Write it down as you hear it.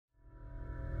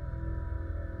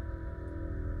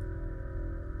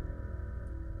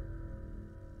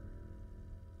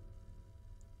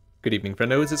Good evening,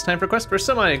 friendos. It's time for Quest for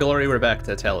Semi-Glory. We're back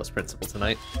to Talos Principle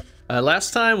tonight.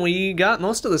 Last time we got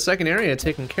most of the second area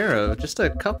taken care of. Just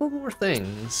a couple more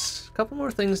things.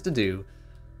 To do.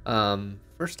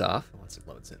 First off, once it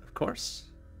loads in, of course.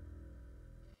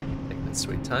 Taking its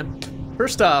sweet time.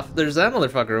 First off, there's that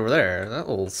motherfucker over there. That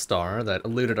little star that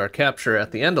eluded our capture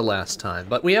at the end of last time.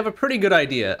 But we have a pretty good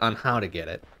idea on how to get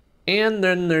it. And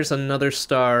then there's another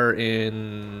star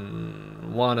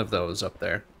in one of those up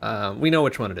there. We know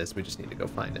which one it is, we just need to go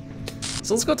find it.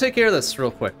 So let's go take care of this real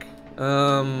quick.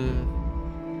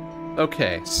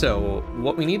 Okay, so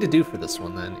what we need to do for this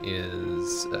one then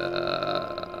is...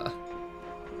 I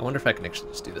wonder if I can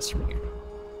actually just do this from here.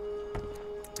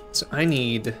 So I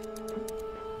need...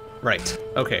 Right,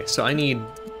 okay, so I need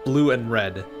blue and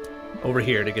red over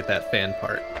here to get that fan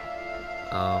part.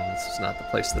 This is not the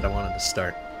place that I wanted to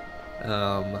start.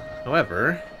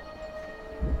 However,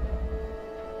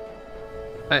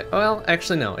 well,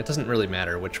 actually no, it doesn't really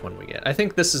matter which one we get. I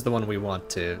think this is the one we want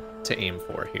to aim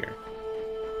for here.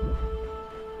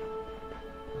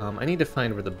 I need to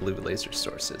find where the blue laser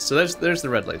source is. So there's the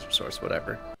red laser source,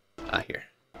 whatever. Ah, here.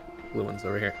 Blue one's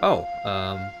over here. Oh,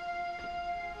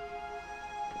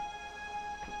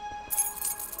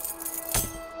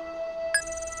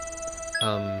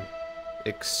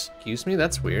 excuse me?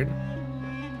 That's weird.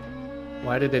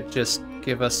 Why did it just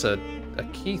give us a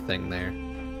key thing there?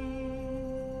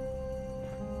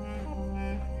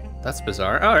 That's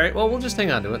bizarre. Alright, well, we'll just hang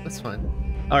on to it. That's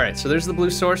fine. Alright, so there's the blue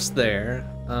source there.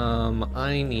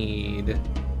 I need...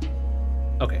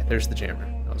 Okay, there's the jammer.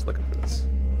 I was looking for this.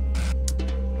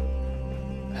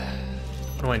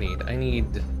 What do I need? I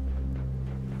need...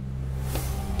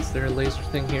 Is there a laser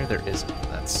thing here? There isn't.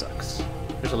 That sucks.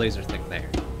 There's a laser thing there.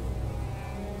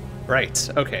 Right,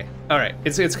 okay. Alright,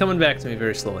 it's coming back to me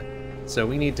very slowly. So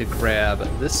we need to grab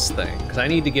this thing, because I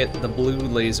need to get the blue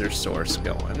laser source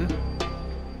going.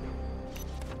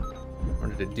 In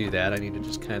order to do that, I need to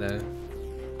just kind of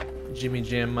jimmy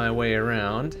jam my way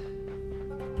around.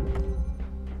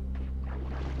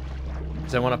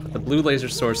 Because I want to put the blue laser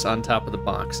source on top of the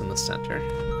box in the center.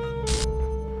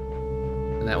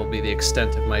 And that will be the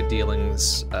extent of my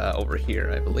dealings over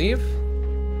here, I believe.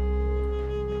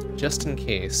 Just in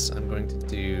case, I'm going to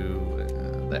do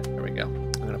that. There we go.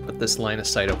 I'm going to put this line of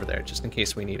sight over there, just in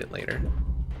case we need it later.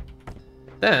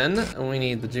 Then, we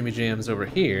need the jimmy jams over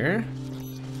here.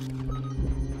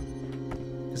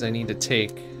 Because I need to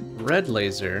take red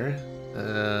laser.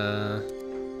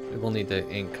 We will need to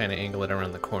kind of angle it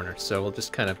around the corner, so we'll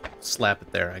just kind of slap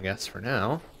it there, I guess, for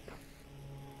now.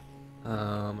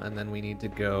 And then we need to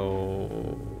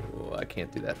go... I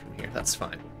can't do that from here. That's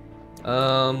fine.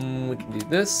 We can do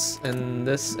this, and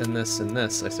this, and this, and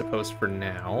this, I suppose, for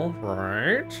now,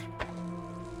 right?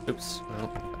 Oops,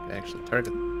 well, I can actually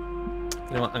target. You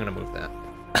know what, I'm gonna move that.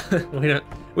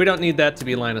 we don't need that to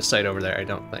be line of sight over there, I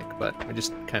don't think, but we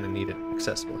just kind of need it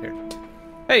accessible here.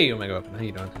 Hey, Omega Weapon, how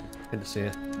you doing? Good to see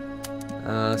you.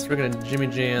 So we're gonna jimmy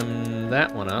jam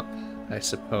that one up, I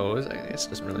suppose. I guess it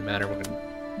doesn't really matter, we're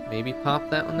gonna maybe pop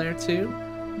that one there too.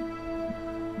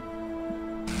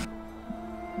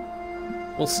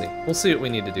 We'll see. We'll see what we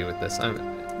need to do with this.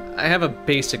 I have a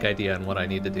basic idea on what I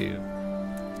need to do.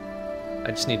 I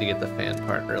just need to get the fan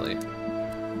part really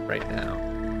right now.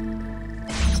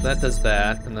 So that does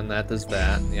that, and then that does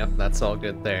that. Yep, that's all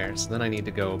good there. So then I need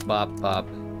to go bop, bop,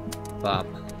 bop,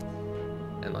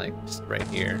 and like just right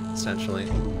here, essentially.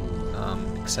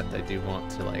 Except I do want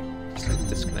to like just like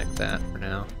disconnect that for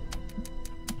now.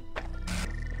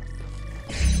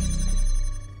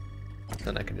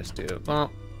 Then I can just do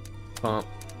bump. Bump,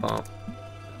 bump,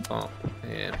 bump,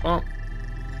 and bump.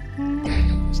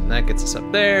 So that gets us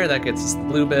up there, that gets us the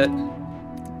blue bit.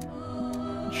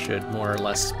 Should more or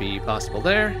less be possible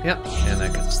there. Yep, and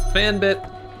that gets us the fan bit.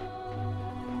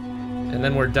 And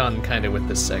then we're done kind of with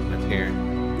this segment here.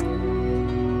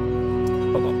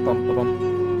 Bum, bum, bum, bum,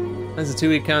 bum. That's a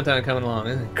 2-week countdown coming along.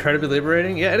 Isn't it incredibly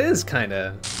liberating? Yeah, it is kind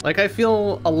of. Like, I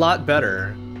feel a lot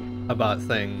better about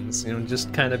things, you know,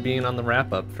 just kind of being on the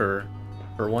wrap-up for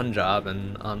one job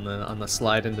and on the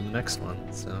slide into the next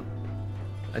one, so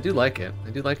I do like it. I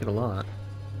do like it a lot.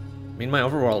 I mean, my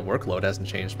overall workload hasn't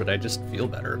changed, but I just feel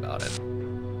better about it,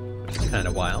 which is kind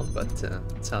of wild, but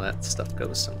that's how that stuff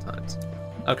goes sometimes.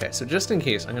 Okay, so just in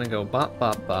case, I'm gonna go bop,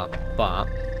 bop, bop, bop.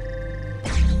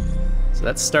 So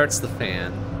that starts the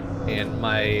fan, and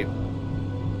my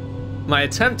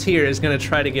attempt here is gonna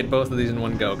try to get both of these in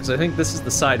one go, because I think this is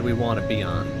the side we want to be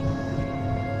on.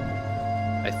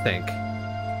 I think.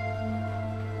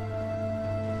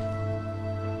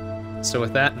 So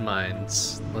with that in mind,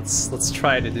 let's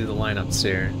try to do the lineups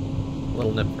here. A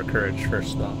little nip for courage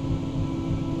first off.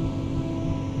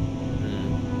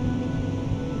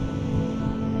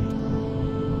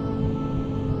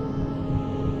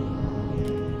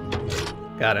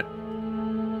 Got it.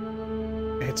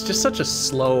 It's just such a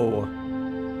slow...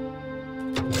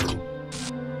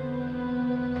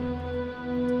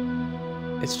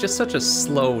 It's just such a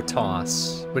slow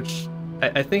toss, which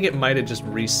I think it might have just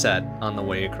reset on the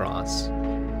way across.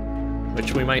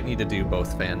 Which we might need to do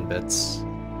both fan bits.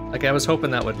 Like, I was hoping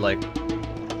that would, like,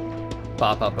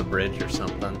 pop up a bridge or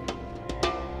something.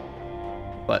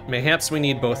 But mayhaps we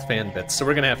need both fan bits, so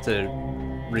we're gonna have to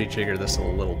rejigger this a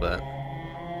little bit.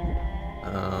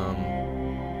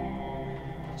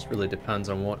 This really depends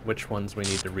on which ones we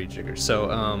need to rejigger. So,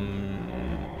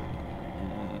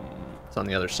 it's on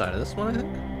the other side of this one, I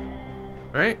think?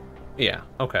 Right? Yeah,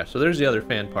 okay, so there's the other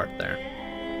fan part there.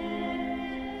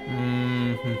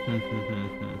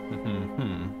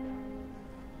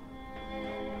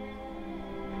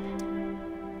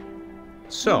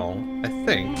 So, I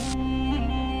think,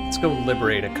 let's go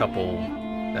liberate a couple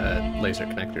laser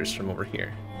connectors from over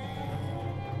here.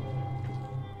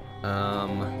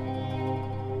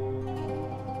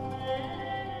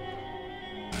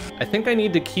 I think I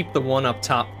need to keep the one up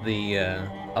top the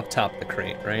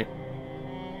crate, right?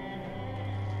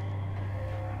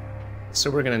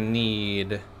 So we're gonna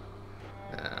need...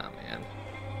 Ah, man.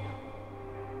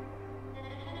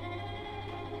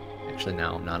 Actually,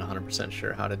 now I'm not 100%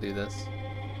 sure how to do this.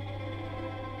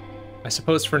 I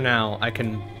suppose for now, I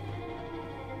can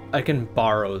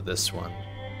borrow this one.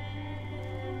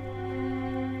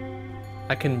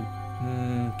 I can...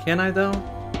 can I, though?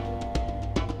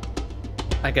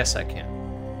 I guess I can.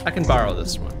 I can borrow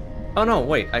this one. Oh, no,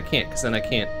 wait, I can't, because then I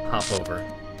can't hop over.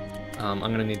 I'm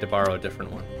gonna need to borrow a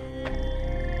different one.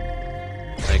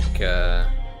 Like,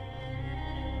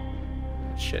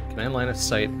 shit, can I line of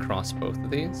sight across both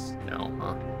of these? No,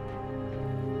 huh?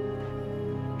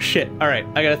 Shit, alright,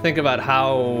 I gotta think about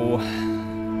how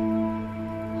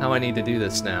I need to do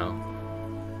this now.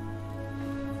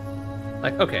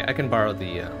 Like, okay, I can borrow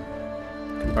the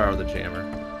jammer.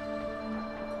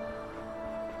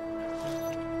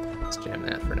 Let's jam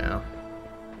that for now.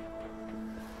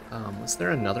 Was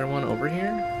there another one over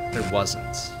here? There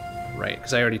wasn't. Right,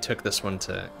 because I already took this one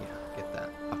to, yeah, get that.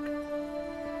 Fuck.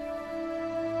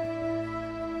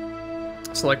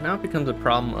 So, like, now it becomes a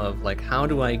problem of, like, how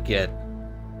do I get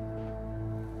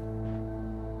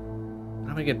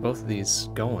both of these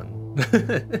going?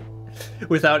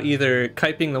 Without either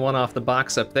kiping the one off the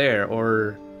box up there,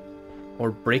 or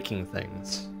breaking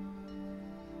things.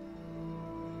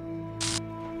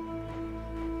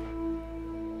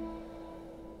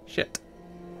 Shit.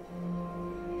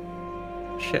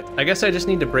 Shit. I guess I just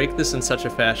need to break this in such a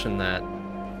fashion that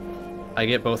I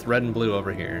get both red and blue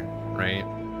over here, right?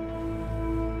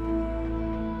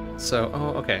 So,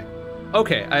 oh, okay.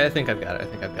 Okay, I think I've got it. I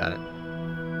think I've got it.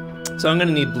 So I'm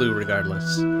gonna need blue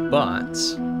regardless, but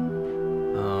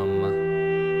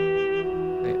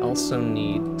I also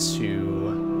need to...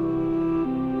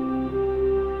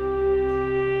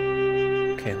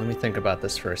 Okay, let me think about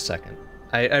this for a second.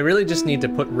 I really just need to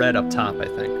put red up top, I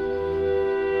think.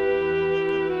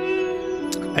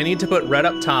 I need to put red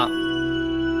up top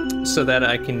so that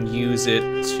I can use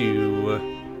it to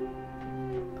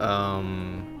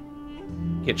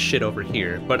get shit over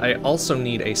here. But I also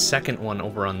need a second one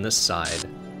over on this side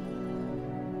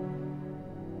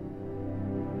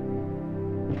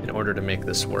in order to make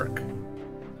this work.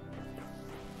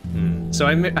 So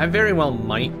I very well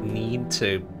might need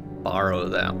to borrow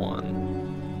that one.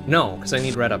 No, because I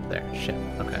need red up there. Shit.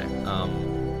 Okay. Yeah,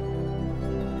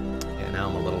 now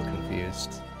I'm a little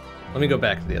confused. Let me go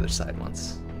back to the other side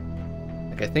once.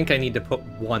 Like, I think I need to put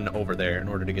one over there in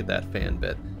order to get that fan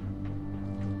bit.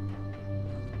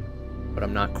 But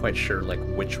I'm not quite sure, like,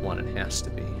 which one it has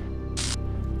to be.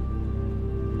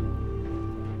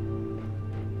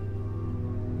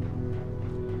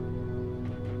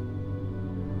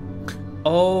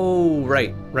 Oh,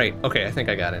 right. Okay, I think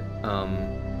I got it.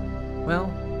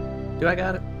 Well... Do I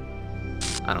got it?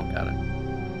 I don't got it.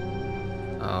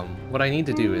 What I need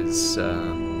to do is,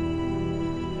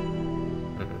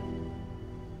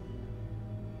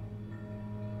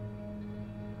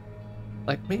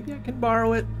 like, maybe I can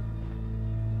borrow it?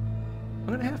 I'm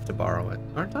gonna have to borrow it,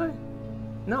 aren't I?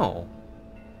 No.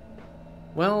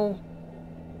 Well,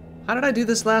 how did I do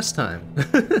this last time?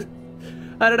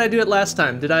 How did I do it last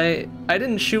time? I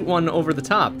didn't shoot one over the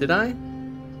top, did I?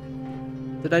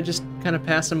 Did I just kind of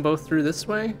pass them both through this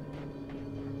way?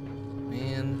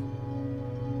 Man,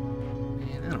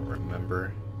 I don't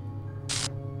remember.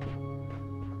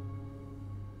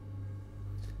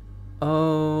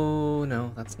 Oh,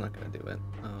 no, that's not gonna do it.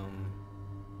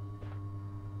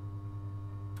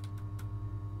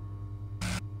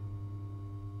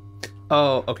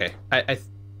 Oh, okay. I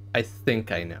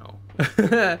think I know.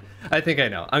 I think I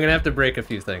know. I'm gonna have to break a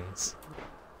few things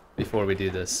before we do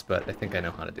this, but I think I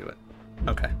know how to do it.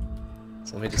 Okay.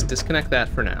 So let me just disconnect that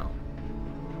for now.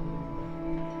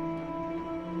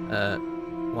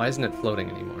 Why isn't it floating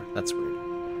anymore? That's weird.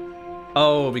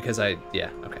 Oh, because yeah,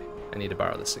 okay. I need to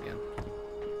borrow this again.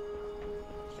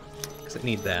 Because I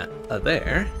need that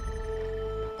there.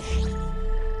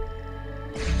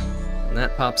 And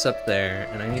that pops up there,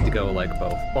 and I need to go like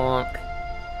both. Bonk.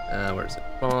 Where is it?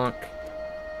 Bonk.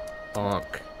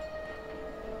 Bonk.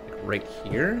 Like right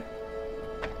here?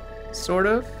 Sort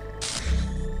of.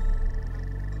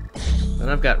 Then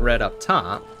I've got red up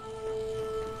top.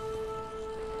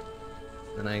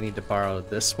 And I need to borrow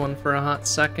this one for a hot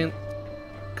second,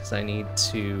 because I need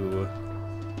to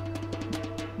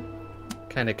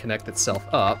kind of connect itself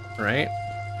up, right?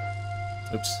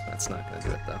 Oops, that's not gonna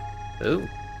do it though. Ooh.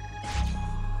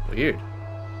 Weird.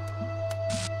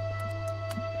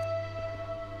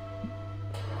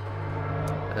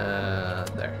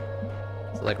 There.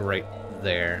 So like right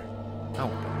there. Oh,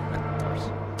 of course.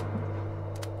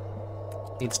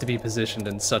 Needs to be positioned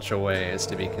in such a way as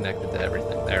to be connected to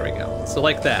everything. There we go. So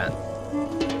like that.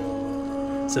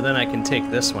 So then I can take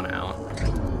this one out.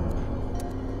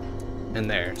 And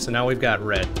there. So now we've got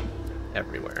red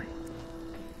everywhere.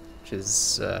 Which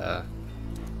is,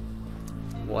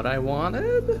 what I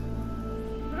wanted?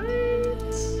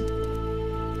 Right?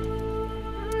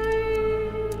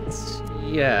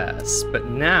 Yes, but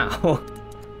now...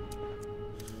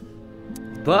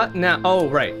 oh,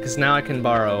 right, because now I can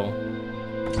borrow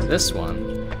this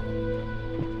one.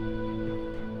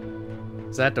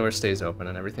 Because that door stays open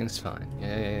and everything's fine.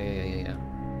 Yeah.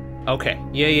 Okay,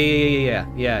 yeah.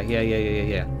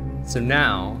 So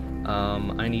now,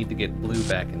 I need to get blue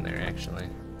back in there, actually.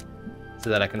 So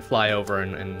that I can fly over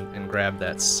and grab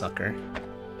that sucker.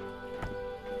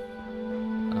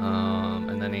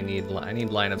 And then I need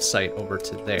line of sight over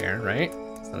to there, right?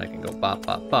 So then I can go bop,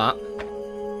 bop, bop.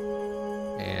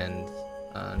 And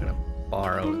I'm gonna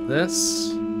borrow this,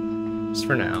 just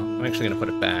for now. I'm actually gonna put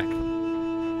it back.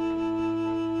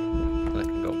 And I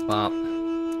can go bop,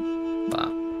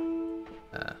 bop.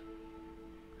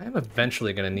 I am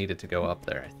eventually gonna need it to go up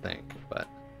there, I think, but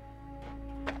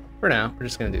for now, we're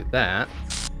just gonna do that.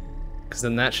 Because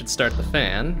then that should start the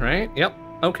fan, right? Yep,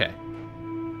 okay.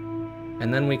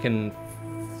 And then we can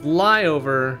fly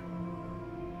over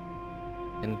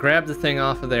and grab the thing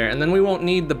off of there, and then we won't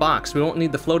need the box. We won't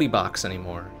need the floaty box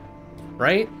anymore,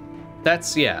 right?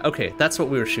 That's, yeah, okay, that's what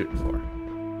we were shooting for.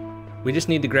 We just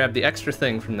need to grab the extra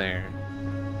thing from there.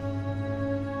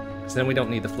 Because then we don't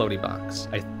need the floaty box,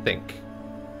 I think.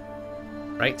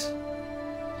 Right?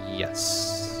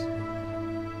 Yes.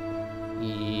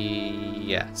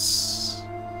 Yes.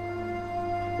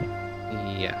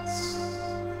 Yes.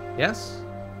 Yes?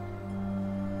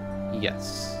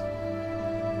 Yes.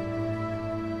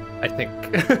 I think.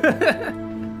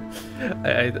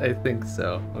 I think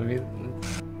so. Let me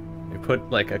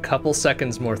put like a couple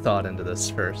seconds more thought into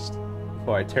this first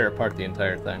before I tear apart the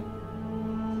entire thing.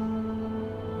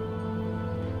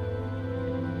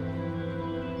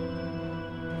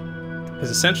 Because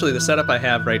essentially the setup I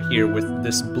have right here with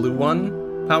this blue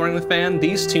one powering the fan,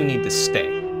 these two need to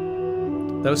stay.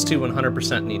 Those two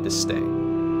 100% need to stay.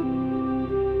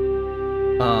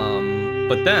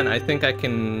 But then I think I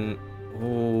can...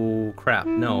 Oh, crap.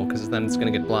 No, because then it's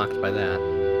going to get blocked by that.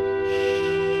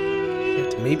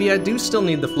 Shit, maybe I do still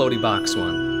need the floaty box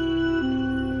one.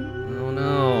 Oh,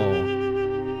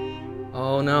 no.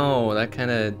 Oh, no. That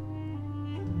kind of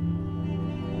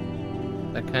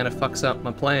fucks up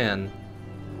my plan.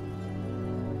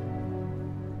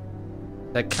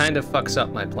 That kind of fucks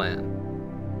up my plan.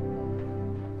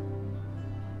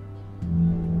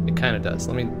 It kind of does.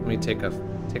 Let me take a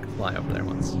fly over there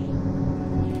once.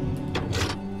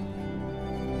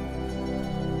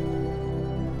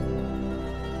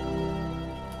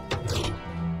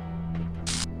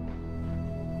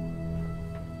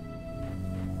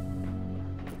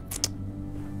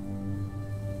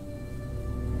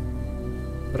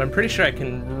 But I'm pretty sure I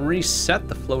can reset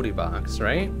the floaty box,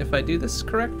 right? If I do this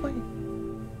correctly?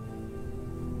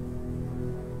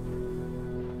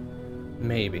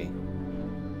 Maybe.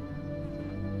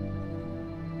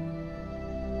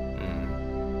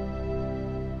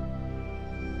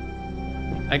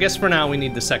 I guess for now we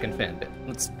need the second fan bit.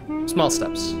 Let's small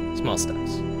steps. Small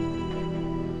steps.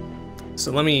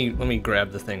 So let me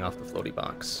grab the thing off the floaty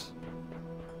box.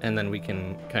 And then we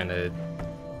can kind of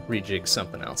rejig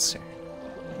something else here.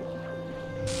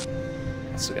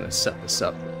 So gonna set this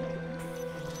up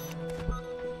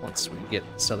once we get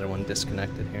this other one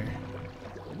disconnected here.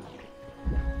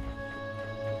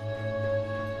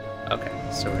 Okay,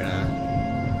 so we're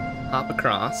gonna hop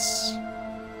across,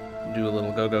 do a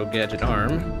little go-go gadget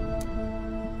arm.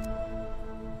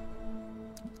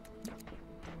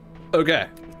 Okay,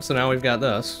 so now we've got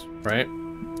this, right?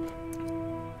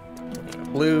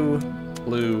 Blue,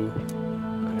 blue,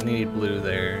 I'm gonna need blue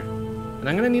there. And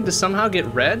I'm gonna need to somehow get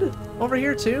red over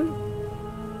here too?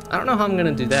 I don't know how I'm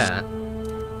gonna do that.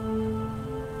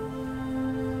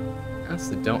 I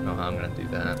honestly don't know how I'm gonna do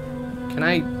that. Can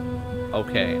I?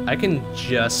 Okay, I can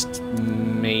just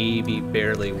maybe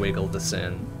barely wiggle this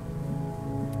in.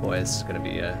 Boy, this is gonna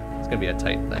be a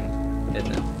tight thing,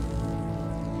 isn't it?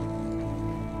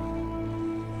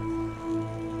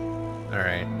 All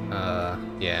right,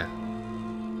 yeah.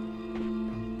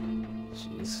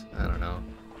 Jeez, I don't know.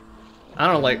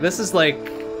 This is like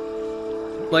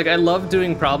I love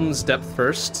doing problems depth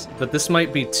first, but this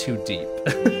might be too deep.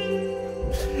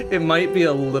 It might be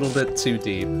a little bit too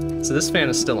deep. So this fan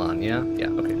is still on, yeah? Yeah,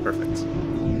 okay, perfect. So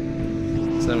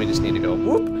then we just need to go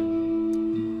whoop.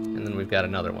 And then we've got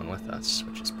another one with us,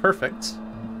 which is perfect.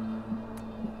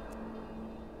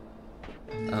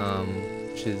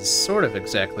 Which is sort of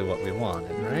exactly what we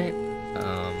wanted, right?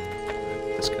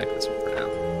 Disconnect this one for now.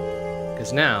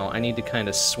 Because now I need to kind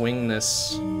of swing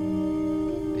this.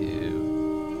 Ew.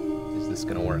 Is this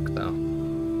gonna work though?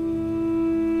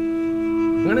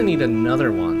 I'm gonna need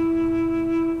another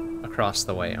one across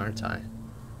the way, aren't I?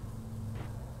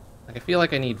 Like, I feel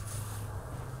like I need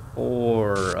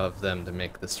 4 of them to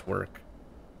make this work.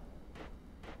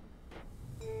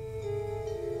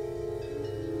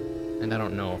 And I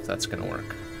don't know if that's gonna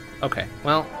work. Okay,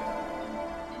 well,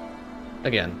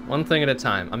 again, one thing at a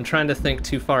time. I'm trying to think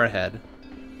too far ahead.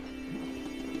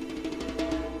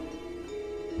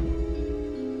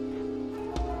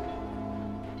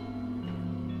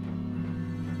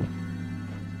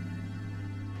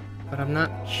 But I'm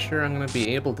not sure I'm gonna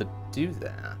be able to do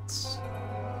that.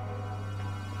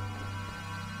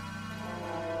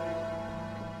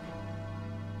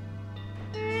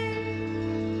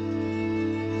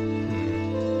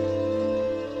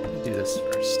 Do this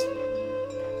first.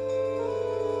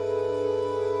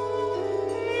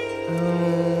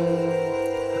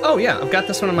 Oh yeah, I've got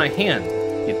this one in my hand.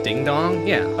 You ding dong.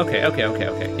 Yeah. Okay.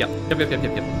 Yep.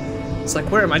 It's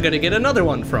like, where am I gonna get another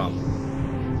one from?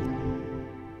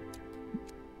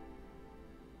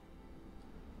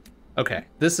 Okay,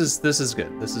 this is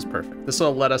good. This is perfect. This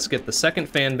will let us get the second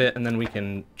fan bit, and then we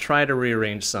can try to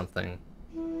rearrange something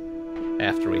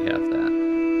after we have that.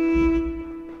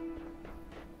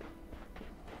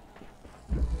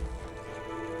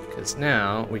 Because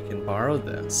now we can borrow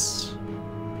this.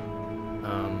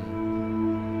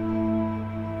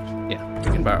 Yeah, we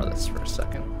can borrow this for a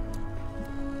second.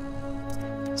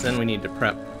 So then we need to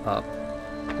prep up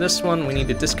this one. We need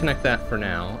to disconnect that for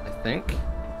now, I think.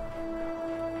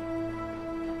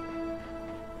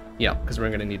 Yeah, because we're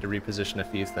going to need to reposition a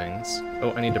few things.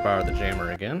 Oh, I need to borrow the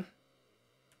jammer again.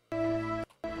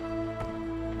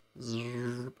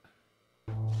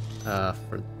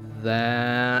 For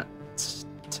that,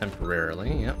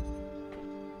 temporarily, yep.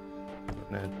 I'm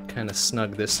going to kind of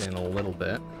snug this in a little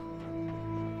bit.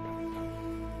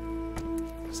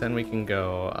 So then we can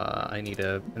go, I need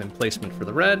an emplacement for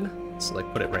the red, so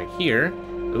like put it right here.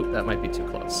 Oop, that might be too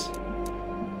close.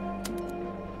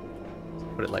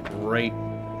 Put it like right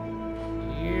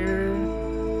here.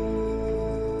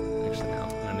 Actually, no, I'm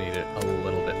gonna need it a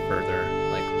little bit further,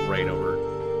 like right over.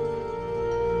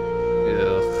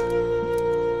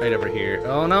 Ugh. Right over here.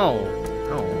 Oh no!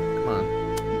 Oh, come on.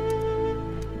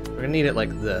 We're gonna need it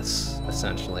like this,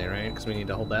 essentially, right? Because we need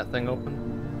to hold that thing open.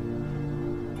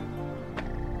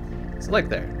 So like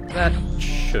there. That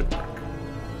should work.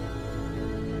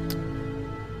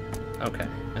 Okay,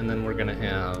 and then we're gonna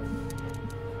have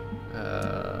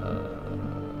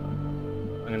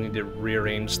I'm gonna need to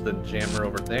rearrange the jammer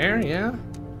over there, yeah?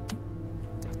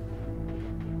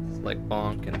 It's like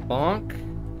bonk and bonk.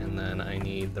 And then I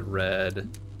need the red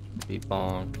to be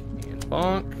bonk and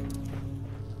bonk.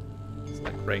 It's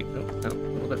like right, oh, no, a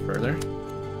little bit further.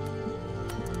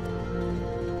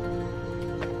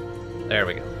 There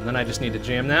we go. And then I just need to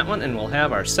jam that one and we'll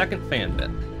have our second fan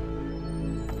bit.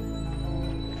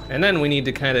 And then we need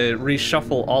to kind of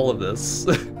reshuffle all of this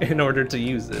in order to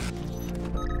use it.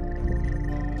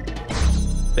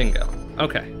 Bingo.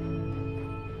 Okay.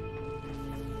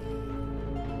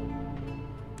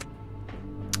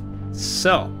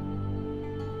 So,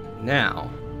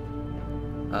 now,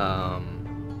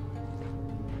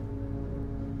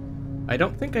 I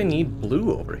don't think I need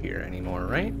blue over here anymore,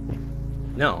 right?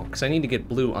 No, because I need to get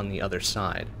blue on the other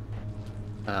side.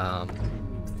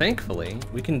 Thankfully,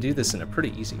 we can do this in a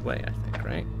pretty easy way, I think,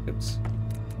 right? Oops.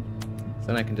 So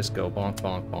then I can just go bonk,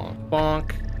 bonk, bonk,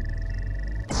 bonk.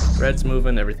 Red's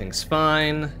moving, everything's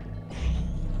fine.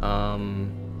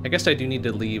 I guess I do need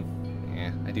to leave...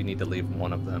 Yeah, I do need to leave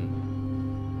one of them.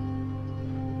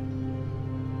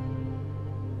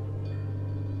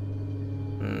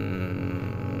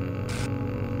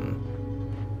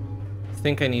 I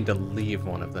think I need to leave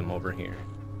one of them over here.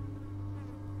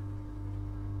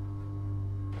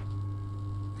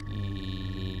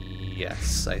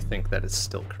 Yes, I think that is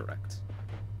still correct.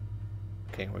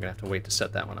 Okay, we're gonna have to wait to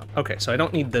set that one up. Okay, so I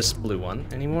don't need this blue one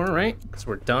anymore, right? Because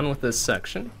we're done with this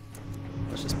section.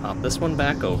 Let's just pop this one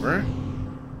back over.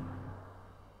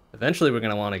 Eventually we're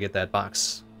gonna want to get that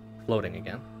box floating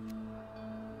again.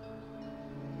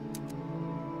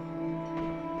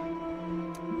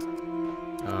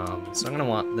 So I'm gonna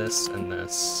want this and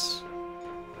this,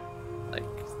 like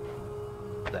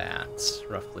that,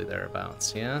 roughly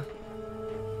thereabouts, yeah?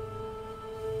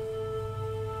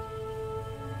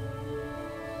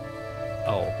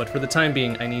 Oh, but for the time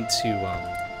being, I need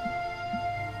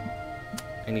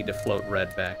to float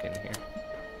red back in here.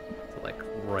 So like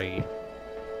right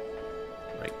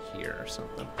here or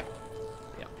something.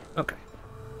 Yeah, okay.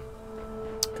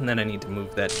 And then I need to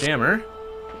move that jammer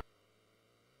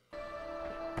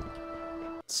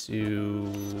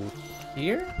to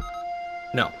here?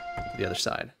 No, to the other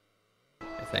side,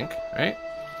 I think, right?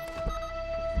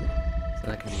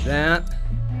 So I can do that.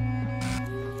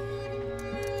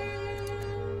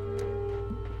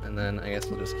 And then I guess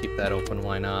we'll just keep that open,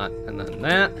 why not? And then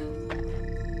that.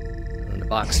 And then the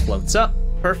box floats up.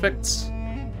 Perfect.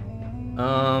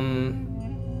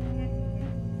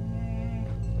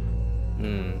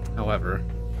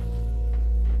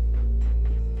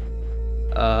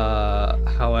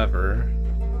 However.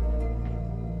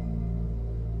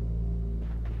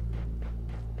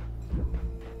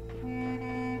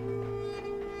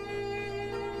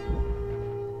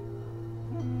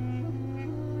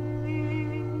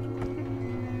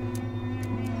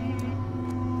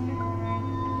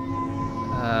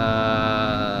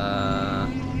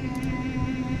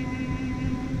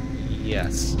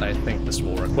 Yes, I think this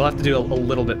will work. We'll have to do a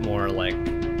little bit more, like...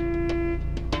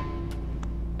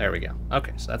 There we go.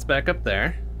 Okay, so that's back up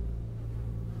there.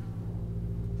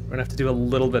 We're gonna have to do a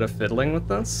little bit of fiddling with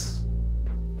this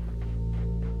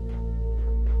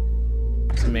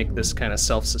to make this kind of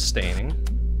self-sustaining.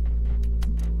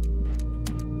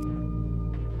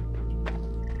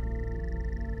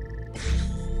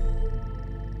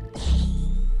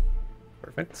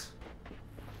 Perfect.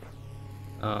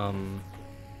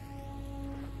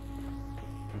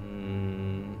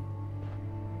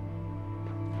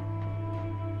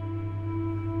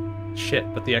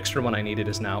 Shit, but the extra one I needed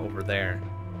is now over there.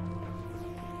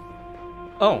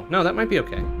 Oh, no, that might be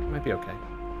okay. Might be okay.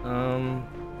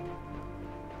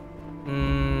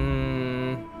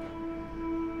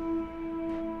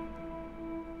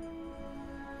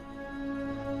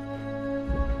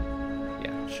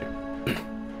 Yeah, sure.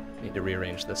 Need to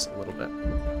rearrange this a little bit.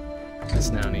 This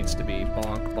now needs to be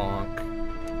bonk, bonk,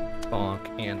 bonk,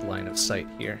 and line of sight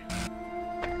here.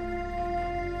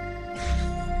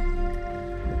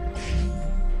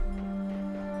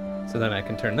 So then I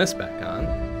can turn this back on.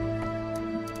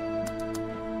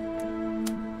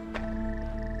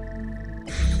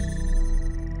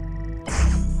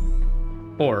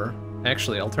 Or,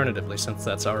 actually, alternatively, since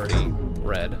that's already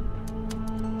red,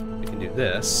 we can do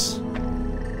this,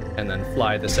 and then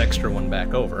fly this extra one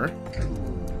back over.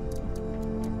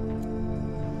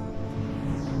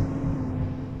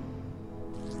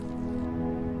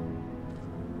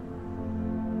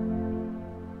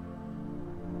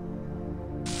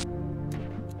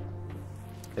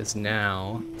 Because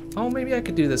now... Oh, maybe I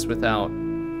could do this without...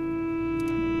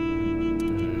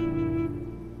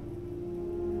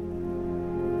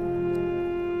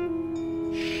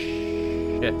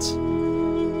 Shit.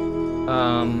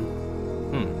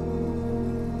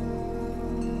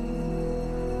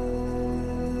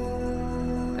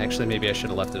 Actually, maybe I should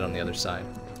have left it on the other side.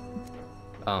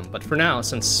 But for now,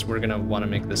 since we're gonna want to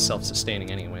make this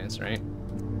self-sustaining anyways, right?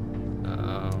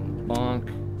 Bonk,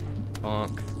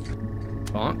 bonk,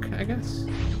 bonk, I guess?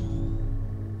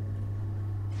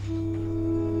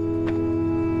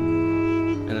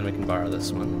 And then we can borrow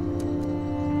this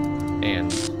one.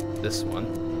 And this one.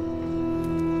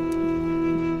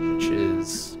 Which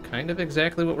is kind of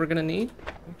exactly what we're gonna need,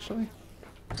 actually.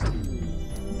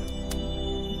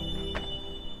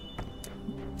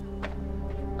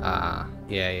 Ah,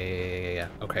 yeah.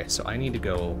 Okay, so I need to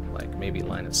go, like, maybe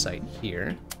line of sight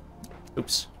here.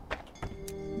 Oops.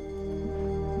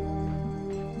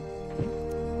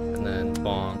 And then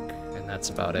bonk, and that's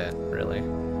about it, really,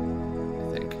 I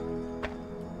think.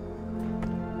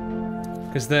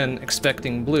 Because then,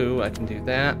 expecting blue, I can do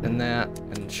that,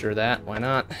 and sure that, why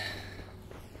not?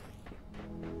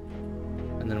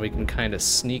 And then we can kind of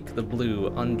sneak the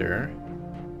blue under.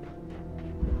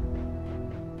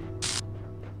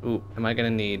 Ooh, I'm gonna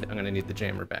need the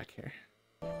jammer back here.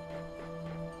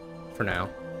 For now.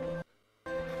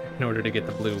 In order to get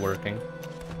the blue working.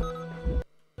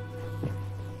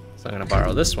 So I'm gonna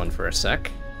borrow this one for a sec.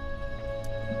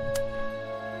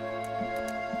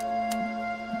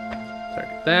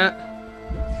 Target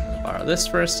that. Borrow this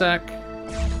for a sec.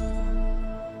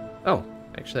 Oh,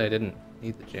 actually I didn't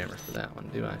need the jammer for that one,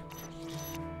 do I?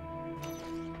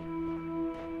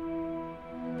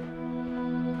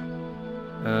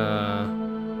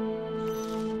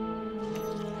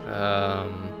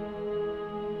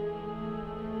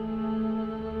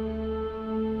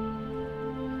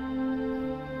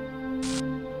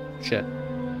 Shit.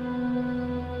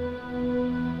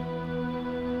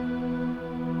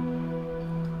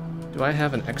 Do I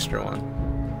have an extra one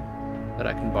that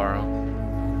I can borrow?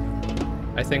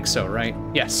 I think so, right?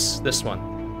 Yes, this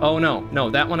one. Oh no, no,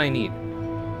 that one I need.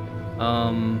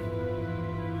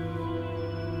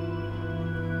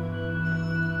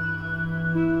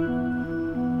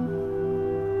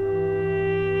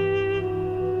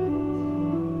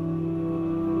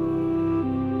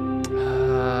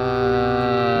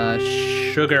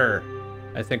 Sugar.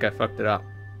 I think I fucked it up.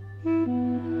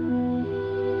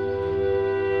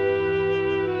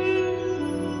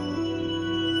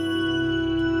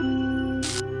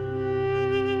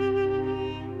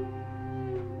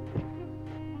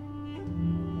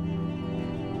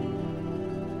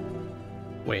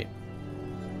 Wait.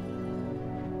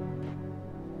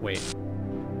 Wait.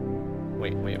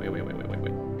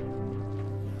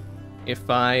 If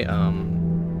I'm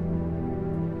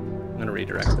gonna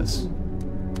redirect this.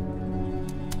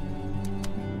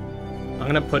 I'm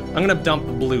gonna dump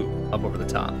the blue up over the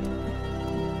top,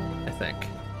 I think.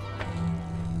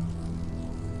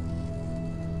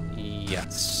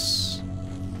 Yes.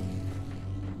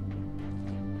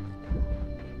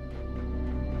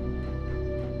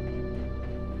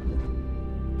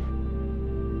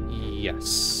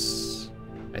 Yes,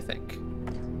 I think.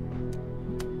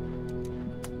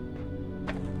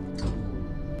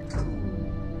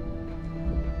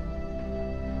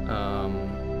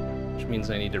 Which means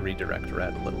I need to redirect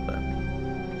red a little bit.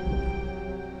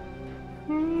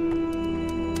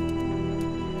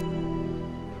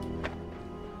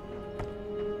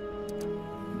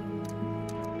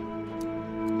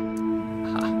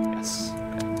 Yes.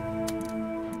 Okay.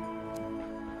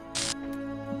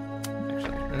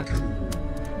 Actually,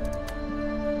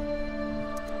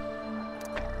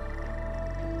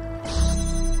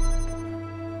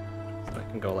 so I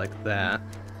can go like that.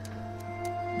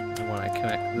 And when I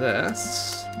connect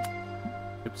this,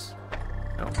 oops,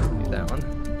 no, I need that one.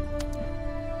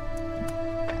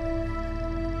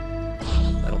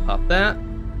 That'll pop that.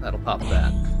 That'll pop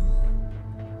that.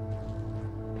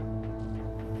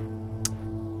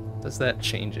 Does that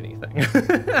change anything?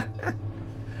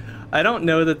 I don't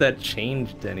know that that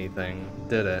changed anything,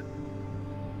 did it?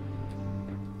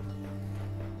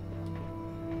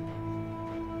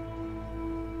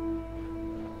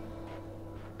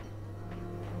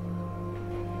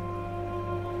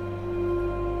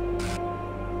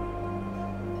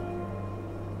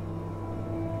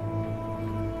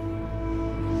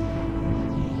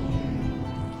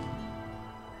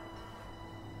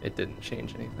 It didn't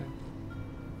change anything.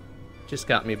 Just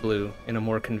got me blue in a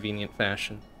more convenient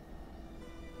fashion.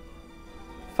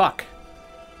 Fuck.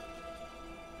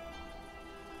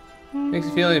 Makes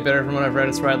me feel any better. From what I've read,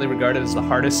 it's widely regarded as the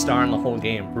hardest star in the whole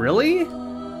game. Really?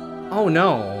 Oh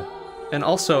no. And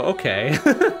also, okay.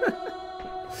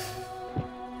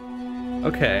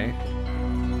 Okay.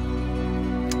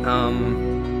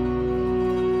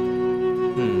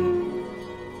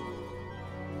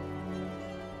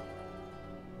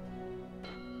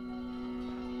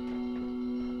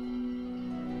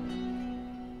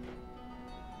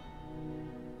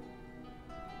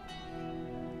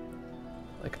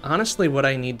 Like, honestly, what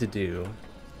I need to do...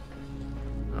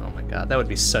 Oh my god, that would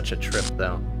be such a trip,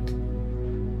 though.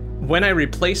 When I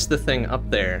replace the thing up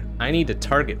there, I need to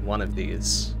target one of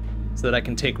these, so that I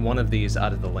can take one of these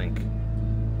out of the link.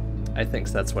 I think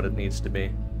that's what it needs to be.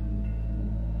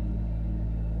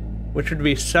 Which would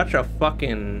be such a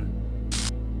fucking...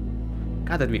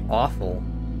 God, that'd be awful.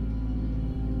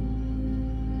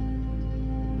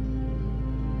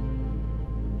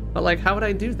 But, like, how would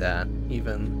I do that,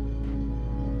 even?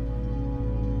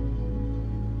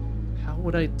 How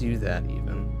would I do that,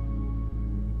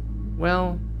 even?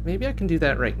 Well, maybe I can do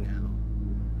that right now.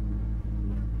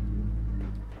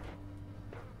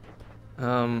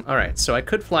 Alright, so I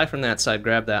could fly from that side,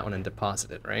 grab that one, and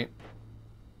deposit it, right?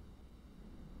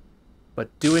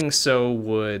 But doing so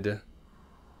would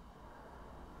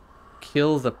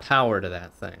kill the power to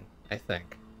that thing, I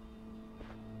think.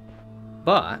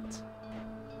 But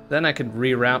then I could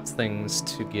reroute things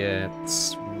to get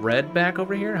red back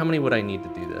over here. How many would I need to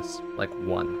do this? Like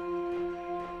 1.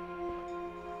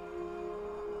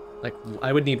 Like,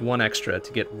 I would need 1 extra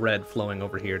to get red flowing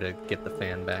over here to get the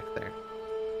fan back there.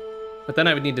 But then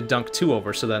I would need to dunk 2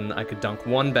 over, so then I could dunk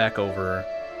 1 back over.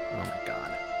 Oh my god.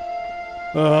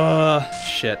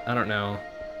 Shit, I don't know.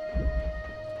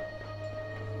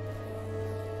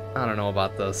 I don't know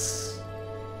about this.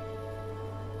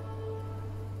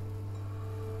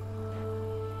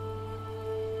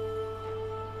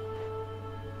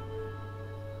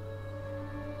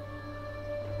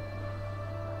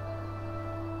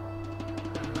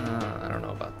 I don't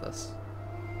know about this.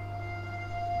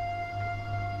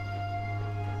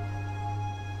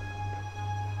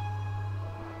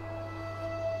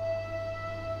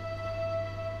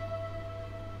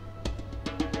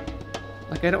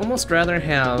 Like, I'd almost rather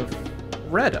have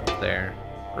red up there,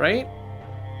 right?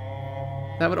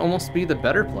 That would almost be the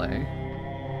better play.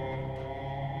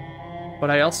 But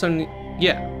I also need...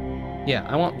 Yeah,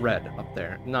 I want red up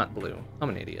there, not blue. I'm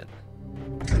an idiot.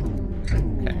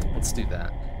 Okay, let's do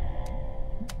that.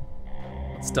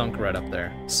 Let's dunk red up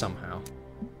there, somehow.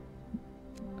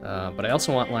 But I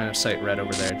also want line of sight red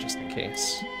over there, just in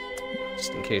case.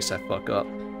 Just in case I fuck up.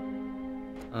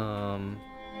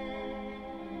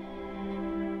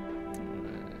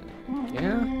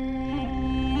 Yeah?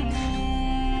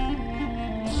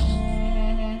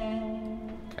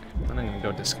 Okay, then I'm gonna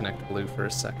go disconnect blue for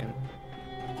a second.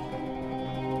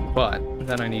 But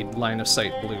then I need line of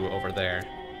sight blue over there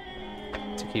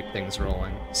to keep things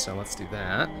rolling. So let's do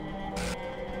that.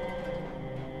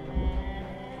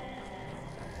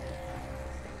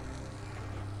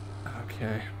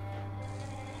 Okay.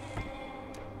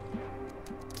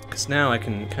 Because now I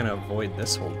can kind of avoid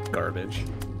this whole garbage.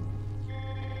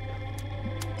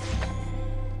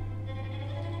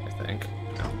 I think.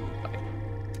 No,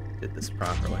 I did this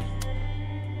properly.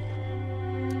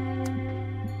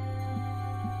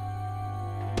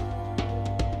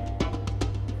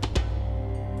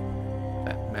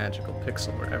 That magical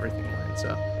pixel where everything lines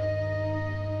up.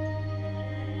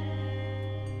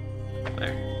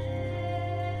 There.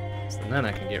 So then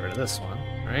I can get rid of this one,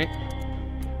 right?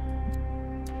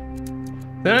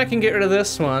 Then I can get rid of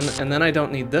this one, and then I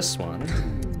don't need this one,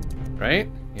 right?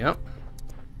 Yep.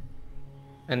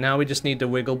 And now we just need to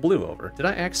wiggle blue over. Did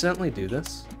I accidentally do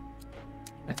this?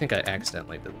 I think I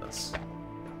accidentally did this.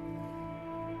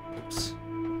 Oops.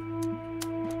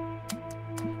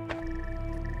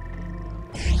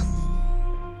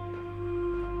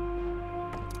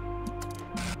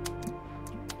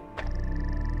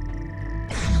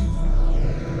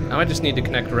 Now I just need to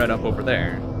connect red up over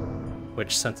there,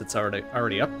 which since it's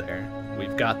already up there,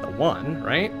 we've got the 1,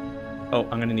 right? Oh,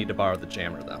 I'm gonna need to borrow the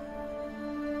jammer though.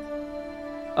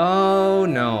 Oh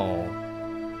no.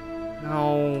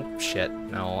 No, shit,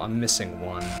 no, I'm missing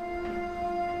 1.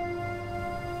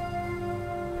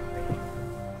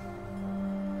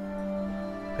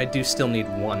 I do still need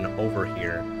 1 over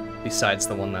here, besides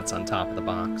the one that's on top of the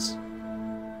box.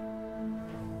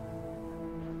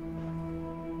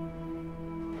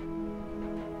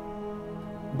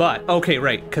 But, okay,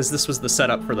 right, because this was the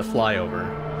setup for the flyover.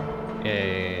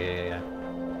 Yeah.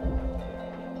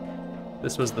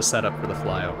 This was the setup for the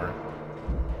flyover.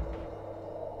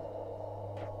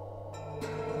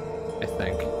 I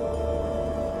think.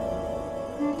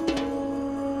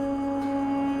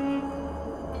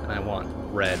 And I want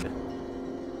red.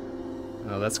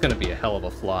 Oh, that's gonna be a hell of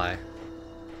a fly.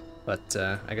 But,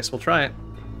 I guess we'll try it.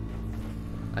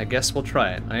 I guess we'll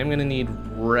try it. I am gonna need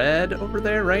red over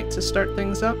there, right, to start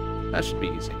things up? That should be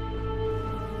easy.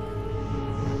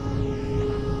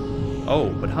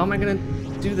 Oh, but how am I gonna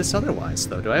do this otherwise,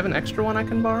 though? Do I have an extra one I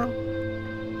can borrow?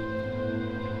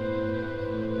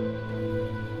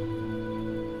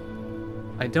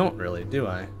 I don't really, do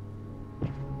I?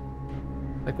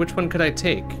 Like, which one could I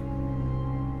take?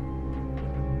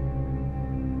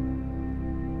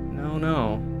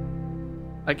 No.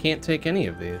 I can't take any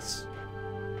of these.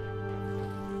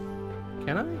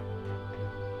 Can I?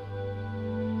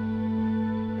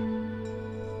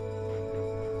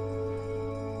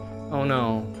 Oh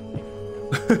no.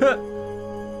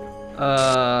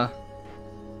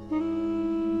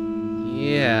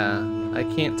 Yeah, I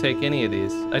can't take any of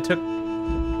these. I took...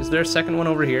 Is there a second one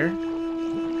over here?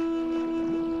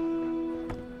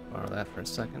 Borrow that for a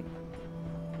second.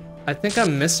 I think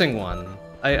I'm missing one.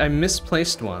 I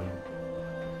misplaced one.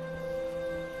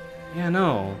 Yeah,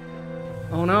 no.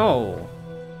 Oh no.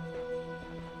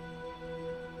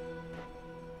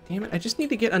 Damn it, I just need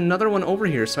to get another one over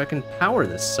here so I can power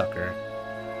this sucker.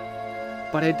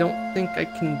 But I don't think I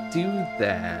can do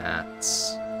that.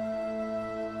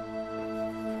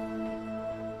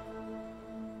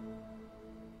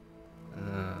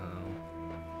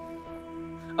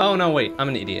 Oh no, wait, I'm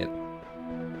an idiot.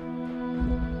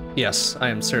 Yes, I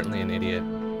am certainly an idiot,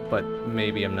 but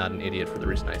maybe I'm not an idiot for the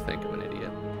reason I think I'm an idiot.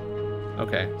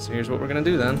 Okay, so here's what we're gonna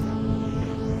do then.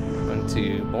 I'm going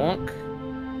to bonk,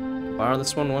 borrow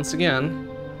this one once again.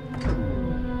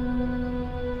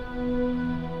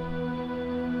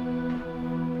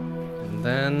 And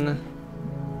then...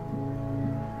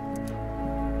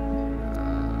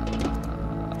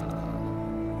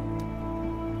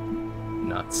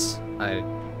 nuts.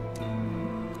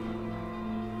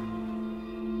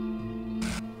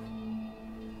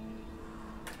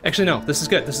 Actually, no, this is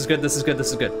good, this is good, this is good, this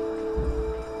is good.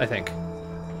 I think.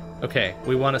 Okay,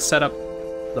 we want to set up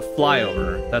the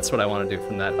flyover. That's what I want to do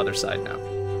from that other side now.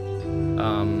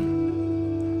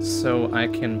 So I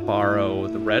can borrow...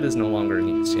 the red is no longer in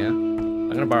use, yeah? I'm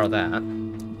gonna borrow that.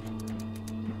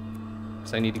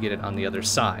 Because I need to get it on the other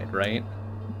side, right?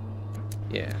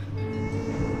 Yeah.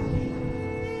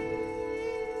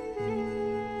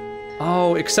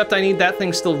 Oh, except I need that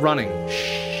thing still running.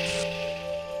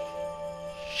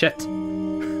 Shit.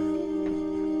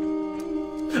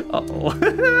 Uh-oh.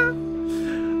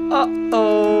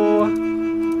 Uh-oh.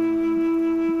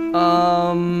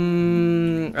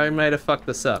 I might have fucked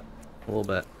this up a little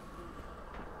bit.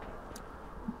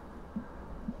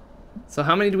 So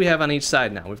how many do we have on each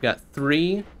side now? We've got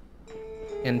 3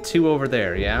 and 2 over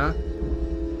there, yeah?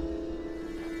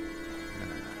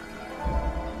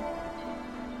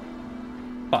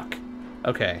 Fuck.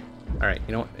 Okay. Alright,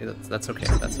 you know what? That's okay,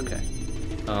 that's okay.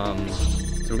 So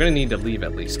we're gonna need to leave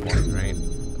at least one, right?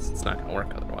 It's not gonna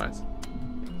work otherwise.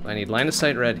 I need line of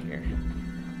sight red here.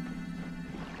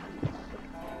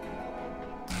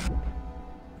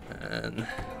 And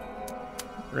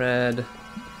red.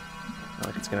 Not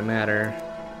like it's gonna matter.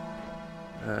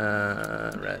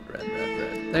 Red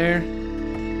there.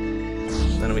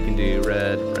 Then we can do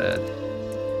red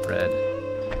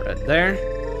there.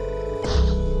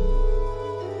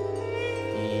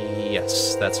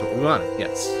 Yes, that's what we wanted.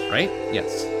 Yes, right?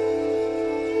 Yes.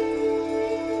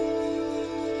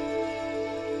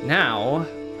 Now,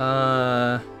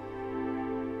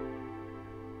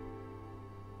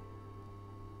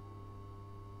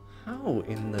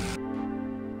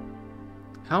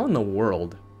 how in the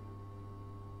world?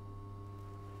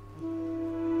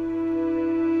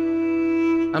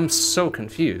 I'm so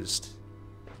confused.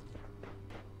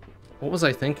 What was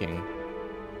I thinking?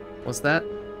 Was that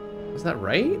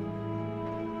right?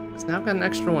 Because now I've got an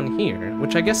extra one here,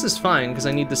 which I guess is fine because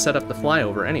I need to set up the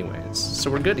flyover anyways. So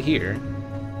we're good here.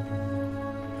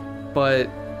 But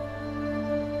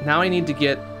now I need to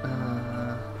get...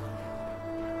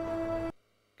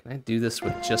 can I do this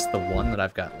with just the one that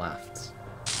I've got left?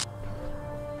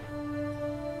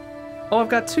 Oh, I've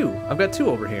got 2. I've got 2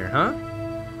 over here, huh?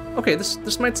 Okay,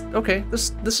 this might... okay,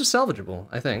 this is salvageable,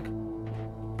 I think.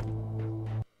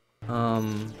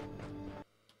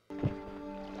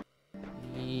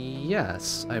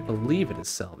 Yes, I believe it is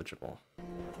salvageable.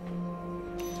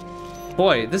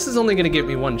 Boy, this is only gonna give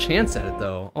me one chance at it,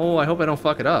 though. Oh, I hope I don't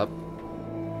fuck it up.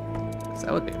 'Cause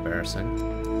that would be embarrassing.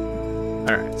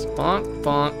 Alright, so bonk,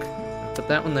 bonk. Put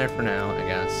that one there for now, I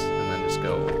guess. And then just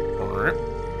go... of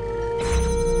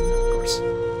course.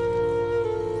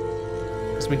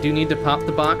 Because we do need to pop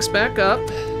the box back up.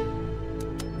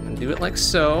 And do it like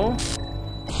so.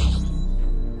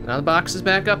 Now the box is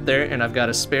back up there, and I've got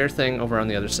a spare thing over on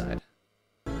the other side.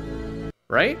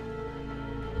 Right?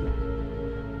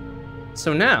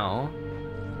 So now...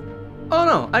 oh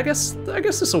no, I guess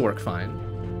this will work fine.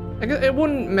 It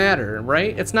wouldn't matter,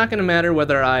 right? It's not gonna matter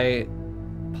whether I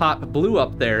pop blue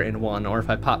up there in one or if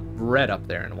I pop red up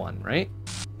there in one, right?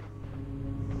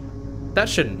 That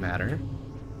shouldn't matter.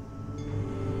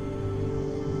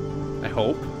 I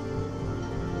hope.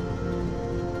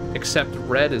 Except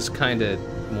red is kinda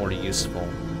more useful.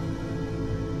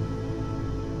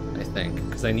 I think,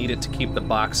 because I need it to keep the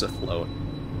box afloat.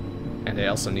 And I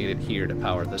also need it here to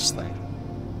power this thing.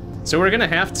 So we're gonna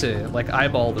have to, like,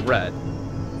 eyeball the red.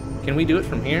 Can we do it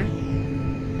from here?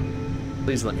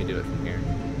 Please let me do it from here.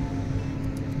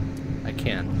 I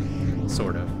can,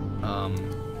 sort of.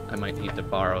 I might need to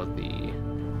borrow the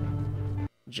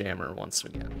jammer once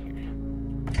again here.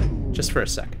 Just for a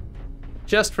second.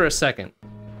 Just for a second.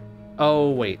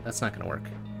 Oh, wait, that's not gonna work.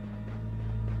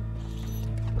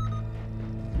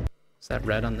 Is that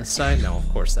red on this side? No, of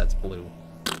course that's blue.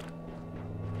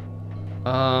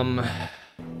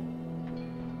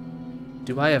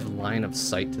 Do I have line of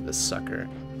sight to this sucker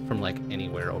from, like,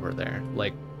 anywhere over there?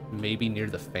 Like, maybe near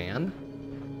the fan?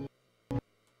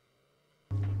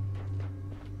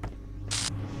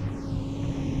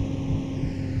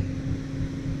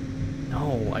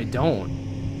 No, I don't.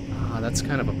 Ah, that's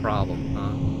kind of a problem,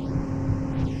 huh?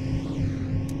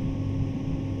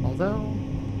 Although...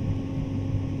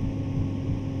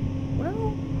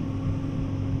 well...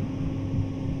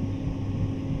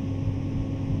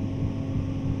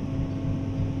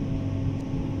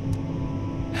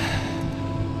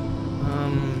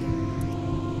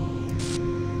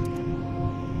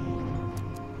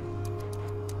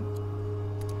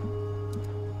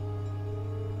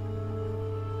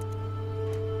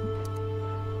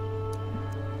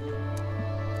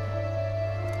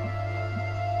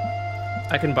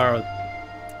 I can borrow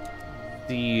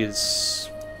these.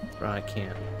 I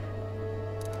can't.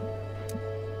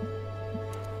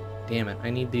 Damn it, I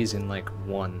need these in like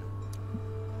one.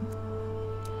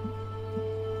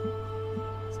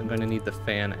 So I'm gonna need the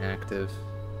fan active.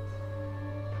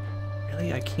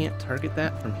 Really? I can't target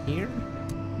that from here?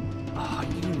 Oh,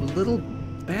 you little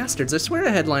bastards. I swear I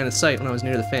had line of sight when I was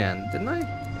near the fan, didn't I?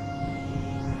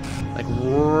 Like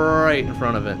right in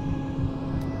front of it.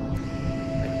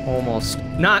 Almost.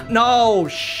 Not. No!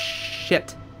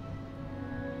 Shit.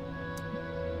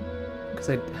 Because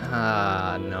I.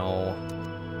 Ah, no.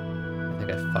 I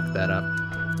think I fucked that up.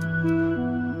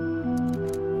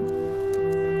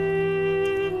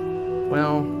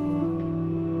 Well.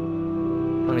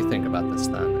 Let me think about this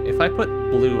then. If I put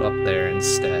blue up there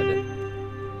instead.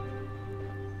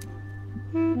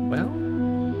 Well.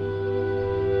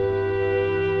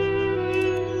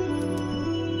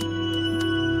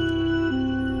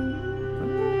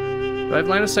 Do I have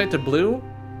line of sight to blue?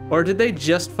 Or did they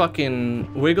just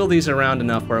fucking wiggle these around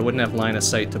enough where I wouldn't have line of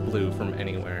sight to blue from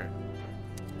anywhere?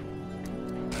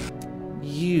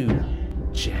 You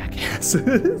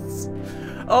jackasses.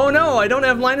 Oh no, I don't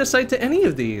have line of sight to any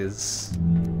of these.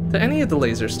 To any of the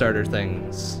laser starter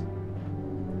things.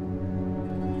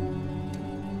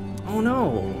 Oh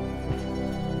no.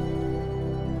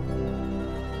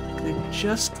 They're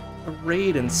just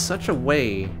arrayed in such a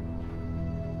way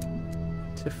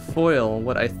to foil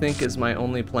what I think is my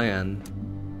only plan.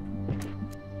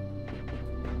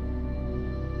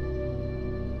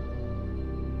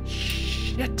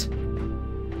 Shit.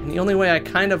 And the only way I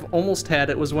kind of almost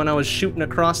had it was when I was shooting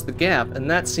across the gap, and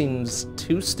that seems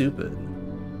too stupid.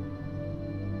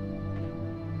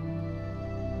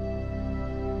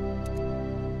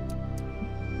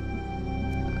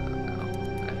 No,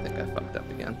 I think I fucked up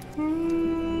again.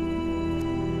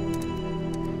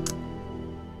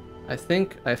 I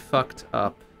think I fucked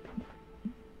up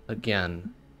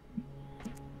again.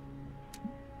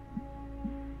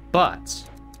 But,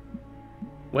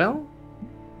 well,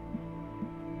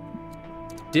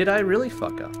 did I really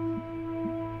fuck up?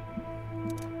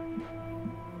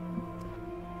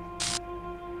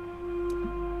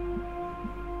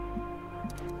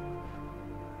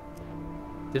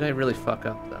 Did I really fuck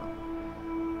up, though?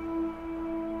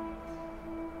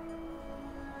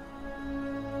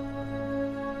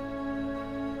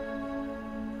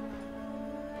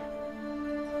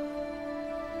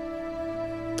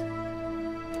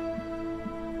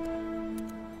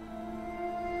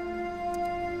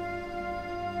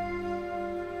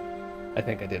 I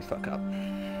think I did fuck up.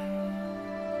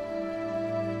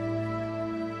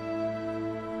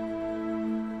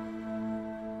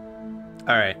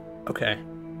 Alright, okay.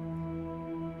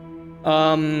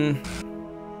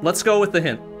 Let's go with the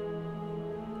hint.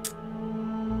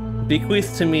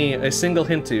 Bequeath to me a single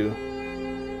hint to.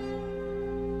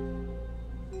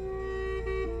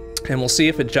 And we'll see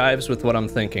if it jives with what I'm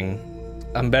thinking.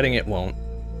 I'm betting it won't.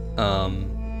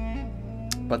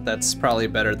 But that's probably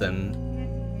better than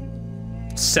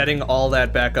setting all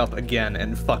that back up again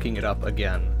and fucking it up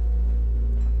again.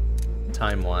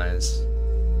 Time-wise.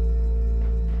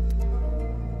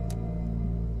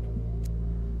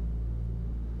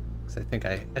 I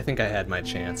think I had my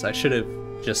chance. I should have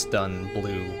just done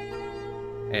blue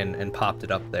and popped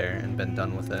it up there and been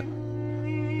done with it.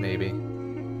 Maybe.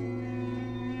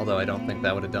 Although I don't think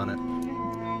that would have done it.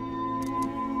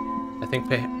 I think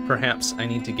perhaps I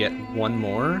need to get one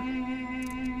more.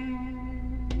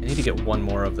 I need to get one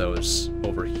more of those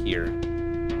over here.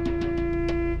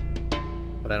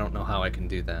 But I don't know how I can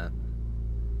do that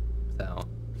without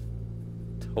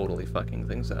totally fucking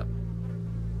things up.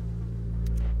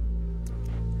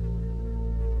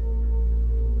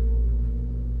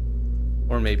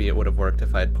 Or maybe it would have worked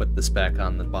if I had put this back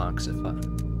on the box if I,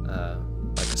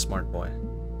 like a smart boy.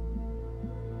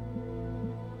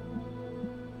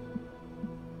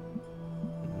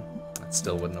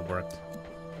 Still wouldn't have worked.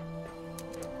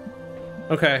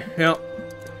 Okay, yeah.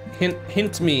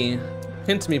 Hint me,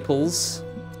 pulls.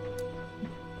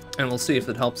 And we'll see if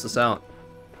it helps us out.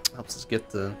 Helps us get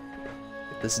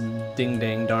this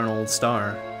ding-dang darn old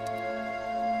star.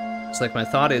 It's like my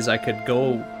thought is I could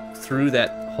go through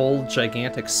that whole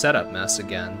gigantic setup mess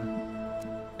again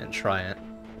and try it.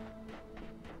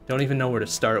 Don't even know where to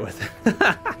start with it.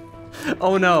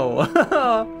 Oh no.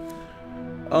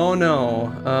 Oh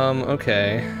no.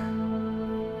 Okay.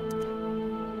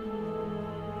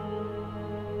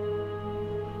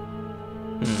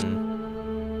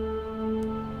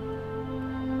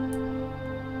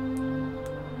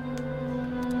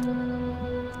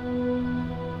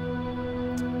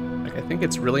 Like, I think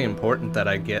it's really important that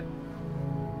I get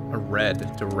a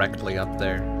red directly up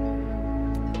there.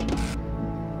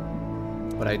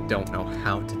 But I don't know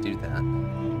how to do that.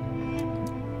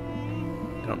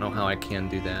 I don't know how I can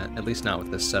do that, at least not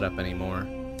with this setup anymore.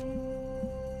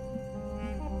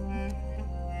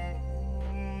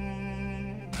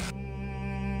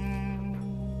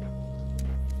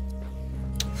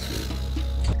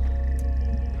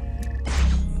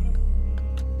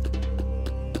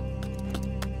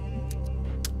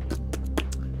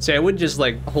 See, I would just,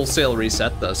 like, wholesale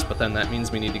reset this, but then that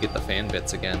means we need to get the fan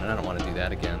bits again, and I don't want to do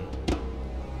that again.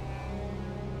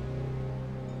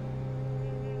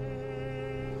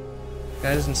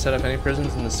 Guy doesn't set up any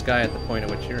prisons in the sky at the point at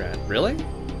which you're at. Really?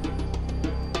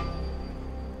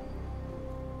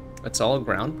 It's all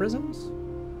ground prisms?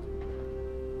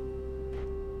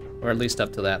 Or at least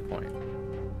up to that point,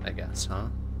 I guess, huh?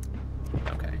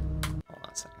 Okay. Hold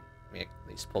on a second. Let me at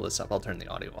least pull this up. I'll turn the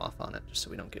audio off on it, just so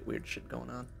we don't get weird shit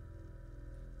going on.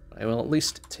 But I will at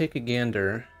least take a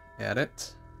gander at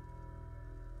it.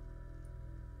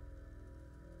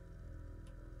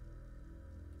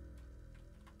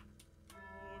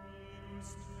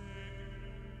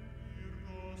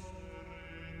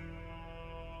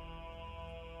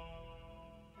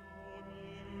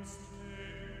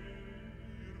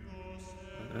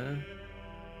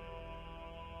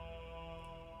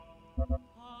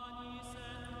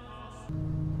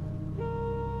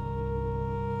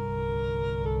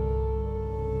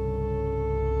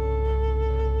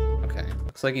 Okay,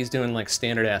 looks like he's doing like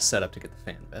standard ass setup to get the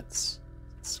fan bits.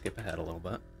 Let's skip ahead a little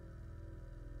bit.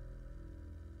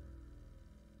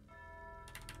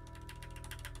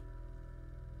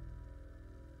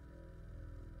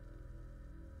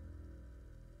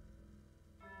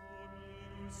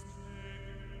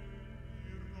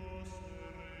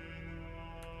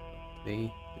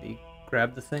 Did he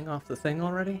grab the thing off the thing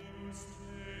already?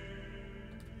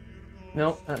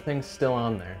 Nope, that thing's still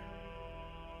on there.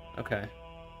 Okay.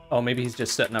 Oh, maybe he's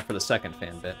just setting up for the second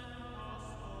fan bit.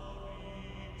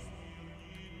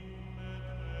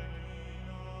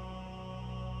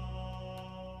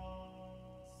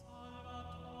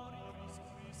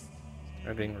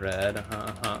 Targeting red,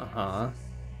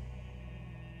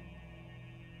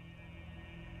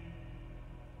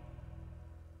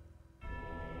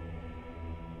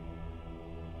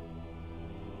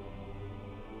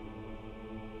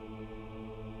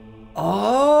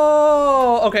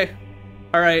 Oh, okay.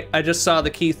 All right, I just saw the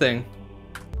key thing.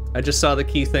 I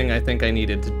think I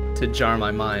needed to jar my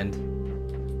mind.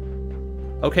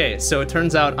 Okay, so it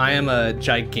turns out I am a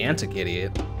gigantic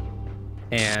idiot.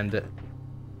 And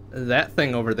that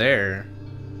thing over there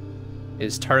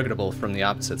is targetable from the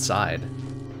opposite side.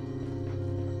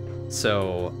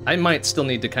 So I might still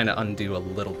need to kind of undo a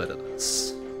little bit of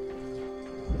this.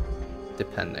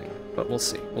 Depending, but we'll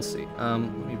see, Let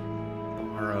me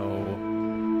borrow...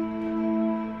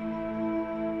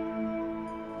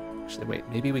 Actually, wait,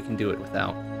 maybe we can do it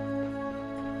without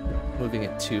moving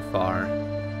it too far.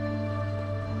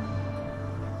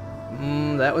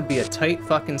 That would be a tight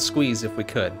fucking squeeze if we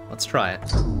could. Let's try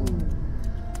it.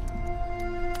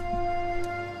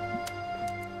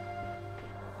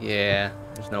 Yeah,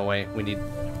 there's no way.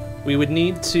 We would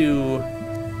need to...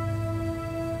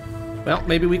 Well,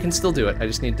 maybe we can still do it. I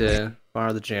just need to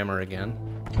borrow the jammer again.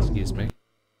 Excuse me.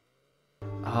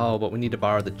 Oh, but we need to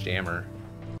borrow the jammer.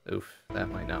 Oof, that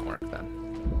might not work then.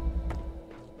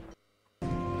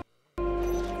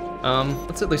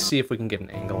 Let's at least see if we can get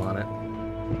an angle on it.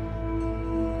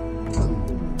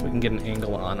 We can get an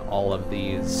angle on all of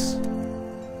these.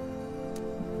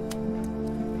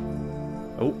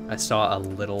 Oh, I saw a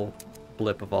little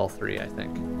blip of all three, I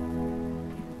think.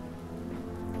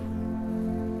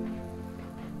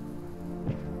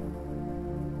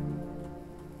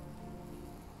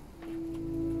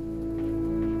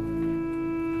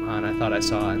 Come on, I thought I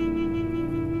saw it.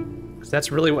 'Cause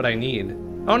that's really what I need.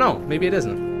 Oh no, maybe it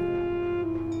isn't.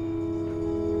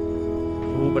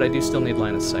 Ooh, Oh, but I do still need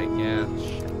line of sight, yeah.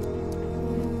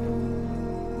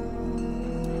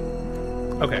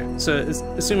 Okay, so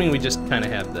assuming we just kind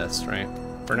of have this, right?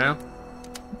 For now?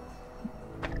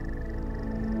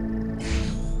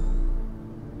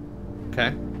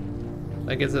 Okay.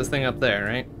 That gets this thing up there,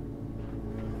 right?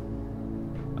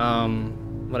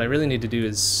 What I really need to do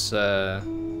is,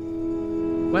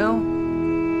 well...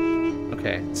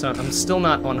 Okay, so I'm still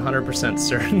not 100%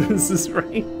 certain this is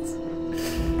right.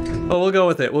 But we'll go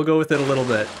with it. We'll go with it a little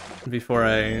bit before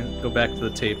I go back to the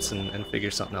tapes and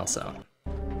figure something else out.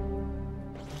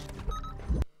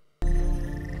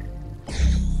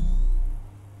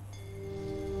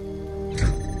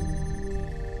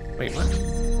 Wait, what?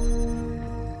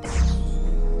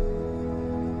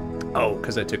 Oh,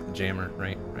 because I took the jammer.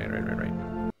 Right.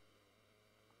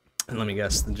 And let me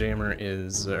guess, the jammer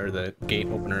is, or the gate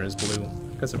opener is blue.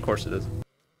 Because of course it is.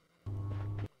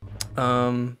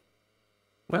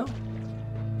 Well.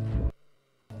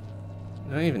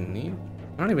 I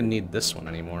don't even need this one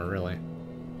anymore, really.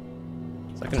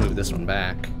 So I can move this one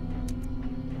back.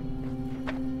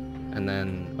 And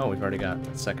then, oh, we've already got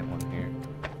the second one here.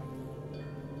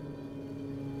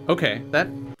 Okay, that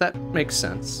makes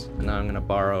sense. And now I'm gonna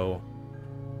borrow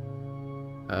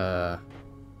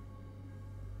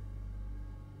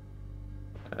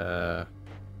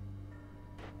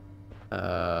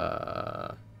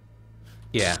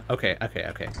yeah, okay.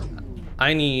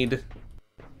 I need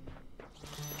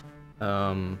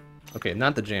okay,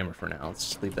 not the jammer for now. Let's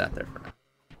just leave that there for now.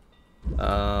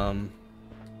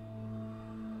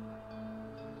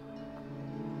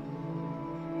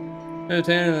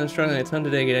 I'm struggling a ton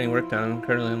today getting work done. I'm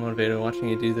currently unmotivated watching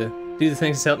you do the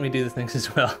things to help me do the things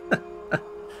as well.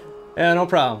 Yeah, no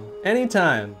problem.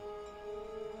 Anytime.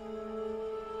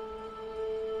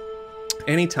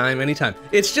 Anytime.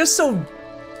 It's just so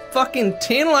fucking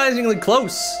tantalizingly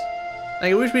close.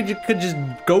 Like, I wish we could just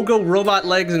go robot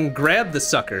legs and grab the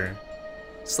sucker.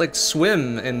 It's like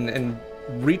swim and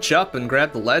reach up and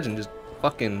grab the ledge and just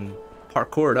fucking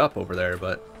parkour it up over there,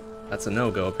 but that's a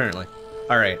no-go apparently.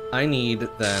 Alright, I need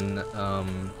then, I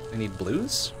need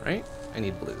blues, right? I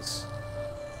need blues.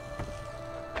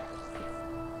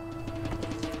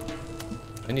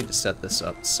 I need to set this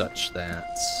up such that,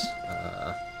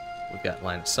 we've got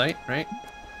line of sight, right?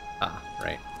 Ah,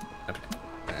 right. Okay.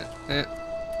 I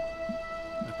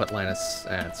put line of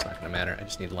sight, it's not gonna matter. I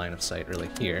just need line of sight really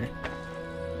here.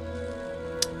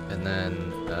 And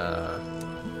then,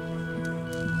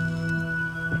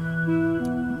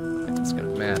 it's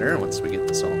gonna matter once we get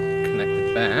this all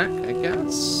connected back, I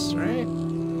guess, right?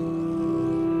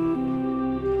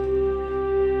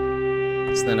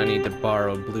 So then I need to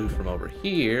borrow blue from over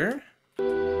here.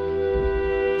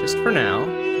 Just for now.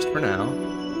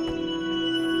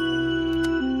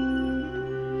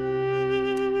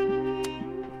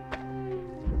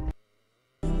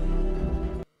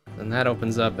 And that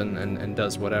opens up and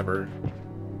does whatever.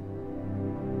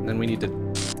 And then we need to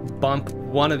bump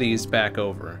one of these back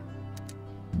over.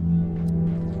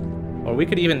 Or we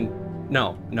could even...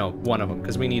 No, one of them,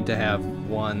 because we need to have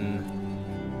one...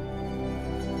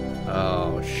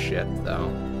 Oh, shit, though.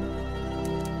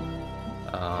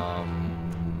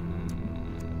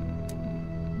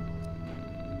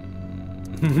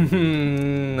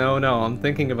 No, I'm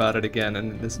thinking about it again,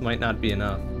 and this might not be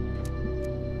enough.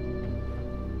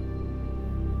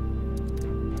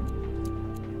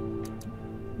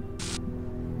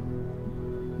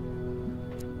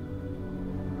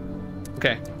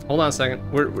 Okay, hold on a second.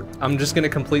 I'm just gonna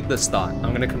complete this thought.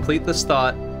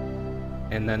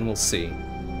 And then we'll see.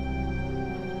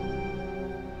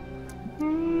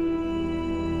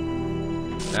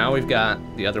 Now we've got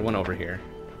the other one over here,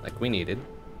 like we needed.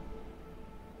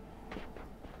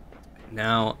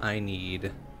 Now I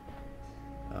need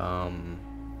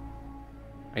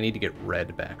to get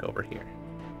red back over here.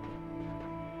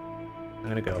 I'm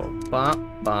gonna go bop,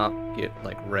 bop, get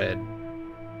like red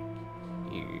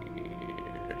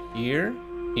here.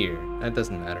 That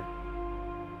doesn't matter.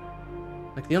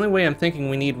 Like the only way I'm thinking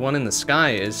we need one in the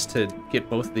sky is to get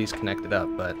both of these connected up,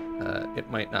 but it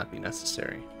might not be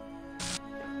necessary.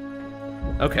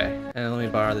 Okay, and let me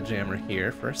borrow the jammer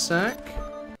here for a sec.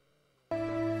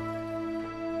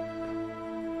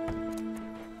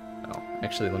 Oh,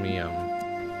 actually, let me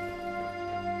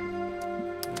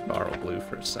borrow blue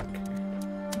for a sec.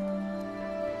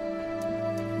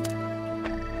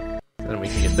 Then we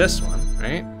can get this one,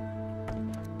 right?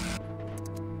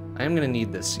 I am gonna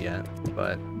need this yet,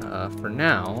 but for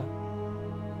now,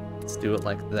 let's do it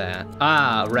like that.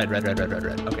 Ah, red.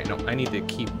 Okay, no, I need to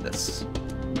keep this.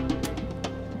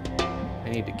 I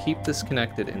need to keep this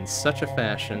connected in such a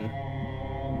fashion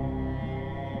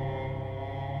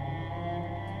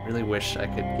really wish I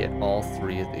could get all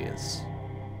 3 of these.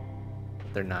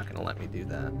 They're not gonna let me do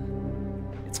that.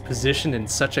 It's positioned in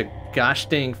such a gosh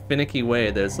dang finicky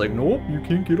way that it's like, nope, you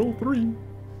can't get all 3.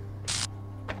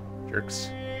 Jerks.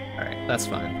 Alright, that's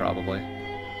fine, probably.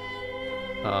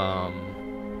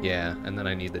 Yeah, and then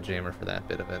I need the jammer for that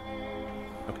bit of it.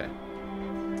 Okay.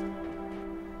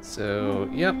 So,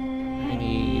 yep. I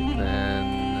need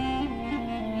then...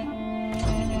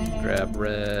 grab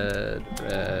red.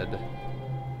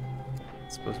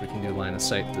 Suppose we can do line of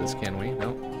sight to this, can we?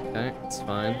 Nope. Okay, it's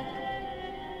fine.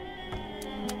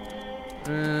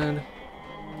 Red.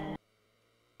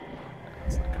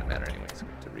 It's not gonna matter anyways. We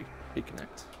have to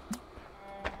reconnect.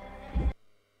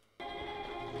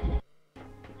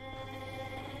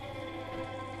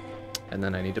 And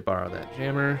then I need to borrow that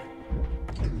jammer.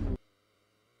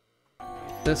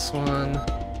 This one,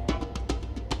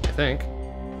 I think.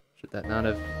 Should that not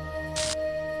have...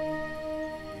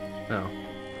 No.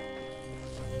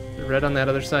 Is it red on that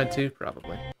other side too?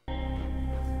 Probably.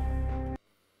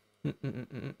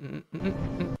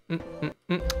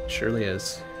 Surely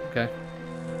is. Okay.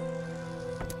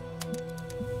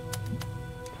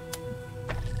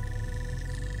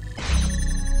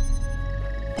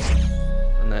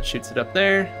 And that shoots it up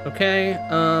there. Okay,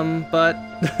 but...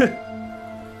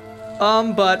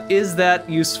 but is that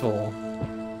useful?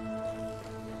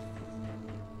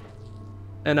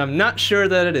 And I'm not sure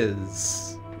that it is.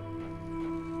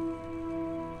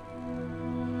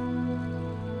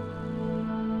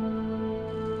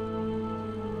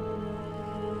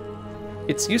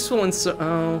 It's useful in so...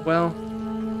 Oh, well...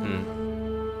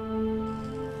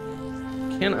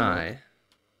 Can I...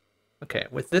 Okay,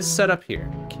 with this setup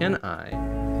here, can I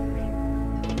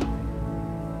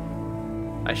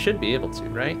should be able to,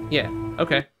 right? Yeah,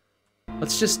 okay.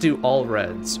 Let's just do all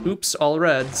reds. Oops, all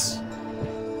reds.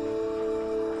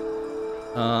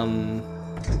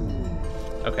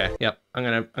 Okay, yep. I'm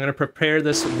gonna prepare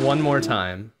this one more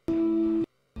time.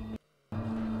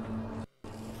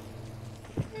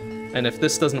 And if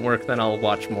this doesn't work, then I'll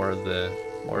watch more of the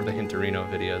Hinterino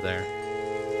video there.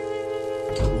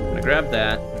 I'm gonna grab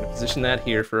that. I'm gonna position that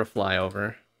here for a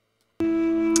flyover.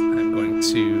 I'm going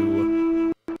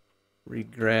to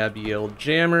re-grab Yield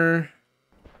Jammer.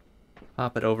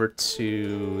 Pop it over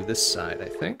to this side, I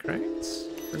think, right?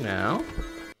 For now.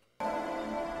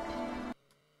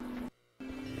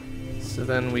 So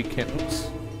then we can... Oops.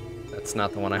 That's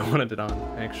not the one I wanted it on,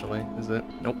 actually, is it?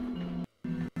 Nope.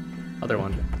 Other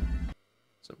one.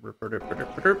 So,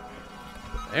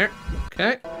 there.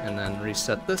 Okay. And then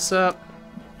reset this up.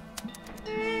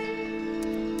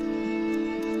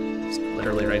 It's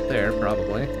literally right there,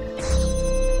 probably.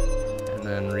 And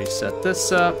then reset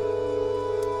this up.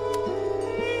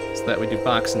 So that we do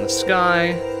box in the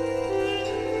sky.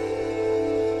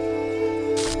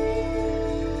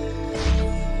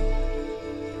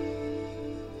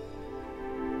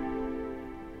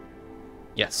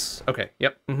 Yes. Okay.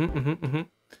 Yep.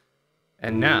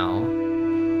 And now,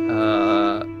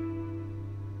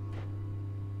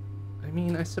 I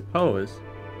mean, I suppose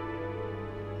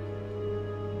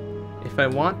if I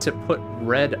want to put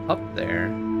red up there,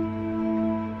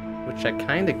 which I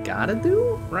kind of gotta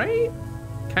do, right?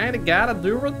 Kind of gotta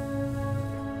do it.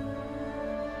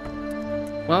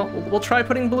 Well, we'll try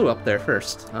putting blue up there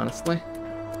first, honestly.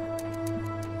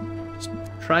 Just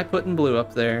try putting blue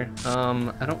up there.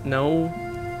 I don't know.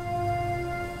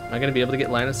 Am I gonna be able to get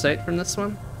line of sight from this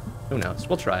one? Who knows?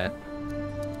 We'll try it.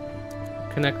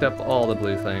 Connect up all the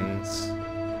blue things.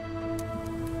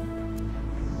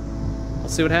 We'll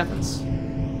see what happens.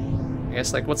 I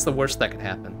guess, like, what's the worst that could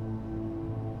happen?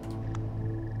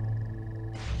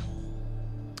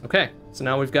 Okay, so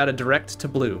now we've got a direct to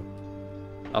blue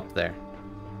up there.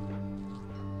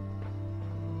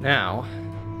 Now,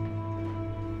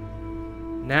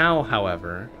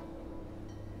 however,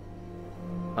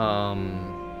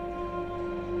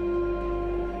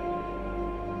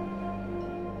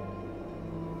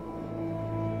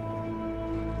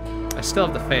 I still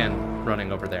have the fan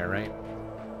running over there, right?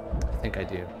 I think I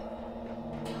do.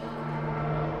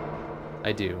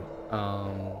 I do.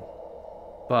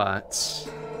 But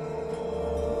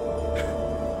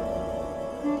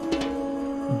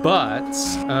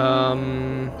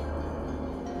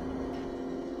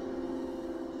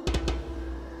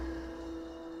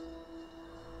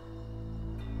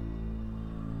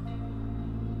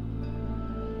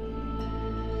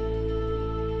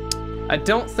I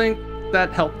don't think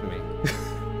that helped me.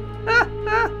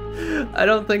 I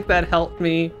don't think that helped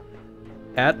me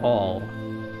at all.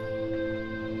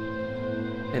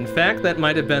 In fact, that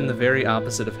might have been the very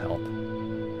opposite of help.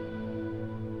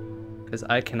 Because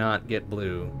I cannot get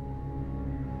blue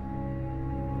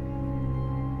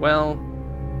Well...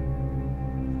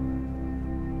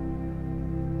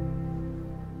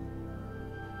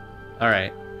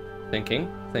 Alright. Thinking.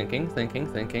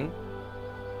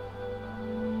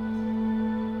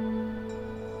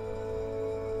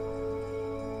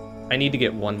 I need to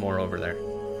get one more over there.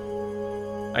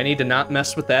 I need to not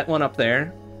mess with that one up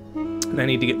there. And I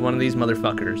need to get one of these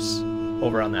motherfuckers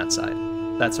over on that side.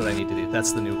 That's what I need to do.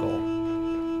 That's the new goal.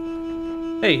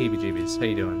 Hey, heebie-jeebies. How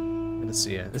you doing? Good to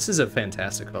see you. This is a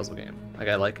fantastic puzzle game. Like,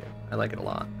 I like it. I like it a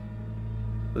lot.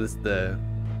 The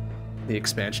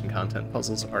expansion content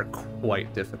puzzles are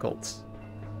quite difficult.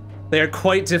 They are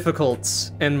quite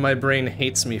difficult, and my brain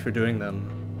hates me for doing them.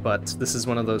 But this is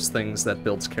one of those things that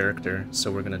builds character,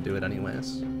 so we're gonna do it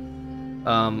anyways.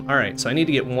 Alright, so I need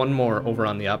to get one more over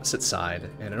on the opposite side,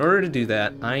 and in order to do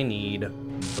that, I need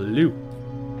blue.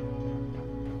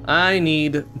 I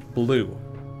need blue.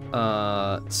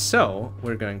 So,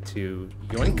 we're going to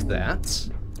yoink that.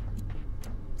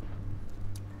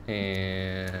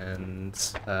 And,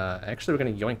 actually we're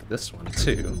gonna yoink this one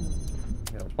too.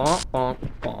 Go bonk, bonk,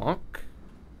 bonk.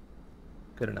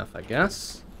 Good enough, I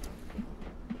guess.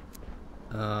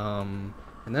 And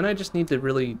then I just need to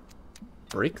really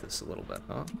break this a little bit,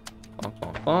 huh? Bonk,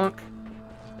 bonk, bonk.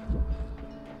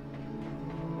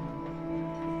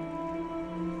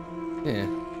 Yeah.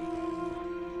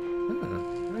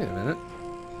 Oh, wait a minute.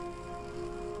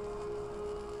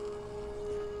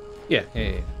 Yeah.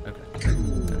 Okay.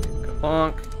 Go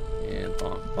bonk, and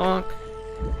bonk, bonk.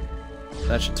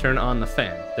 That should turn on the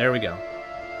fan. There we go.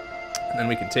 And then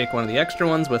we can take one of the extra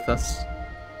ones with us,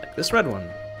 like this red one,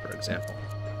 for example.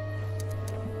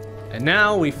 And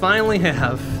now we finally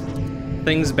have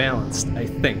things balanced, I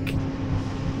think.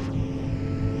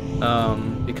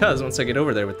 Because once I get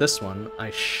over there with this one,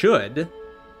 I should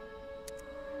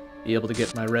be able to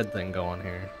get my red thing going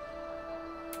here.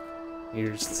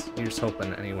 Here's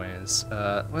hoping anyways.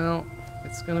 Well,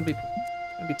 it's gonna be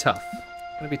tough.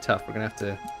 It's gonna be tough. We're gonna have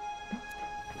to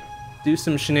do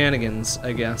some shenanigans,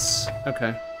 I guess.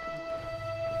 Okay.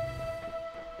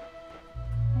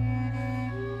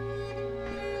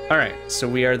 Alright, so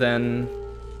we are then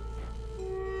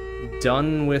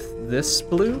done with this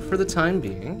blue for the time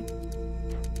being.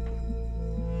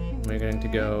 We're going to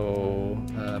go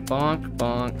bonk,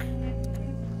 bonk,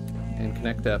 and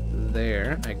connect up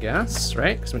there, I guess,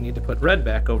 right? Because we need to put red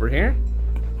back over here.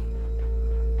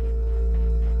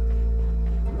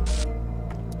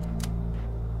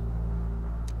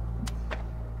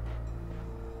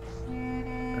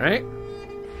 Right?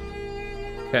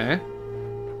 Okay.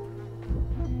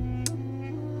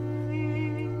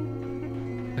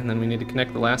 And then we need to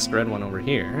connect the last red one over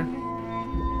here.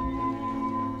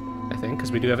 I think,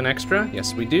 because we do have an extra.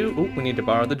 Yes, we do. Oh, we need to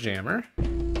borrow the jammer.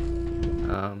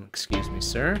 Excuse me,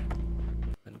 sir.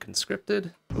 Been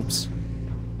conscripted. Oops.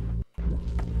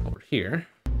 Over here.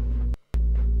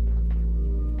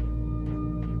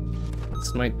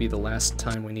 This might be the last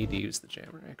time we need to use the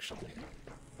jammer, actually.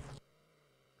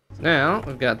 Now,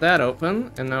 we've got that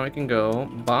open, and now we can go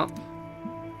bop.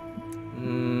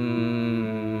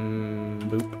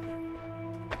 Boop.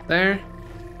 There.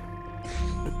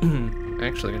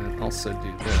 Actually, gonna also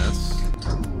do this.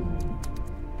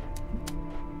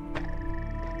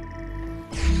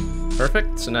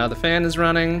 Perfect. So now the fan is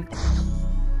running,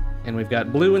 and we've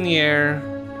got blue in the air.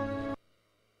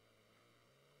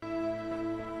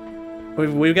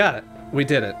 We've got it. We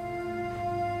did it.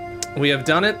 We have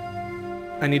done it.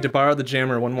 I need to borrow the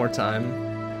jammer one more time,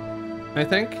 I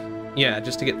think. Yeah,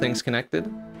 just to get things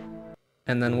connected.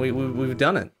 And then we've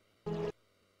done it.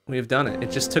 We've done it. It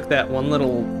just took that one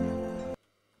little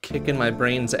kick in my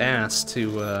brain's ass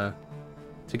to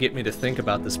get me to think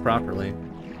about this properly.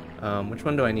 Which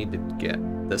one do I need to get?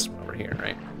 This one over here,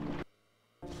 right?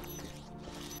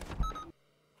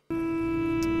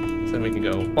 So then we can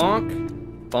go bonk,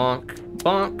 bonk,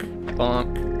 bonk,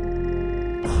 bonk.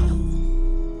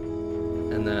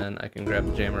 And then I can grab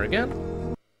the jammer again,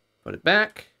 put it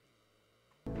back.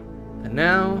 And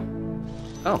now,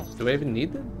 oh, do I even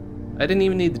need that? I didn't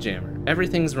even need the jammer.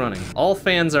 Everything's running. All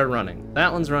fans are running.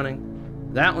 That one's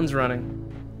running. That one's running.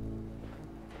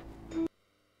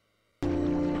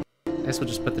 I guess we'll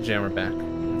just put the jammer back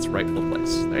in its rightful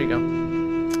place. There you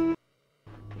go.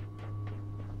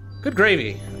 Good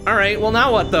gravy. All right, well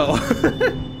now what though?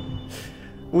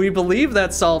 We believe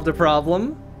that solved a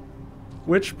problem.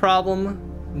 Which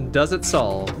problem does it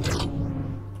solve?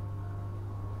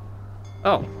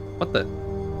 Oh, what the?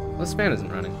 This fan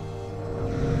isn't running.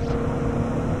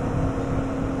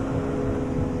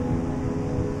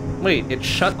 Wait, it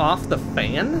shut off the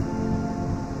fan?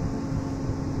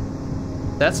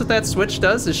 That's what that switch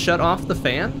does, is shut off the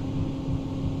fan?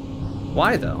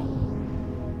 Why, though?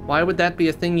 Why would that be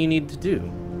a thing you need to do?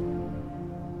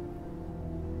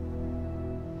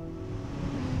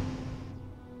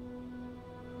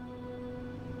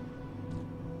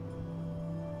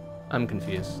 I'm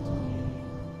confused.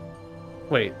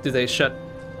 Wait, do they shut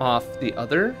off the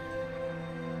other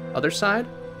side?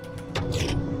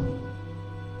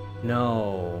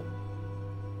 No.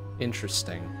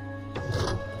 Interesting.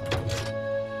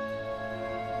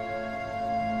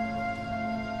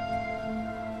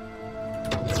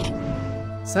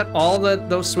 Is that all that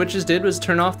those switches did was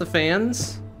turn off the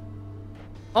fans?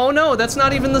 Oh no, that's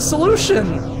not even the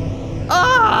solution!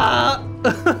 Ah!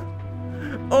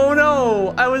 Oh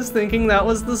no, I was thinking that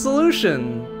was the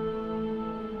solution.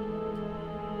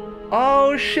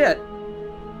 Oh shit.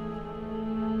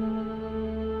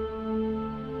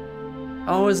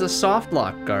 Oh, it's a soft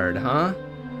lock guard, huh?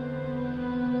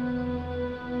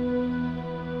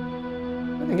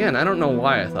 And again, I don't know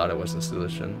why I thought it was the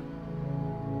solution.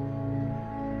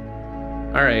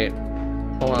 Alright,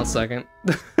 hold on a second.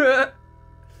 I'm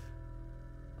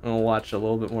gonna watch a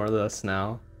little bit more of this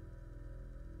now.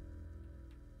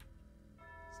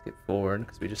 Skip forward,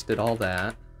 because we just did all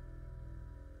that.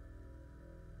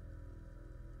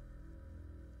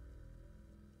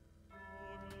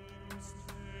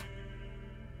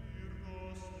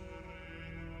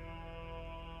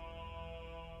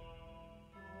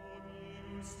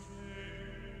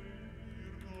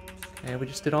 Okay, we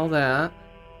just did all that.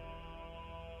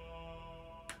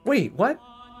 Wait, what?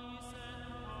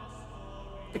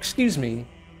 Excuse me.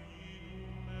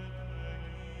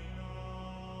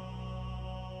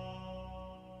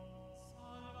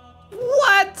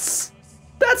 What?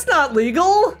 That's not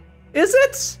legal, is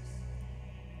it?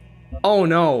 Oh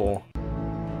no.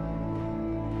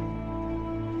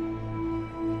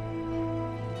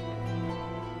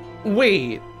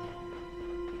 Wait.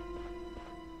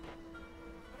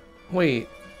 Wait.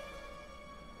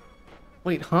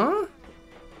 Wait, huh?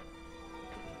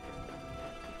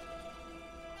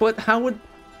 But how would...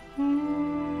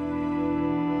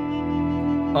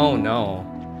 Oh no.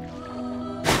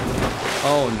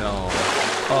 Oh no.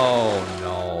 Oh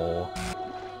no.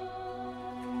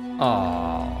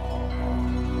 Oh.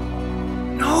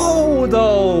 No,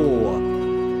 though!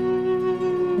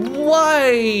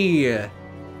 Why?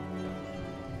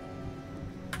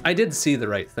 I did see the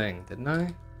right thing, didn't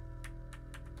I?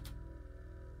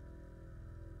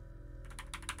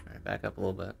 Alright, back up a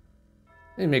little bit.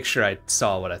 Let me make sure I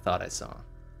saw what I thought I saw.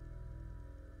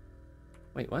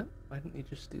 Wait, what? Why didn't you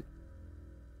just do...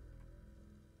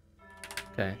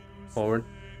 Okay, forward.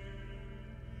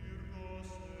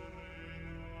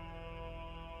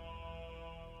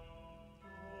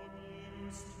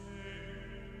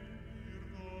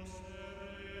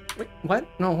 Wait, what?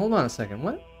 No, hold on a second,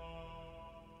 what?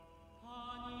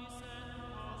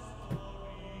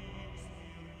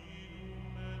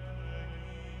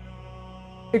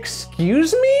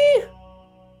 Excuse me?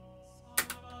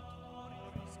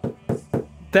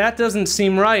 That doesn't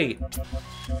seem right.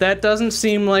 That doesn't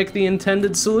seem like the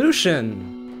intended solution.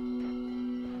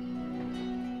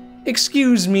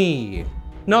 Excuse me.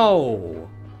 No.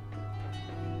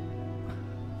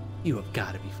 You have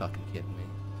got to be fucking kidding me.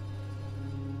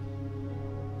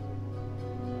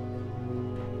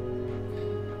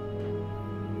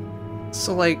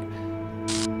 So like,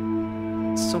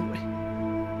 so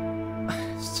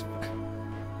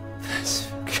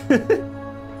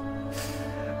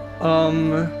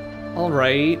all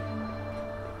right.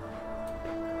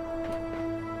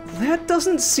 That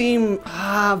doesn't seem,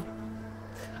 I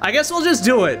guess we'll just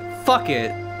do it. Fuck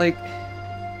it. Like,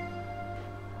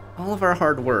 all of our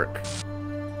hard work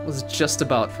was just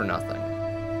about for nothing.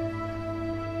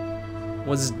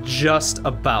 Was just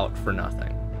about for nothing.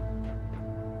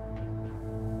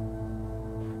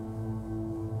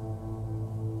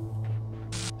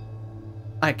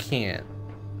 I can't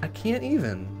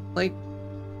even, like,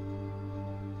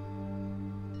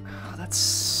 oh,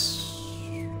 that's,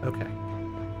 okay.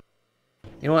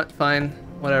 You know what, fine,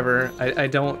 whatever. I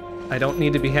don't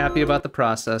need to be happy about the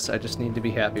process, I just need to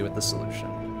be happy with the solution.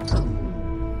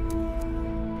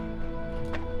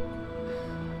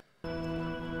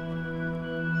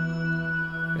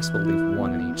 Guess we'll leave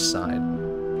one on each side.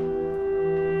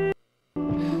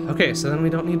 Okay, so then we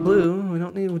don't need blue. We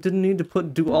didn't need to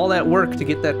do all that work to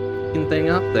get that fucking thing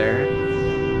up there.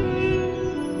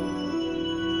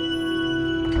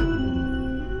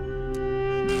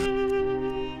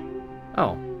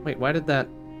 Oh, wait, why did that...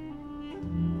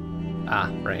 Ah,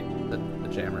 right, the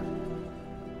jammer.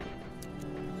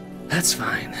 That's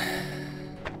fine.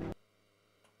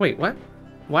 Wait, what?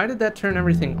 Why did that turn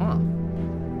everything off?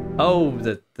 Oh,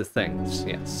 the things,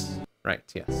 yes. Right,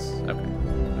 yes. Okay. Let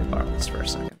me borrow this for a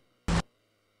second.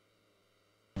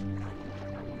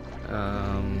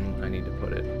 I need to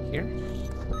put it here.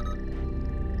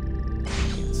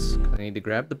 Yes, I need to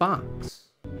grab the box.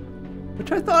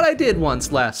 Which I thought I did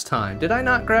once last time. Did I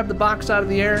not grab the box out of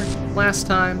the air last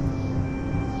time?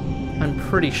 I'm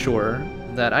pretty sure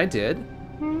that I did.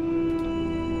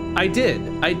 I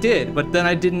did, but then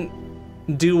I didn't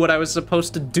do what I was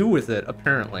supposed to do with it,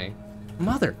 apparently.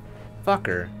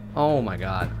 Motherfucker. Oh my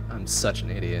god, I'm such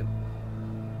an idiot.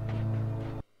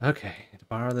 Okay, to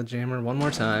borrow the jammer one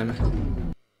more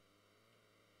time.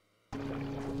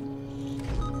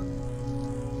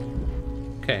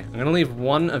 Okay, I'm gonna leave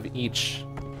one of each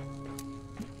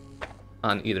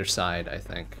on either side, I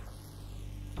think.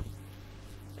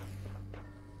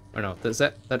 Or no, does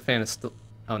that fan is still...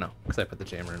 Oh no, because I put the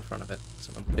jammer in front of it,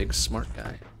 so I'm a big smart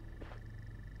guy.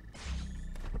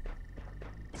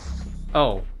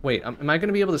 Oh, wait, am I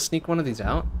gonna be able to sneak one of these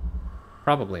out?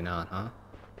 Probably not, huh?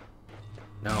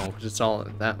 No, because it's all...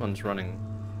 That one's running...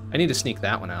 I need to sneak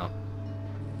that one out.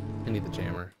 I need the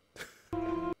jammer.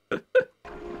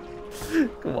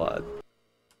 Come on.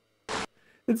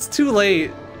 It's too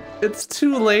late. It's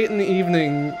too late in the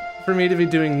evening for me to be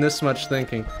doing this much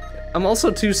thinking. I'm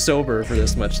also too sober for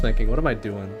this much thinking. What am I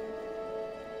doing?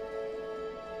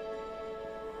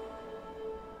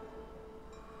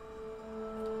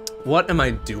 What am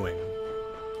I doing?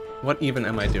 What even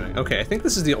am I doing? Okay, I think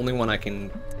this is the only one I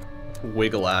can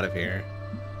wiggle out of here.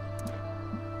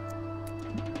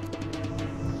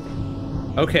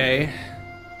 Okay.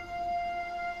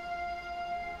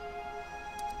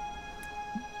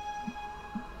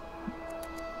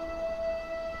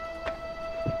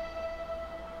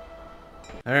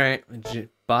 Alright,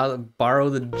 borrow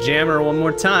the jammer one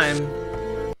more time.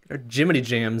 Get our Jiminy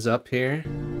Jams up here.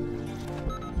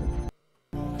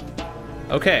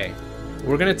 Okay,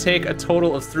 we're gonna take a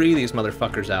total of 3 of these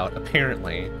motherfuckers out,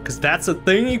 apparently. Because that's a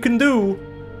thing you can do!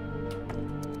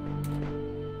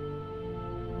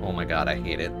 Oh my god, I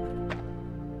hate it.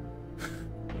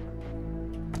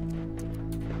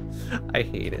 I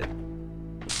hate it.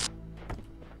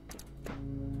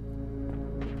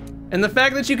 And the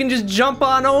fact that you can just jump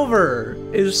on over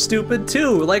is stupid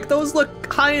too. Like, those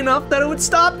look high enough that it would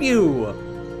stop you.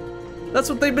 That's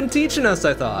what they've been teaching us,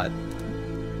 I thought.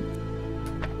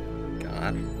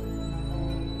 God.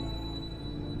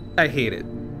 I hate it.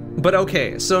 But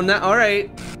okay, so now, all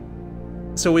right.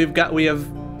 So we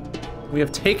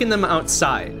have taken them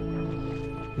outside.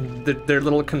 Their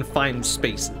little confined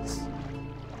spaces.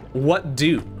 What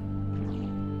do?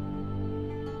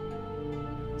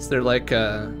 Is there like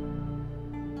a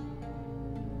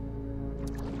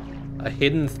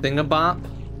hidden thingabop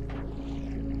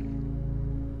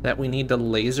that we need to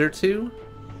laser to?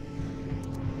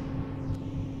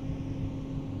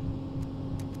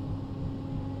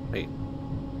 Wait.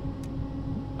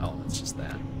 Oh, it's just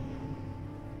that.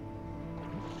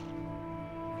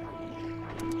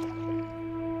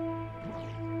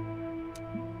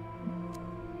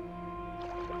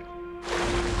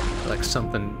 Like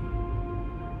something...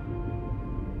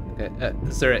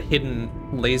 is there a hidden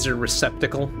laser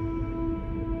receptacle?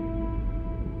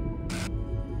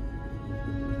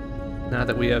 Now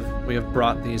that we have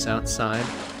brought these outside.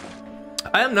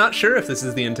 I am not sure if this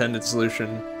is the intended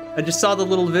solution. I just saw the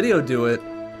little video do it.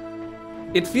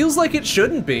 It feels like it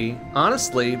shouldn't be,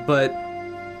 honestly, but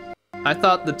I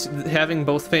thought that having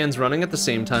both fans running at the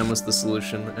same time was the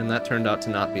solution, and that turned out to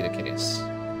not be the case.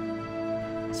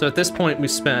 So at this point, we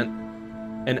spent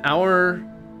an hour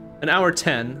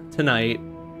 10 tonight,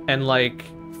 and like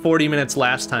 40 minutes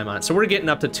last time on it. So we're getting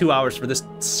up to 2 hours for this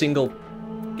single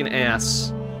fucking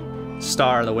ass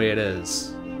star the way it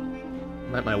is.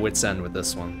 I'm at my wit's end with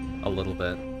this one a little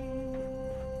bit.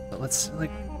 But let's,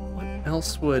 like, what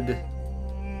else would the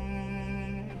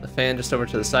fan just over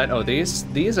to the side? Oh, these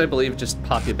I believe just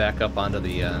pop you back up onto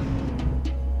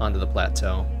the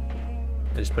plateau.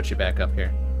 They just put you back up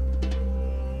here.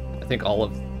 I think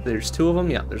there's 2 of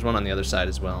them. Yeah, there's one on the other side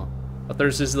as well. But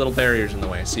there's these little barriers in the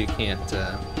way, so you can't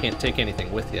take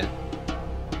anything with you.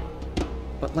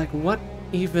 But like, what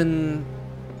even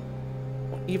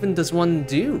does one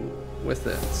do with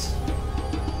it?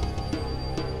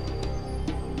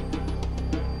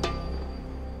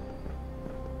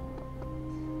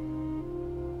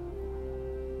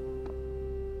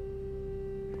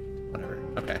 Whatever.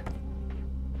 Okay.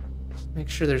 Just make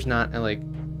sure there's not like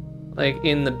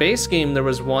in the base game there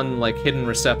was one like hidden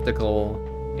receptacle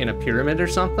in a pyramid or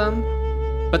something,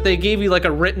 but they gave you like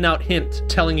a written out hint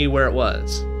telling you where it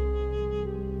was.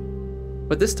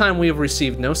 But this time we have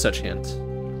received no such hint.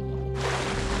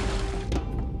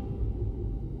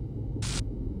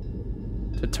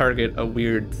 target a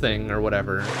weird thing or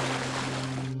whatever.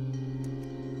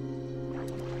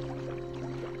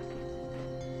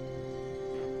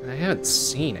 I haven't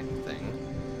seen anything.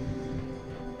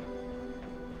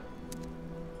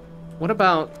 What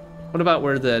about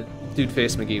where the Dude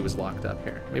Face McGee was locked up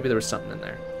here? Maybe there was something in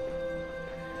there.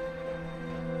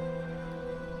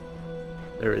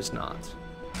 There is not.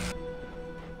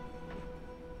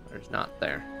 There's not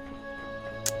there.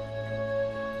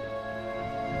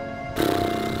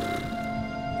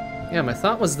 Yeah, my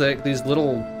thought was that these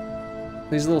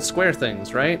little square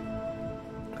things, right?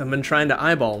 I've been trying to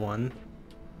eyeball one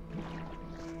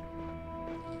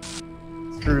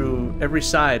through every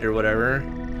side or whatever.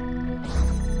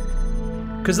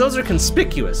 Because those are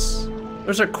conspicuous.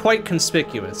 Those are quite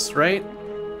conspicuous, right?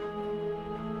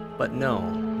 But no,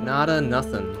 nada,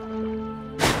 nothing.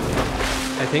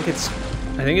 I think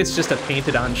it's just a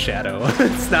painted on shadow.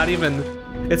 It's not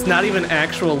even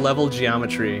actual level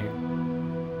geometry.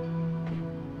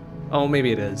 Oh,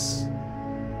 maybe it is.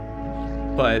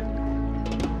 But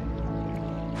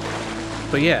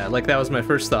yeah, like that was my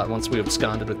first thought once we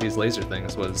absconded with these laser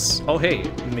things was, oh hey,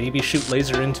 maybe shoot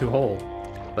laser into hole.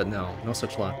 But no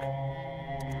such luck.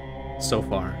 So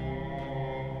far.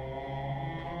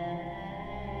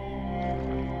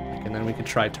 Like, and then we could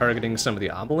try targeting some of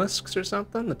the obelisks or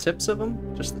something, the tips of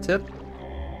them, just the tip.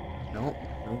 Nope,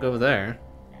 don't go there.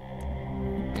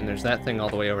 And there's that thing all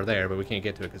the way over there, but we can't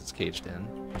get to it because it's caged in.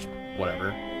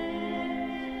 Whatever.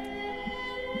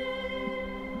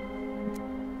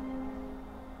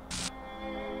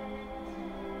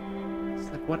 It's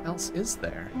like, what else is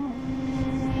there?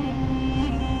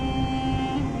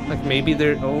 Like maybe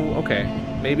there. Oh, okay.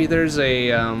 Maybe there's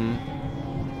a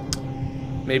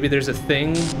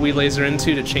thing we laser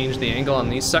into to change the angle on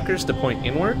these suckers to point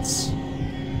inwards.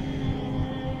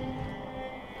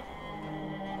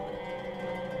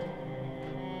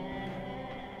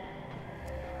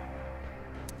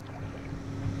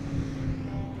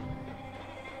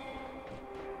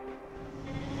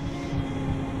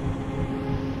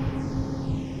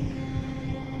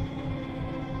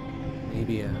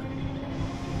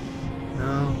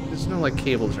 Like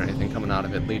cables or anything coming out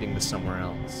of it leading to somewhere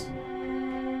else.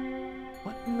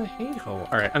 What in the hey-ho?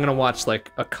 Alright, I'm gonna watch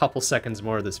like a couple seconds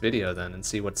more of this video then and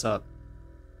see what's up.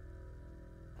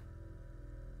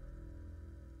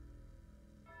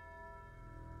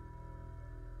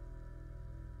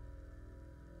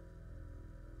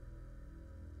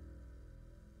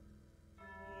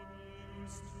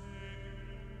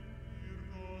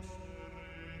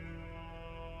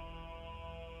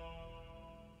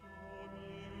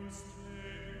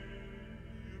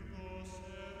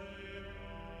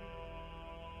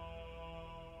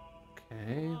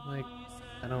 Okay, like,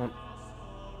 I don't...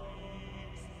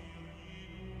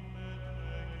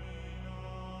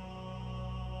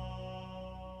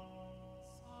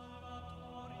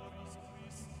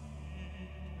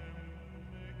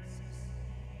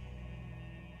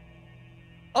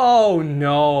 Oh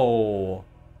no!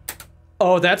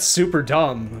 Oh, that's super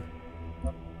dumb.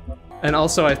 And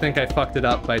also I think I fucked it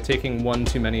up by taking one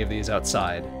too many of these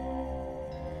outside.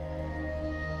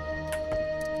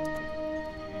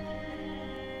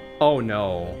 Oh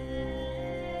no.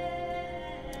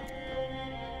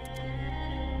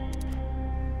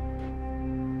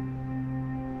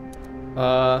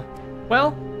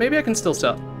 Well, maybe I can still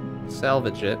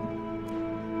salvage it.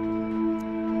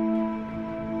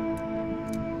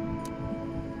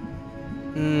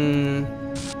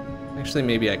 Actually,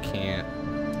 maybe I can't.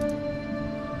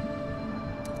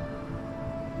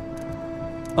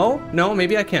 Oh, no,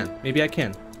 maybe I can. Maybe I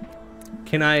can.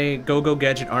 Can I go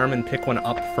gadget arm and pick one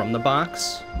up from the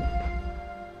box?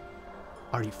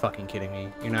 Are you fucking kidding me?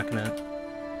 You're not gonna...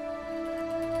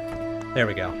 There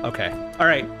we go. Okay.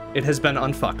 Alright. It has been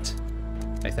unfucked,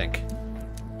 I think.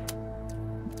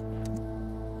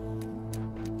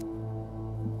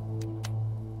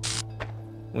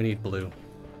 We need blue.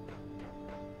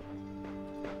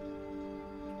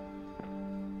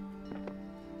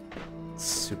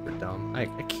 Super dumb. I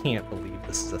can't believe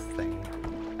this is a thing.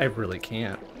 I really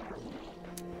can't.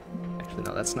 Actually,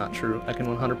 no, that's not true. I can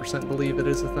 100% believe it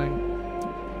is a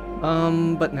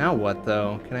thing. But now what,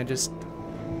 though? Can I just...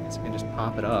 I guess I can just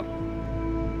pop it up.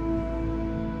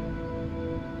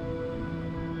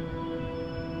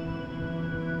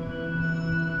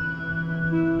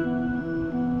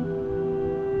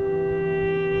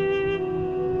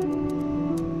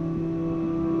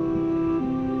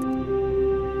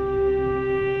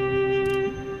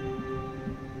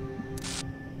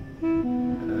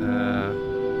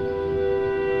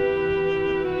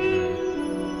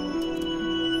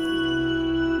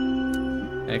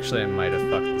 Actually, I might have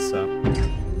fucked this up.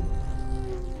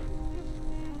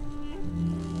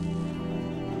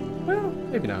 Well,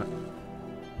 maybe not.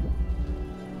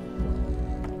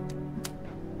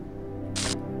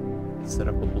 Set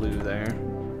up a blue there.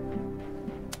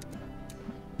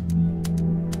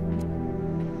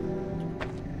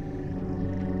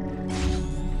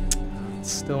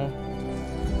 Still.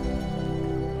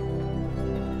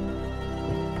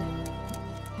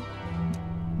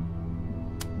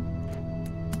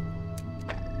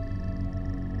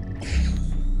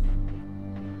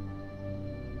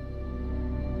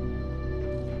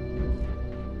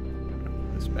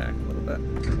 This back a little bit.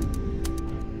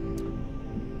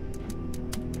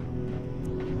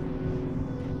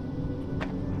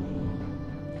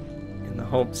 In the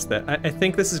hopes that I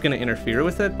think this is going to interfere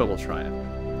with it, but we'll try it.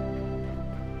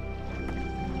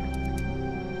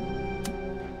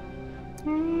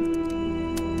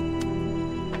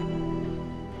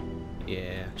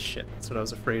 That's what I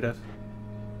was afraid of.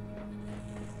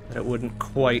 That it wouldn't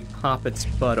quite hop its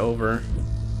butt over.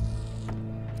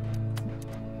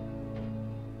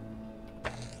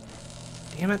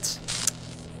 Damn it.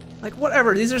 Like,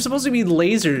 whatever. These are supposed to be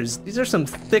lasers. These are some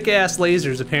thick-ass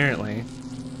lasers, apparently.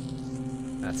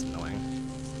 That's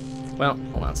annoying. Well,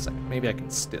 hold on a second. Maybe I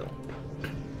can still.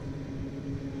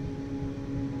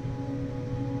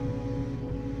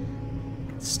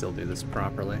 Still do this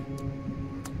properly.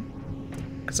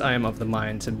 Because I am of the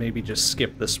mind to maybe just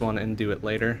skip this one and do it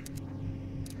later.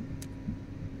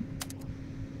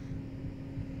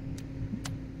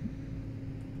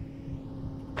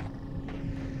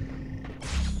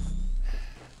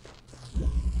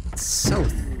 It's so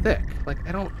thick. Like,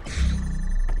 I don't...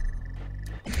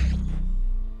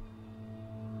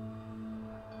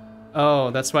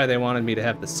 Oh, that's why they wanted me to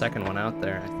have the second one out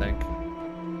there, I think.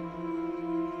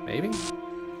 Maybe?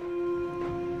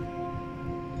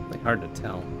 Hard to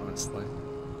tell, honestly.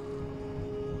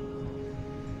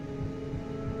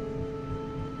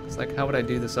 It's like, how would I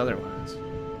do this otherwise?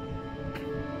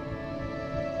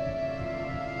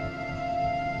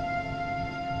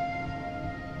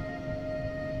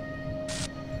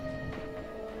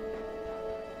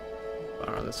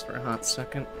 Borrow this for a hot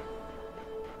second.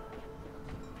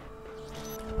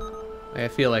 I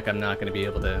feel like I'm not going to be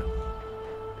able to...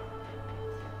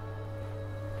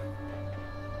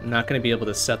 I'm not going to be able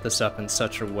to set this up in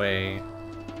such a way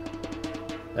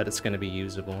that it's going to be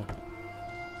usable.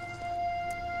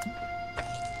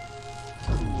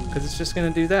 Because it's just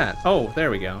going to do that. Oh,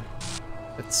 there we go.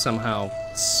 It somehow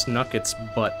snuck its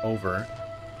butt over.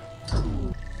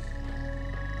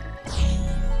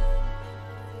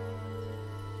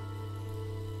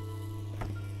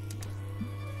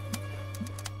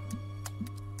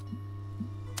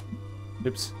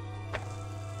 Oops.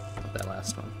 Not that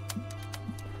last one.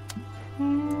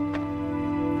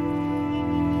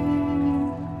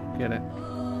 Get it.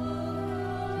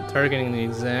 I'm targeting the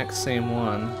exact same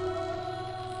one.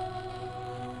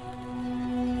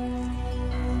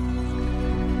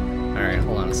 Alright,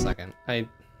 hold on a second. I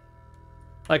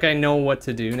know what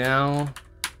to do now.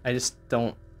 I just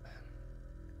don't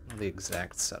know the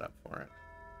exact setup for it.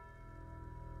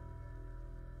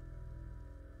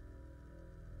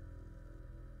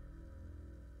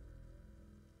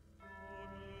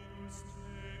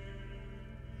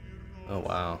 Oh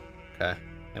wow, okay.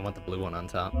 I want the blue one on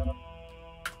top.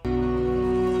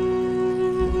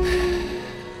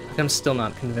 I'm still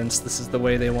not convinced this is the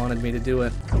way they wanted me to do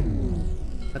it.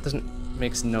 That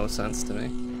makes no sense to me.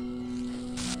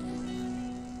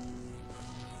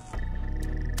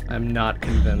 I'm not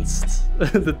convinced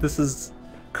that this is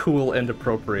cool and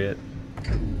appropriate.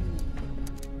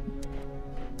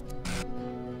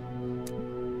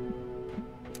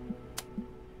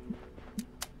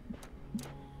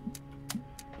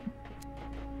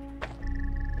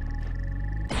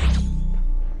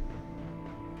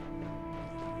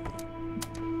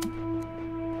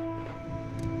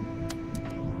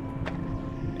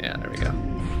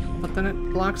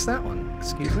 Blocks that one.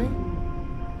 Excuse me?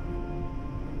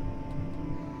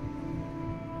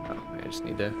 Oh, I just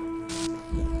need to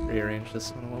rearrange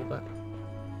this one a little bit.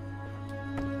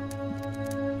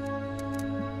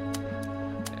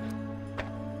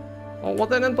 Yeah. Oh, well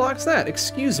then it blocks that.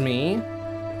 Excuse me?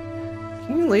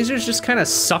 Can you lasers just kind of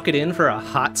suck it in for a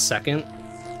hot second?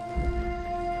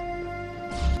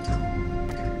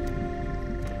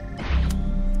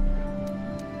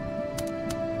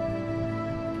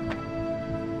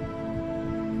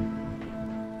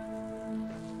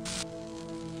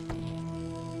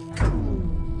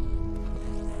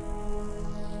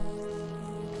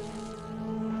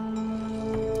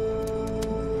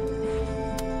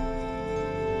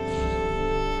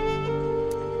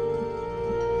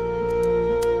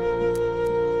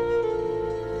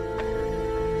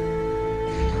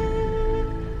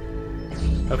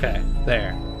 Okay,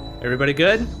 there. Everybody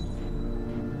good?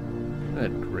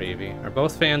 Good gravy. Are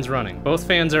both fans running? Both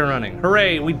fans are running.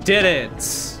 Hooray, we did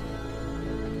it!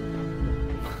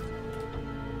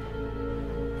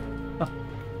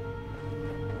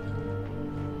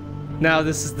 Now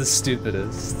this is the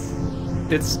stupidest.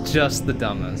 It's just the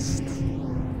dumbest.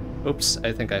 Oops,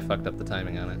 I think I fucked up the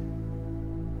timing on it.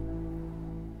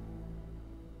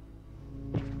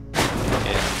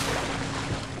 Yeah.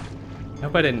 I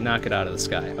hope I didn't knock it out of the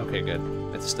sky. Okay, good.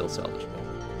 It's still salvageable.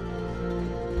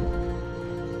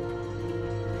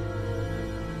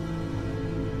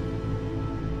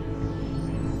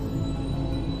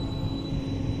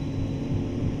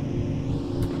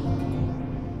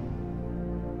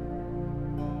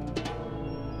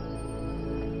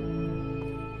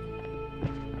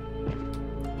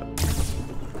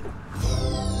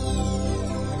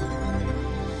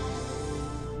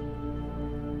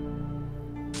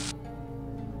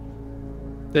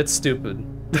 That's stupid.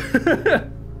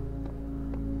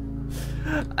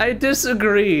 I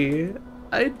disagree.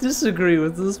 I disagree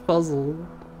with this puzzle.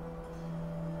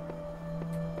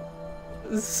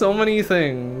 So many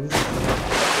things.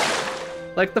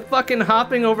 Like the fucking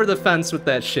hopping over the fence with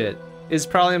that shit is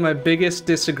probably my biggest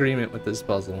disagreement with this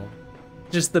puzzle.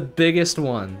 Just the biggest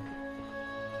one.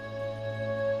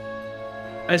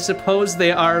 I suppose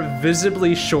they are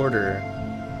visibly shorter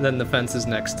than the fences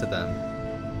next to them.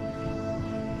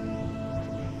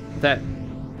 That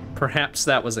perhaps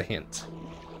that was a hint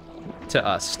to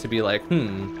us to be like,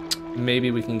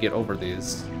 maybe we can get over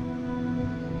these.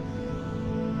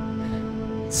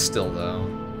 Still though,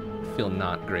 I feel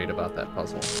not great about that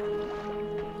puzzle. It's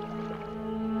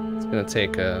gonna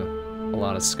take a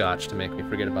lot of scotch to make me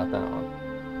forget about that one.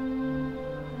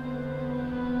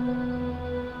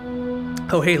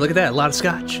 Oh hey, look at that, a lot of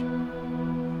scotch.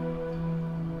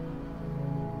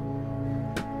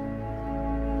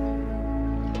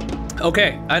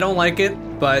 Okay, I don't like it,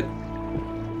 but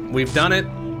we've done it.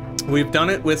 We've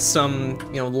done it with some,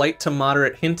 you know, light to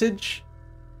moderate hintage.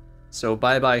 So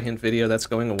bye-bye hint video, that's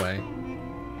going away.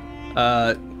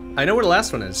 I know where the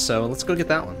last one is, so let's go get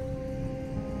that one.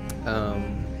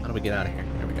 How do we get out of here?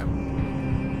 There we go.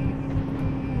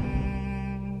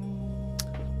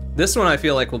 This one I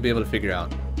feel like we'll be able to figure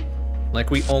out. Like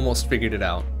we almost figured it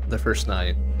out the first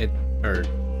night,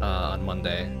 on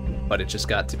Monday, but it just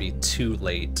got to be too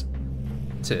late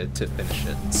to finish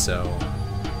it, so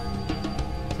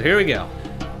here we go.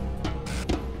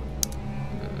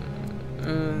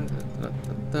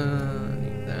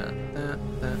 Need that.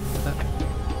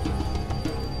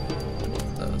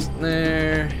 Those in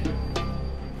there.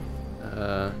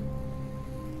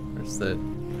 Where's the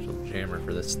actual jammer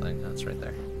for this thing? That's right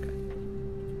there.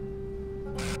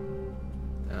 Okay.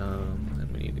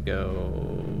 And we need to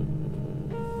go.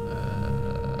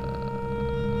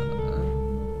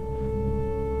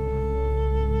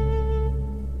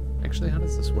 Actually, how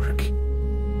does this work?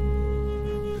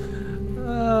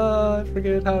 I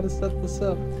forget how to set this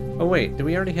up. Oh wait, do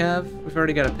we already have? We've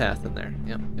already got a path in there.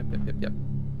 Yep.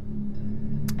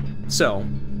 So,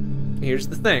 here's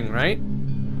the thing, right?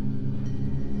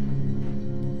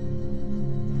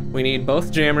 We need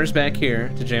both jammers back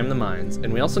here to jam the mines,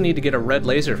 and we also need to get a red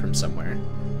laser from somewhere.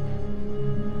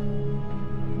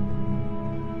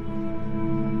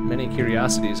 Many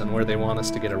curiosities on where they want us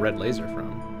to get a red laser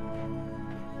from.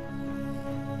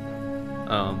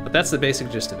 But that's the basic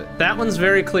gist of it. That one's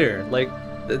very clear. Like,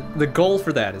 the goal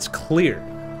for that is clear.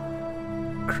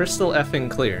 Crystal effing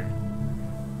clear.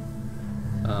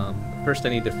 First I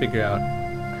need to figure out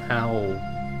how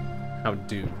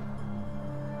do.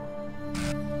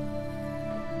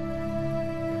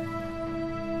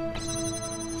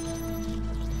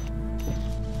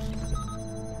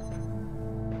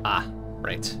 Ah,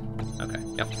 right. Okay,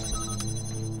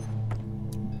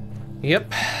 yep. Yep.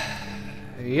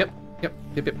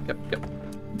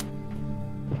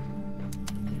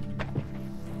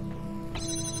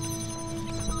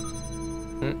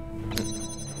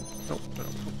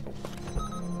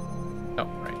 Oh,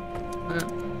 right.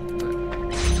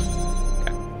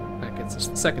 Okay, that gets us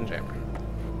the second jammer.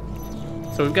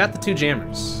 So we've got the two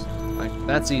jammers. Like,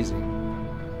 that's easy.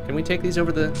 Can we take these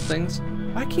over the things?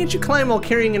 Why can't you climb while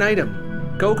carrying an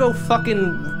item? Go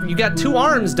fucking... You got two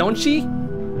arms, don't you?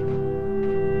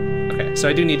 Okay, so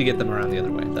I do need to get them around the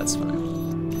other way. That's fine.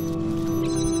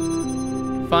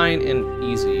 Fine and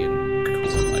easy and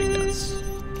cool, I guess.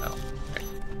 Oh, okay.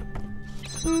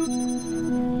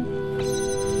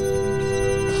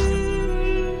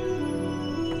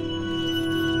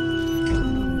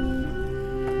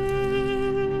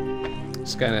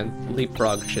 Just kind of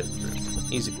leapfrog shit through.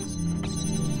 Easy peasy.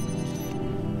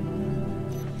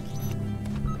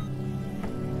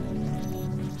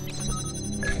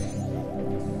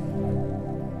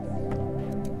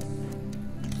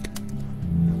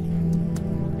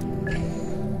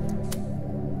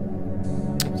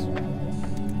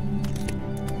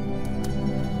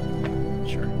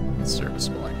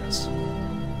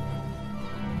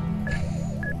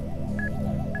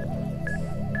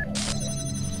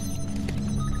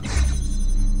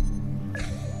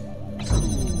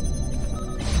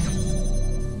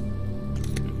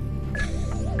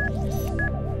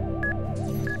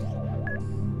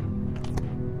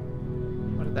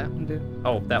 would that one do?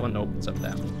 Oh, that one opens up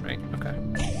that one, right? Okay.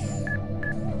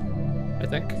 I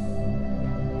think.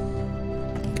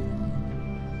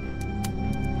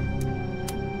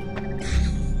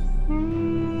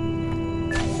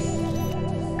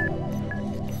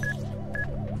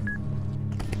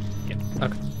 Yeah,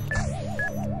 okay.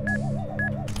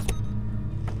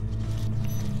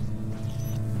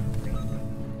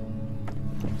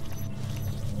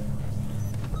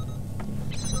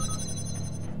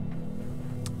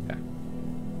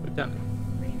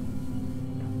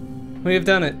 We have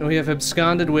done it. We have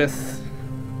absconded with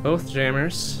both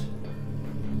jammers.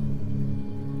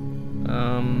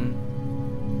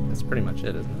 That's pretty much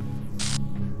it, isn't it?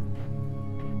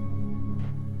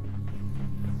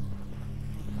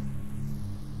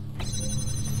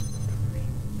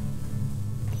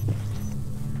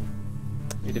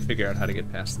 Need to figure out how to get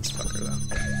past this fucker,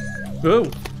 though. Oh!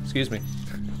 Excuse me.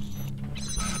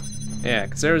 Yeah,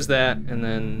 because there was that, and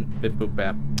then bip boop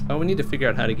bap. Oh, we need to figure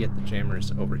out how to get the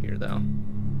jammers over here, though.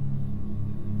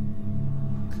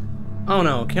 Oh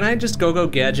no, can I just go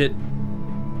gadget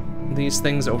these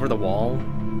things over the wall?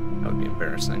 That would be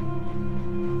embarrassing.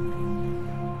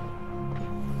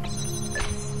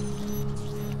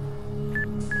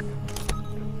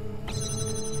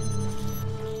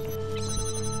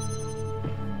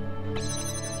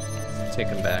 Take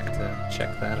him back to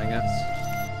check that, I guess.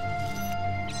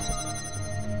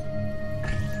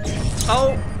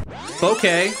 Oh!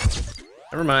 Okay.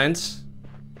 Never mind.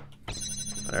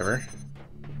 Whatever.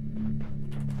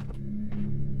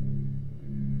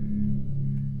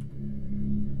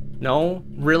 No?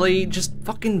 Really? Just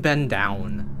fucking bend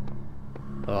down.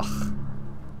 Ugh.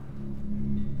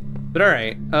 But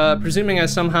alright, presuming I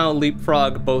somehow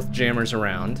leapfrog both jammers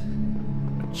around,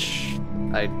 which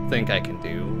I think I can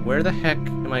do, where the heck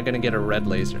am I gonna get a red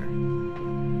laser?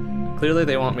 Clearly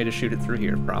they want me to shoot it through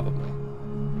here, probably.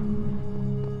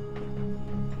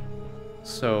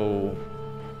 So,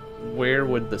 where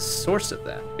would the source of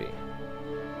that be?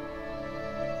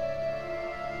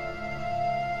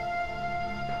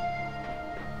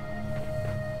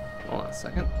 Hold on a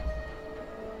second.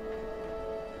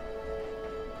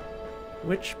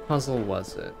 Which puzzle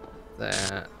was it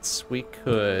that we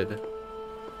could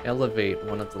elevate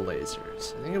one of the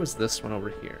lasers? I think it was this one over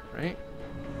here, right?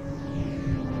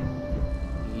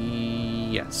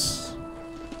 Yes.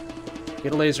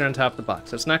 Get a laser on top of the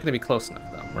box. It's not going to be close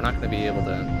enough, though. We're not going to be able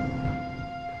to...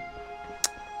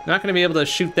 Not going to be able to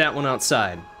shoot that one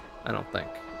outside, I don't think.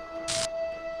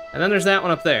 And then there's that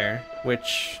one up there,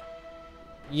 which...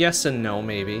 Yes and no,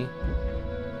 maybe.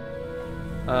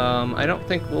 I don't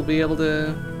think we'll be able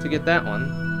to get that one.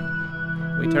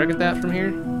 Can we target that from here?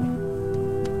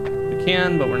 We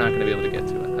can, but we're not going to be able to get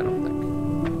to it, I don't think.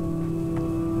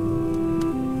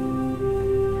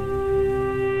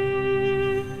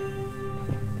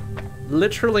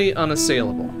 Literally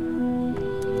unassailable.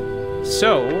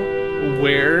 So,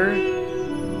 where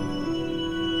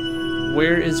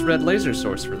is red laser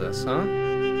source for this, huh?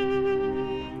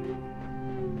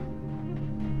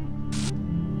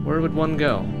 Where would one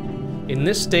go? In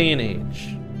this day and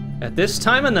age, at this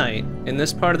time of night, in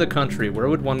this part of the country, where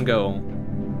would one go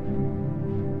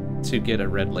to get a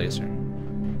red laser?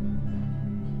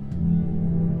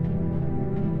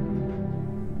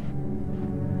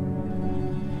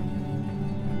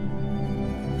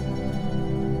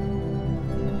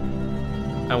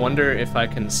 I wonder if I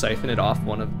can siphon it off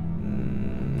one of...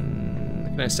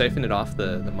 can I siphon it off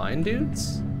the mine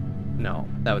dudes? No,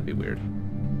 that would be weird.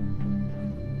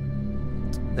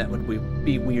 That would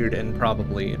be weird and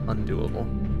probably undoable.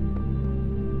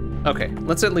 Okay,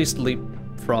 let's at least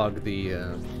leapfrog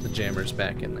the jammers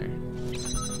back in there.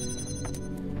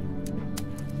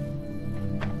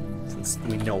 Since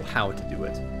we know how to do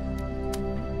it.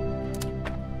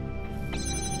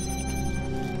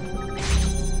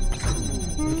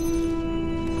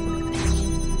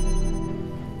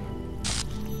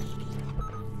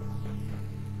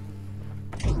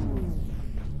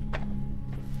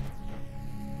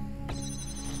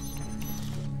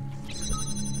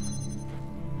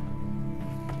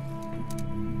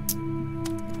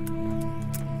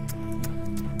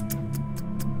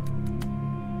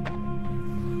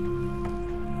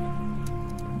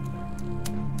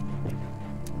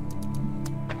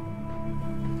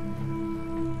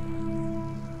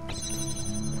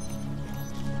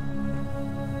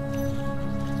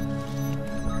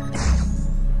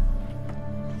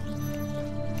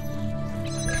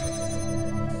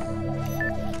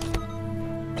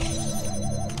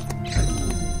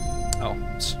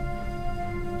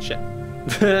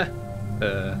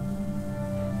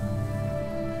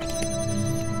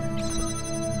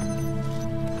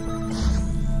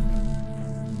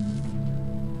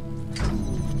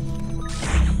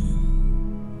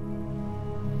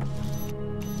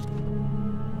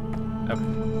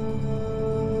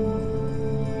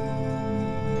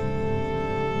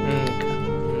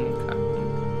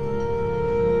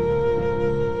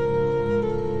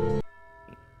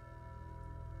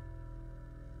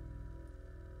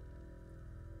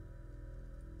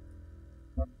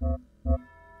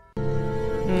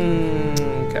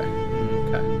 Okay.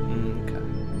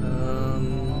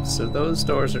 So those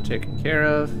doors are taken care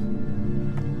of.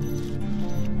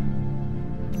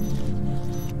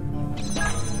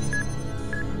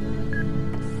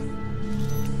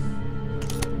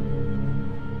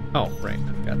 Oh, right,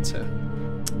 I've got to...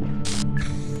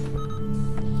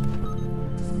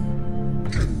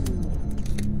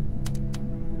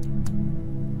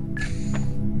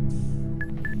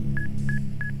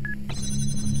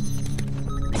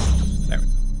 There we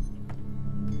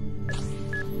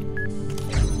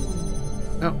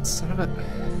go. Oh, son of a...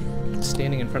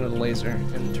 Standing in front of the laser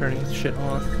and turning the shit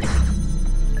off.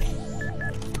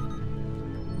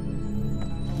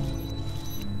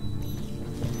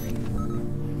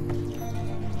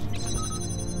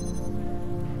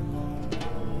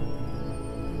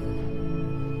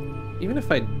 Even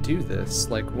if I do this,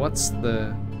 like, what's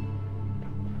the...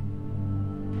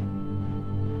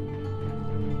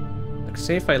 Like,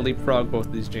 say if I leapfrog both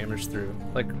of these jammers through,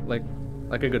 like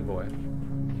a good boy.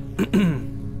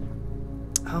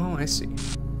 Oh, I see.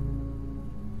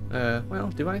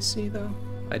 Well, do I see, though?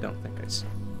 I don't think I see.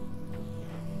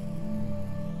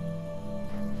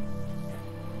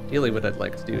 Ideally, what I'd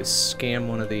like to do is scam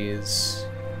one of these...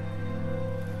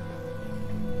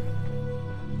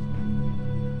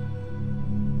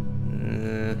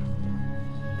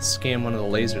 Scam one of the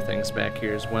laser things back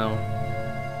here as well.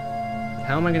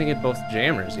 How am I going to get both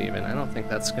jammers even? I don't think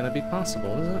that's going to be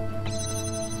possible, is it?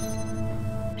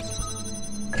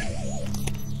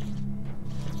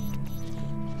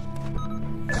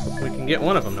 We can get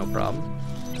one of them, no problem.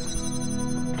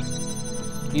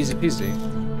 Easy peasy.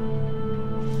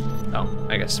 Oh,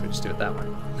 I guess we just do it that way.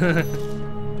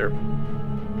 Derp.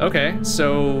 Okay,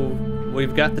 so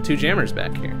we've got the two jammers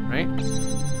back here, right?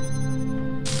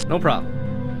 No problem.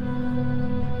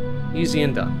 Easy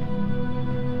and done.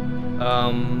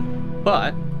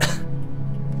 But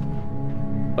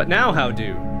now how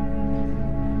do?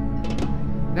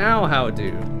 Now how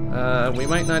do? We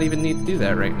might not even need to do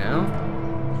that right now.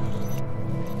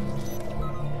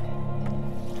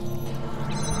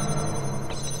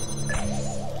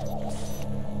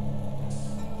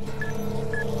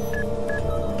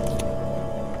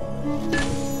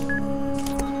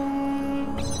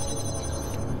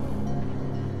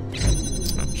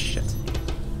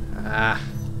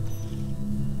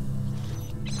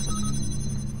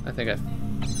 I think I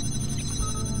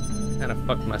kind of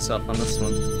fucked myself on this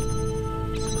one.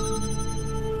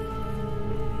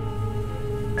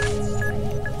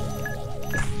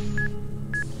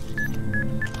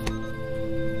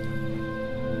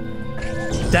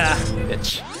 Da,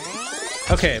 bitch.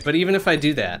 Okay, but even if I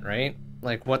do that, right?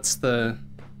 Like, what's the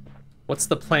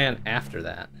plan after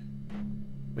that?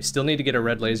 We still need to get a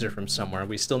red laser from somewhere.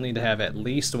 We still need to have at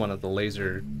least one of the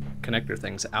laser connector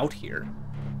things out here.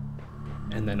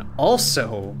 And then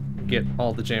also get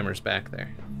all the jammers back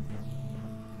there.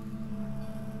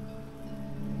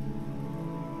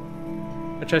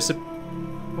 Which I suppose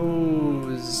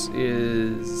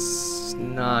is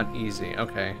not easy.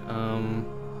 Okay,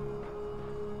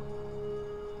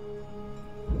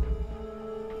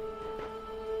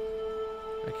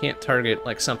 I can't target,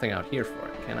 like, something out here for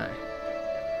it, can I?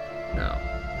 No.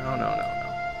 No.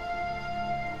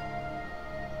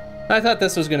 I thought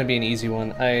this was gonna be an easy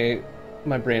one.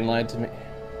 My brain lied to me.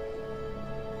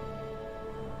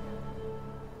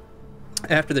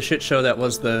 After the shit show that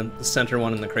was the center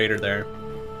one in the crater there,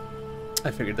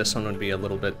 I figured this one would be a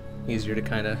little bit easier to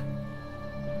kind of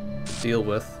deal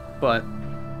with, but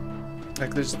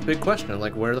like there's the big question,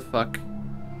 like where the fuck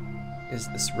is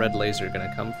this red laser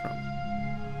gonna come from?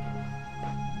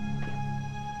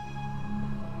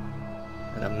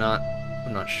 And I'm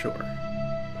not sure.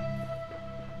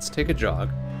 Let's take a jog.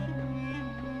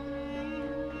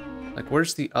 Like,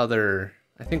 where's the other...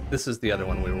 I think this is the other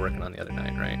one we were working on the other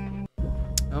night, right?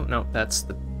 Oh, no, that's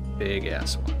the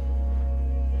big-ass one.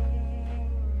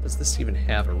 Does this even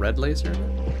have a red laser?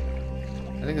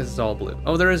 I think this is all blue.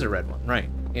 Oh, there is a red one, right.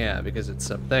 Yeah, because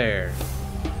it's up there.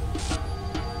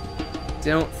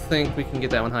 Don't think we can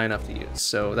get that one high enough to use,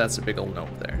 so that's a big old nope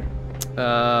there.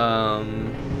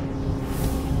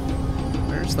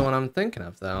 Where's the one I'm thinking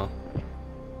of, though?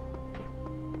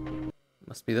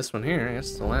 Must be this one here. I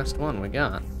guess it's the last one we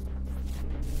got.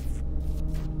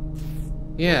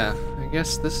 Yeah, I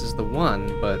guess this is the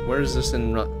one, but where's this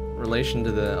in relation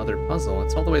to the other puzzle?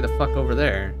 It's all the way the fuck over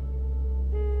there.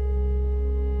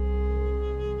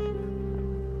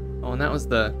 Oh, and that was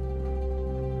the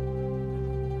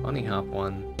bunny hop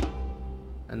one.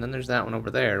 And then there's that one over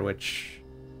there, which...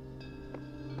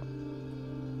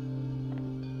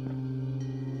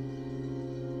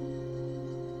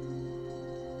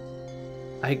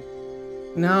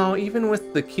 No, even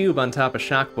with the cube on top of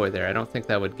Shockboy there, I don't think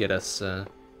that would get us, well...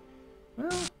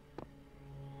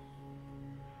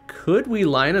 Could we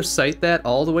line of sight that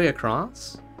all the way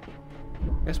across?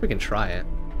 I guess we can try it.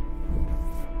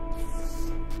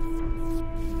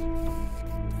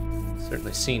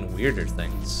 Certainly seen weirder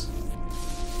things.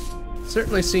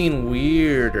 Certainly seen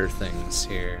weirder things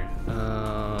here.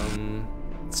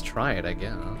 Let's try it, I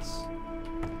guess.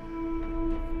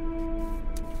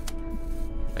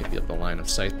 Might be able to line of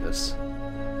sight this.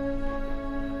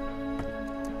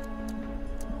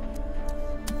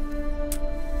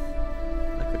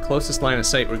 Like the closest line of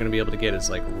sight we're gonna be able to get is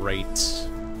like right,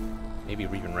 maybe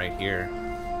even right here.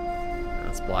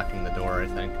 That's blocking the door, I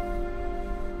think.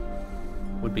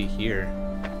 Would be here.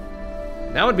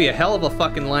 That would be a hell of a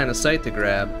fucking line of sight to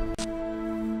grab.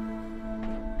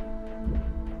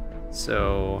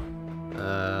 So,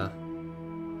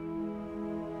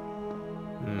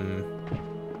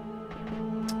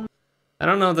 I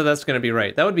don't know that that's gonna be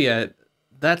right. That would be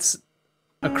that's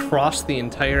across the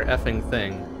entire effing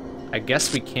thing. I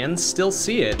guess we can still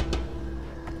see it.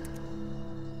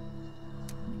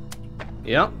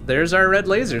 Yep, there's our red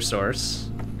laser source.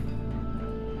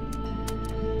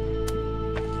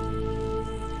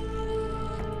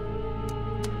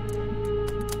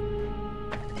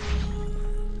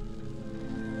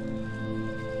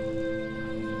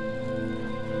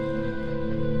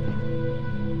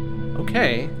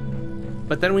 Okay,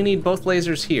 but then we need both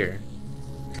lasers here.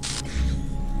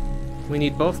 We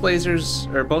need both lasers,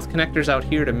 or both connectors out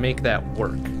here to make that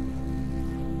work.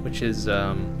 Which is,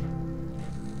 a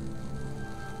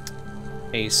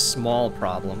small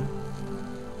problem.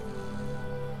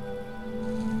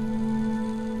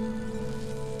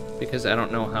 Because I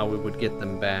don't know how we would get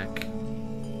them back.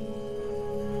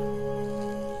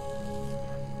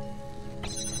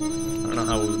 I don't know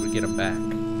how we would get them back.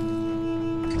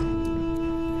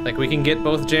 Like, we can get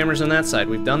both jammers on that side.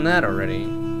 We've done that already,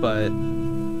 but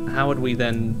how would we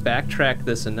then backtrack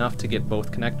this enough to get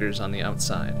both connectors on the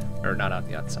outside? Or not out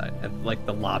the outside, at, like,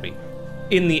 the lobby.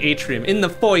 In the atrium, in the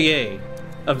foyer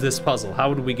of this puzzle. How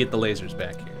would we get the lasers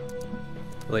back here?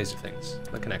 The laser things,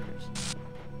 the connectors.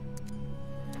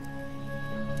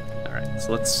 Alright,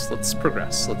 so let's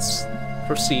progress. Let's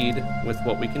proceed with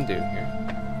what we can do here.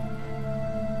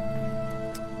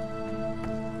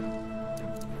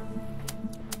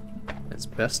 As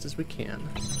best as we can.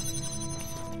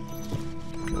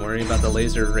 We can worry about the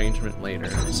laser arrangement later,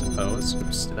 I suppose.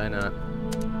 Oops, did I not?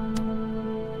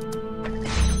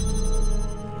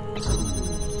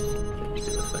 Didn't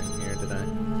do the thing here, did I?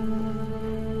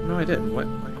 No, I did. What?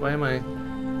 Like, why am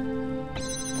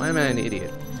I an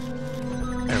idiot?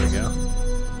 There we go.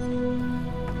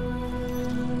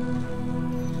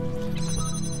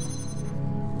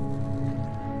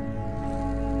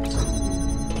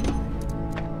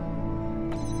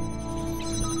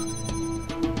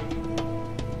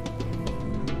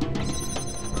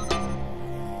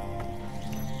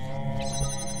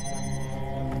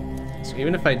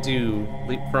 Even if I do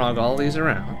leapfrog all these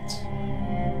around,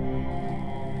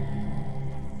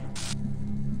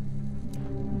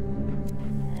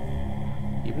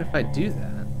 even if I do that,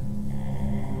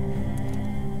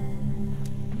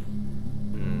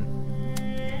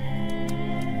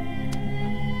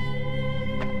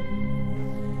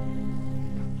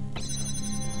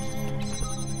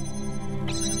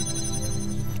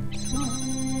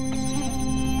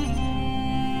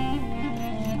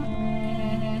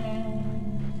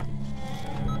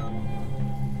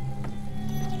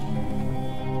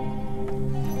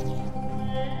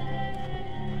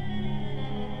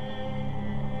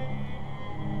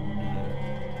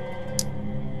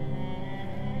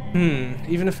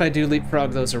 even if I do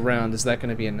leapfrog those around, is that going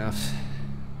to be enough?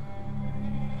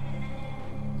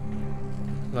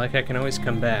 Like, I can always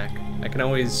come back. I can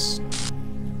always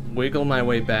wiggle my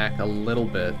way back a little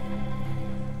bit.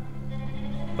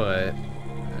 But,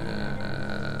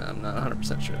 I'm not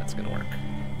 100% sure that's going to work.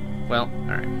 Well,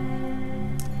 alright.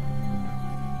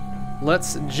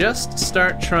 Let's just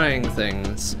start trying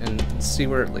things and see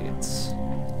where it leads.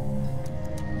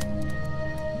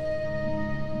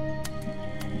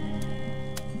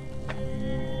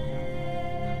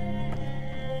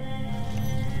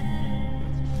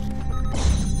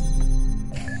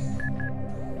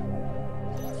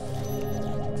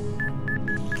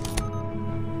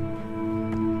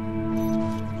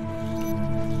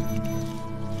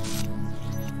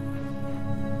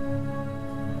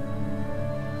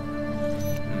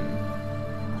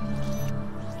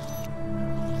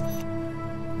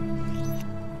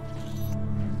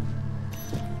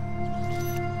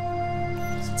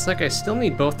 It's like I still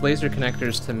need both laser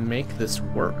connectors to make this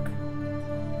work.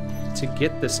 to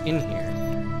get this in here.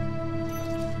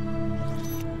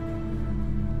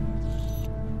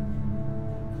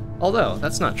 Although,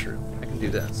 that's not true. I can do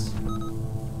this.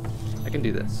 I can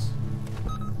do this.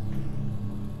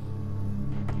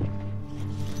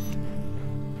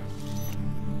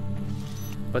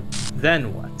 But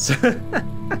then what?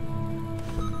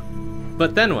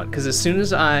 But then what? Because as soon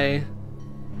as I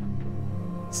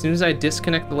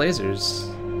disconnect the lasers,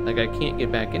 like, I can't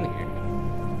get back in here.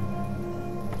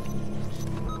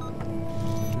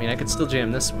 I mean, I could still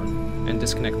jam this one and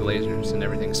disconnect the lasers and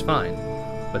everything's fine.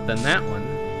 But then that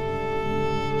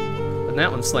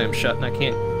one slams shut and I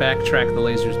can't backtrack the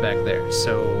lasers back there,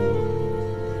 so...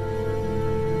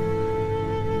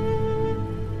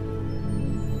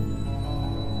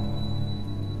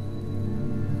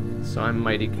 So I'm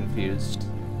mighty confused.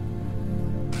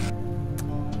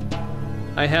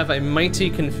 I have a mighty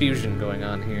confusion going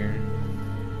on here.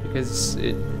 Because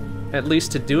at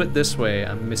least to do it this way,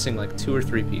 I'm missing like 2 or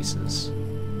 3 pieces.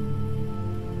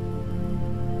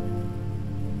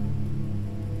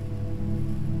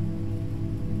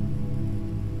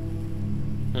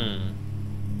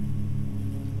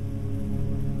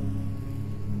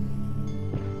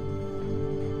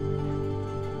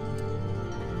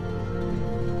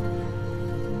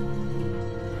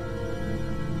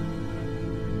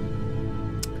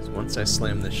 Once I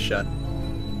slam this shut,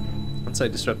 once I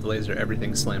disrupt the laser,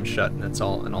 everything slams shut and it's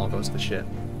all goes to shit.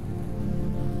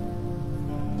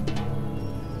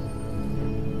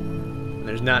 And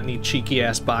there's not any cheeky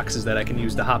ass boxes that I can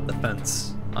use to hop the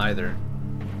fence either.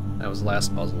 That was the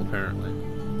last puzzle apparently.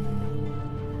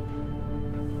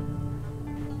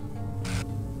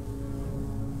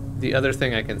 The other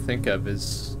thing I can think of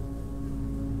is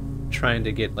trying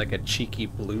to get like a cheeky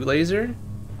blue laser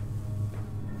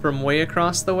from way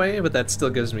across the way, but that still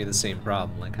gives me the same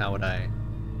problem. Like, how would I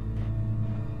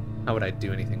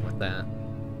do anything with that?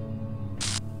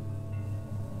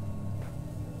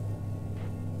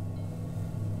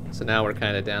 So now we're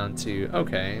kind of down to,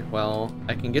 okay, well,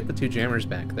 I can get the 2 jammers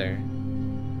back there.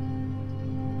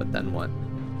 But then what?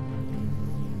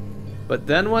 But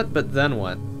then what? But then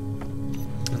what?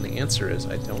 And the answer is,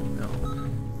 I don't know.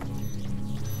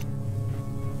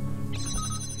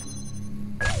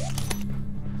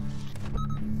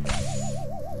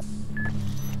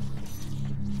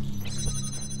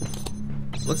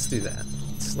 Let's do that.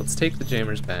 Let's take the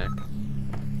jammers back.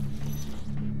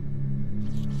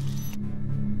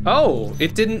 Oh,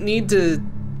 it didn't need to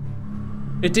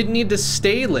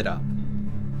stay lit up.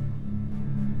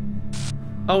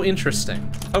 Oh, interesting.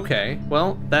 Okay,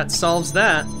 well, that solves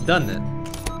that, doesn't it?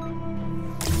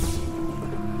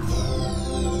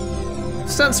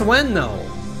 Since when, though?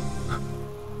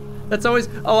 That's always...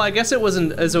 Oh, I guess it was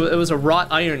a wrought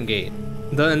iron gate.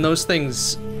 And those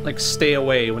things, like, stay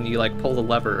away when you, like, pull the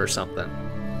lever or something.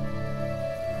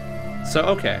 So,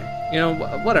 okay. You know,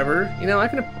 whatever. You know,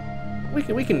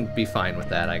 we can be fine with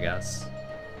that, I guess.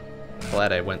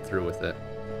 Glad I went through with it.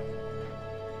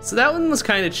 So that one was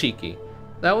kind of cheeky.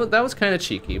 That was kind of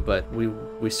cheeky, but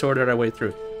we sorted our way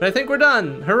through. But I think we're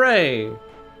done. Hooray!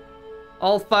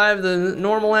 All 5 of the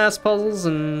normal ass puzzles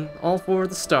and all 4 of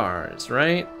the stars,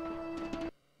 right?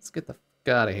 Let's get the fuck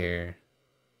out of here.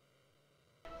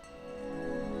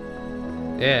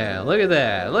 Yeah, look at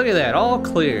that. Look at that. All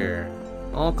clear.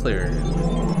 All clear.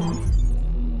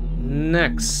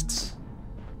 Next.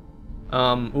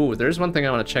 Ooh, there's one thing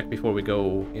I want to check before we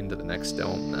go into the next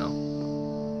dome now.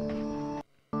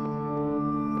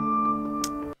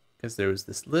 Because there was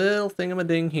this little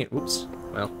thingamading here. Oops.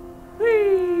 Well. Whee!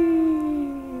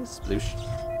 Sploosh.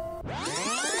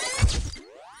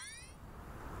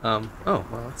 Oh, well,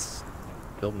 let's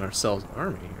building ourselves an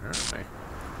army here, aren't we?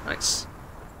 Nice.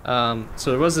 So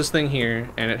there was this thing here,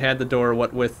 and it had the door,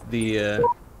 what with the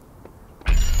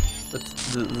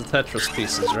Tetris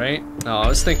pieces, right? Oh, I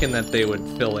was thinking that they would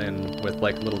fill in with,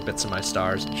 like, little bits of my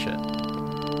stars and shit.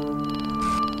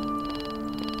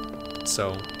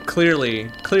 So,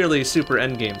 clearly super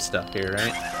endgame stuff here,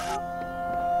 right?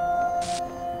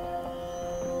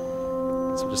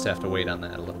 So we'll just have to wait on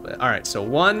that a little bit. Alright, so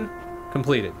 1,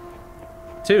 completed.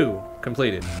 2,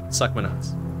 completed. Suck my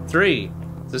nuts. 3,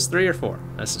 is this 3 or 4?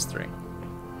 This is 3.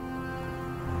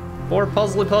 4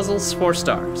 puzzly puzzles, 4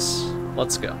 stars.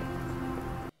 Let's go.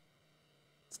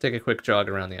 Let's take a quick jog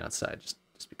around the outside, just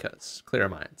because. Clear our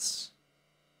minds.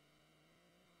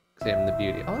 Examine the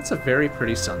beauty. Oh, that's a very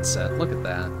pretty sunset. Look at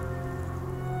that.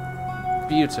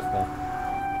 Beautiful.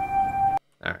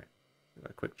 Alright.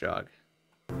 A quick jog.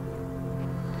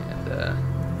 And,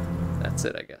 that's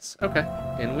it, I guess. Okay,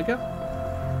 in we go.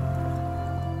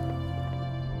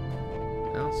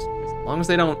 Now, as long as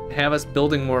they don't have us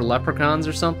building more leprechauns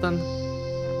or something,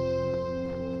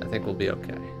 I think we'll be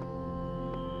okay.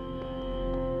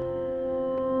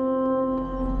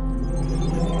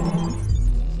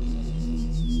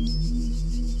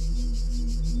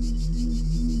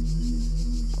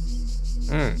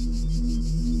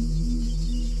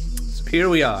 So here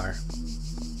we are.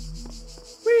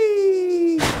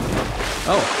 Whee!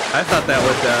 Oh, I thought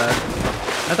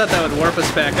that would warp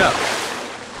us back up.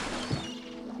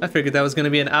 I figured that was going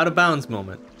to be an out of bounds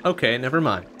moment. Okay, never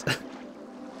mind.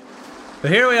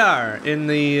 But here we are in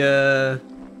the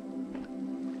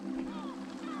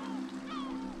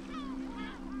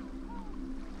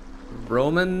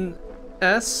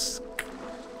Roman-esque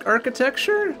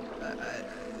architecture?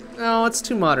 No, it's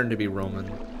too modern to be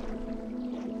Roman.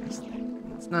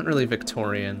 It's not really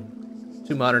Victorian.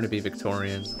 Too modern to be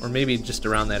Victorian. Or maybe just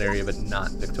around that area, but not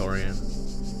Victorian.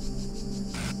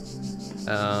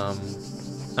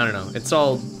 I don't know. It's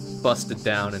all busted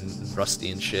down and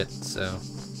rusty and shit, so...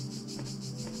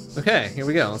 Okay, here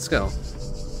we go. Let's go.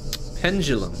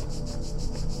 Pendulum.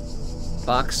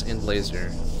 Box and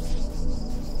laser.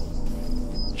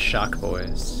 Shock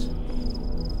boys.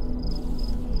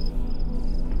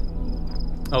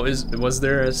 Oh, was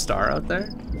there a star out there?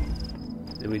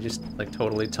 Did we just, like,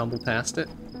 totally tumble past it?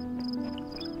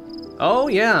 Oh,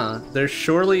 yeah. There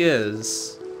surely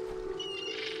is.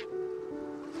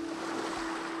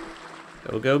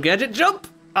 Go, gadget, jump!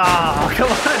 Oh,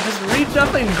 come on, just reach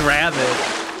up and grab it.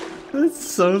 That's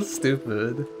so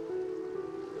stupid.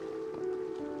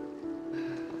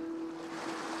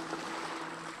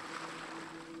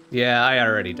 Yeah, I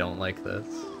already don't like this.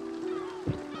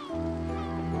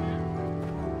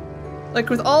 Like,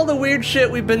 with all the weird shit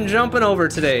we've been jumping over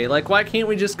today, like, why can't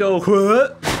we just go,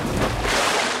 what?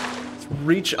 Let's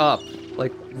reach up,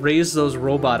 like, raise those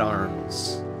robot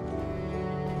arms.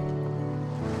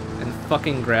 And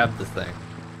fucking grab the thing.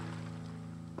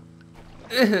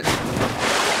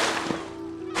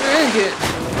 Dang it.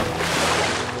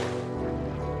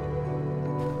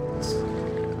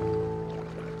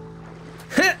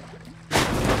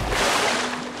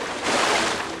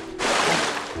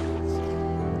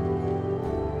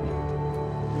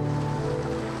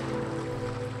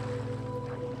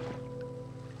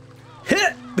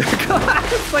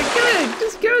 It's like, good,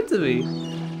 just give it to me.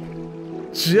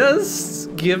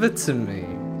 Just give it to me.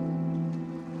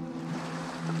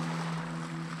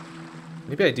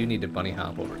 Maybe I do need to bunny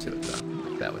hop over to it though.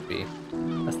 Like, that would be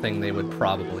a thing they would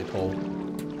probably pull.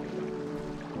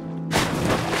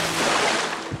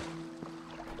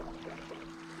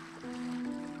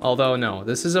 Although, no,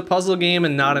 this is a puzzle game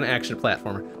and not an action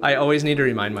platformer. I always need to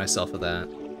remind myself of that.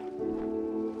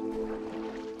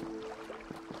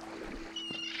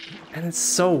 And it's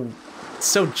so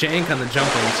jank on the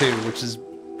jumping too, which is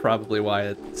probably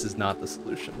why this is not the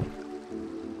solution.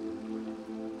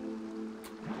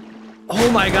 Oh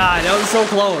my god, that was so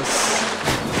close!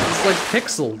 It's like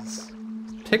pixels.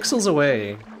 Pixels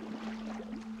away.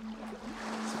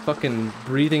 It's fucking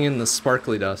breathing in the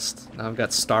sparkly dust. Now I've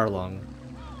got star lung.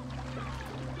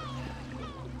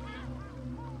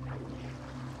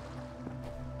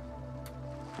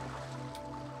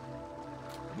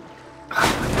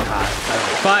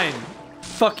 Fine.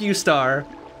 Fuck you, Star.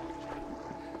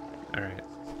 Alright.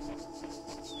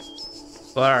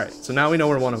 Well, alright, so now we know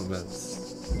where one of them is.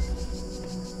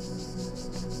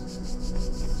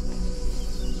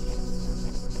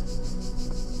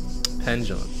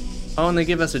 Pendulum. Oh, and they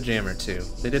give us a jammer, too.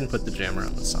 They didn't put the jammer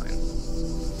on the sign.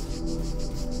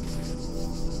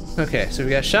 Okay, so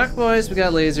we got shock boys, we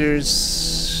got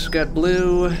lasers, we got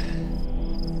blue.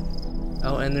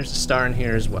 Oh, and there's a star in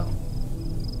here as well.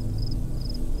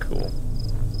 Cool.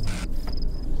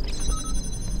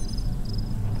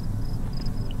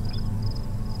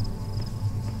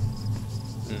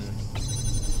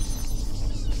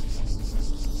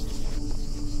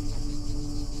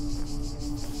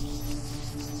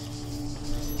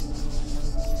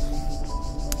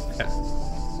 Okay.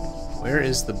 Where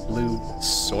is the blue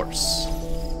source?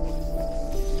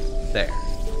 There.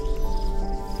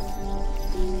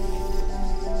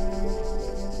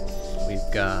 We've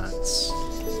got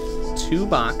 2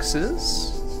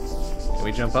 boxes. Can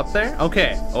we jump up there?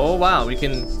 Okay. Oh wow, we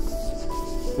can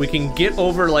get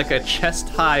over like a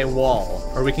chest-high wall,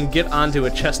 or we can get onto a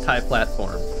chest-high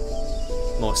platform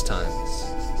most times.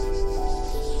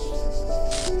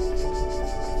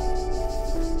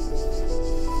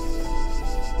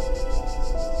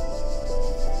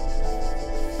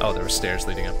 Oh, there were stairs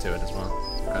leading up to it as well.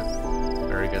 Okay.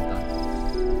 Very good then.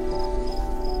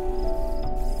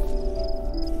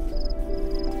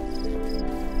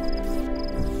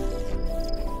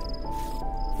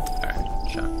 Alright.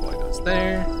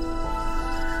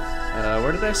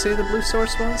 Where did I say the blue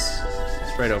source was?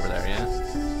 It's right over there, yeah?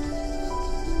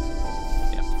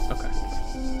 Yep, okay.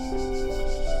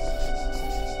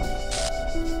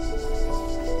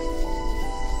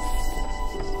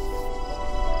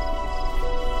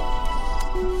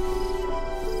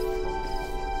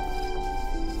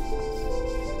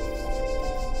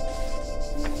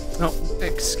 Oh,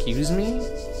 excuse me?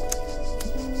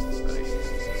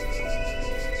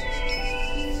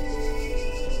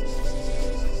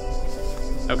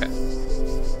 Okay.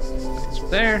 Things are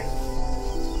there.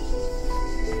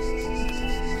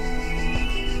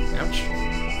 Ouch.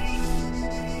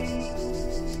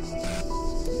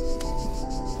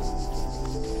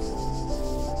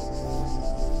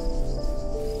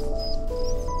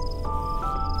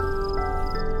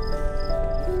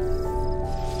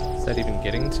 Is that even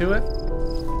getting to it?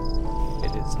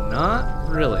 It is not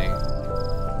really.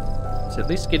 It's at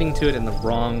least getting to it in the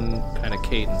wrong kind of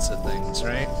cadence of things,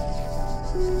 right?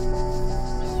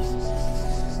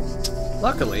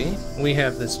 Luckily, we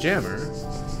have this jammer.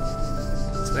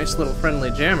 This nice little friendly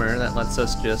jammer that lets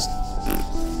us just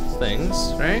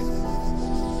things, right?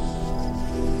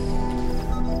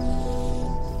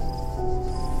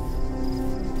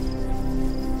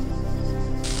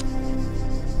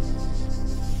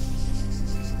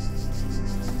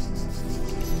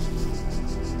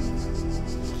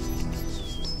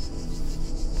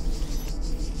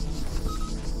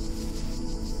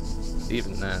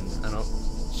 Even then, I don't...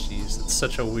 Jeez, it's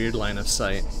such a weird line of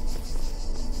sight.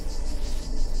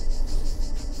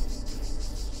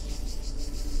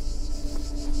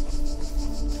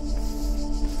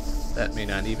 That may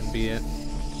not even be it.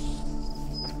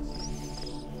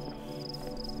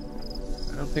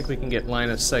 I don't think we can get line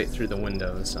of sight through the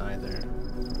windows either.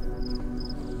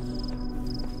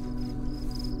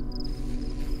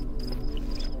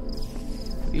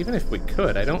 Even if we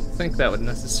could, I don't think that would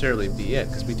necessarily be it,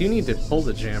 because we do need to pull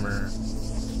the jammer.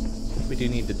 We do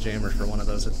need the jammer for one of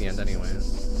those at the end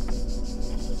anyways.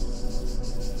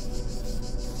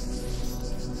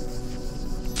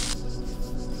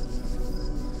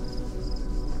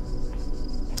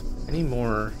 Any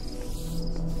more...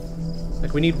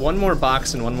 Like, we need one more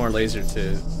box and one more laser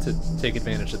to take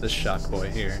advantage of this shock boy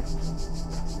here.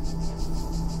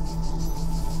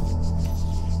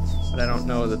 But I don't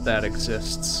know that that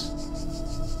exists.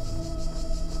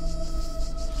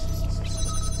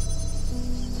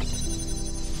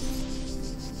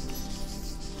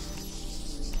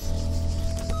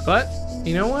 But,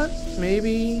 you know what?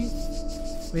 Maybe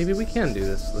we can do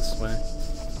this way.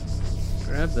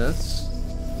 Grab this.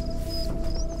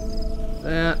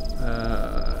 That,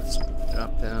 let's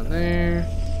drop down there.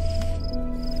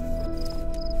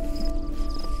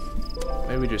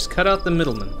 Maybe we just cut out the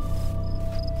middleman.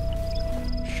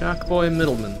 Shockboy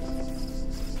Middleman,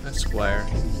 Esquire.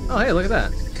 Oh, hey, look at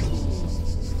that.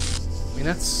 I mean,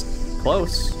 that's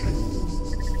close.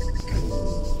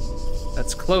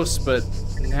 That's close, but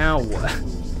now what?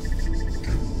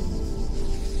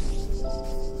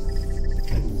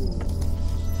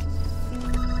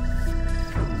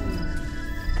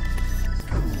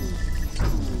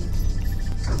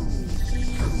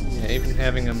 Yeah, even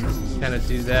having him kind of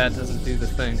do that doesn't do the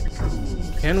thing.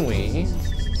 Can we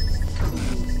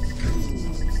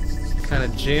kind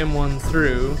of jam one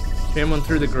through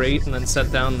the grate and then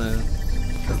set down the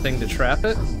thing to trap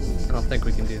it? I don't think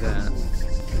we can do that.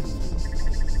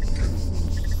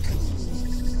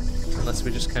 Unless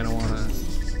we just kind of want to...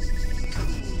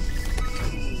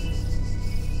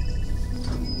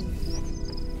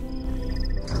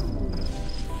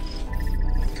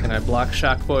 Can I block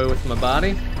Shockboy with my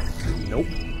body? Nope.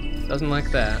 Doesn't like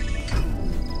that.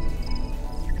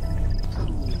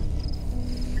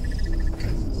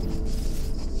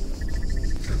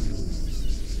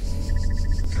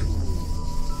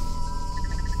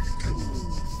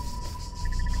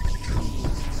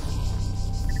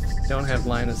 Don't have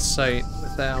line of sight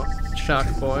without shock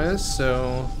boys,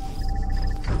 so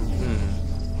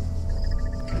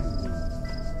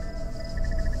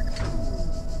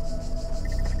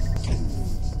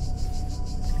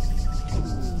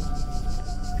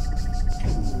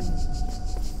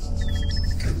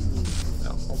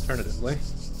well, alternatively.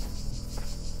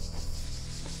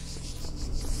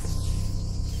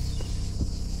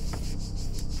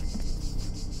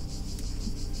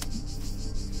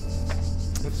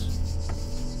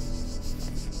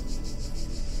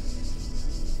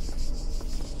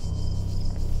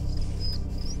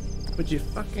 Would you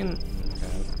fucking...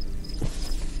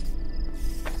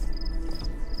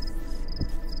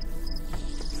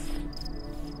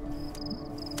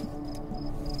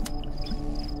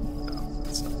 Oh,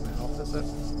 that's not gonna help, is it?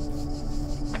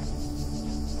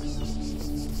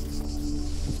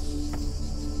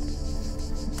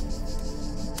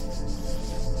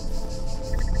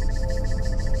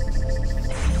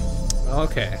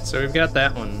 Okay, so we've got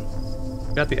that one.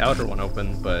 We've got the outer one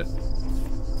open, but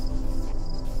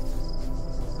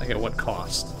like at what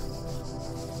cost?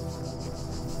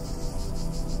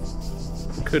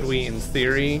 Could we, in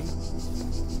theory,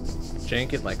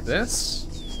 jank it like this?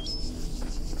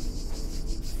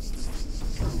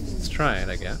 Let's try it,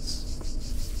 I guess.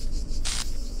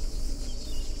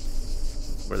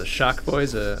 Were the shock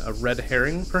boys a red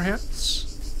herring, perhaps?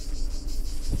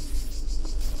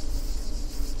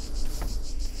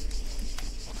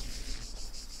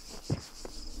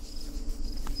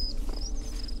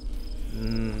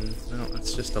 No,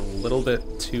 it's just a little bit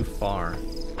too far.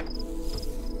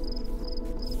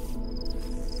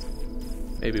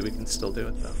 Maybe we can still do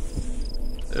it, though.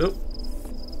 Oop.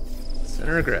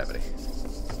 Center of gravity.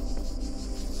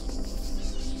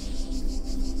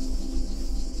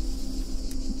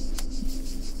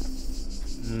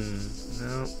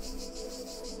 No.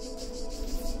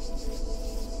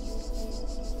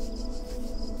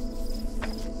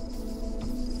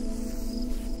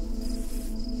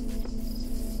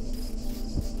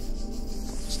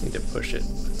 Just need to push it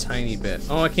a tiny bit.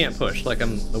 Oh, I can't push, like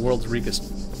I'm the world's weakest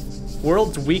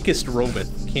robot.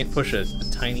 Can't push a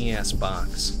tiny ass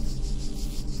box.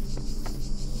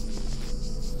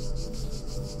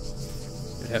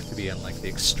 It'd have to be on like the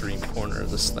extreme corner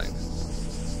of this thing.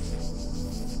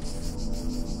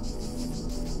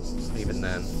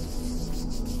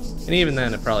 Even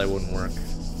then, it probably wouldn't work.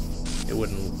 It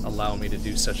wouldn't allow me to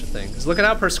do such a thing. Because look at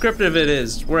how prescriptive it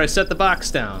is where I set the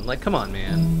box down. Like, come on,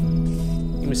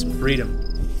 man. Give me some freedom.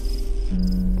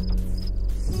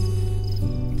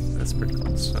 That's pretty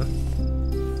close, huh?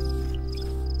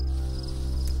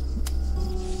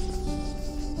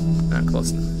 Not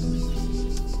close enough.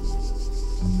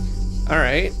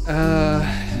 Alright,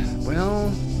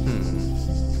 well,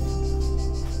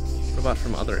 What about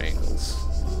from other angles?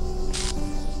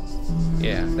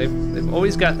 Yeah, they've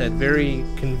always got that very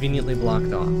conveniently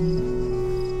blocked off.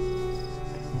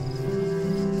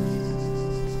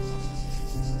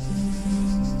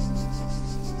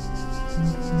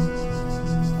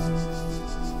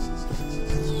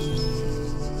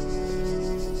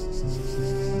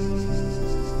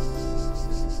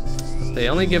 They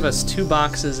only give us 2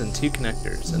 boxes and 2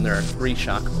 connectors, and there are 3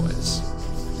 shock boys.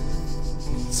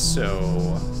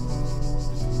 So...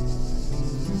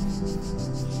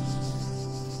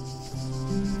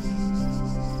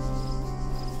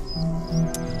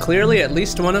 clearly, at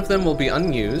least one of them will be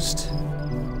unused.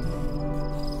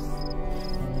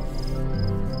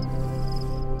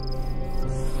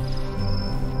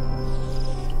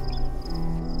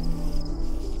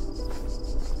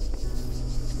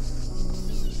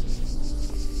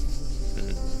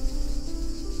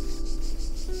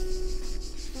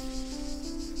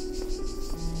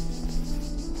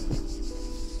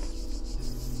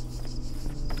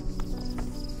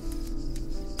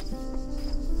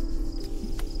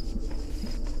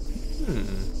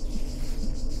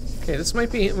 Okay, this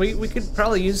might be... We could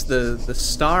probably use the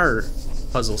star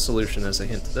puzzle solution as a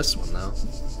hint to this one, though.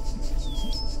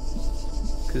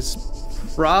 Because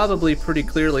probably pretty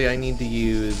clearly I need to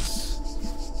use...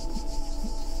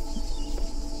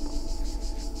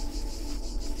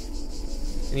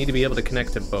 I need to be able to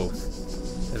connect to both,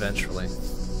 eventually.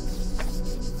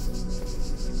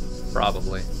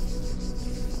 Probably.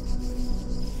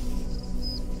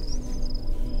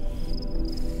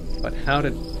 But how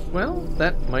did... Well,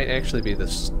 that might actually be the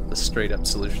straight up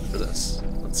solution for this.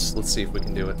 Let's see if we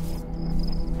can do it.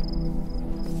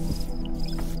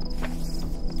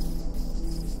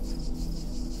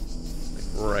 Like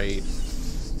right.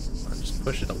 Or just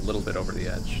push it a little bit over the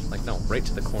edge. Like no, right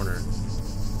to the corner.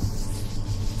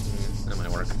 That might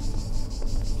work.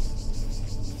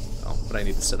 Oh, but I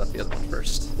need to set up the other one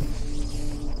first.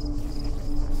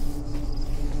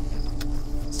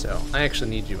 So I actually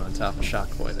need you on top of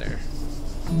Shockboy there.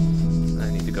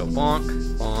 I need to go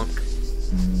bonk, bonk.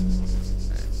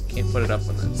 Can't put it up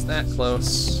when it's that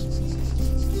close.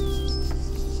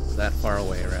 That far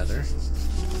away, rather.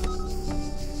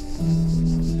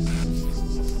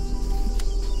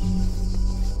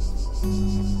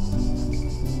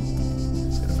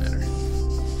 It's gonna matter.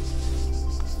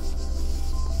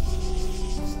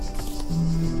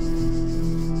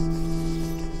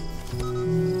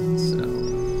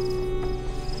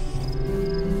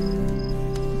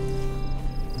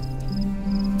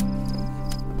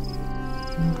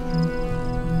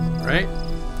 Right?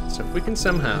 So if we can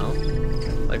somehow,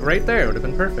 like right there, would have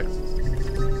been perfect.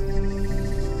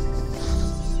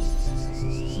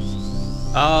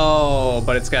 Oh,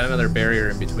 but it's got another barrier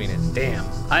in between it. Damn.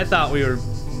 I thought we were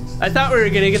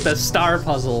gonna get the star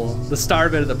puzzle, the star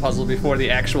bit of the puzzle before the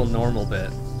actual normal bit.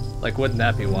 Like, wouldn't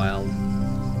that be wild?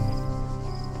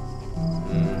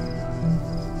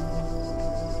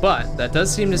 But that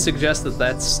does seem to suggest that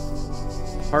that's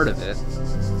part of it.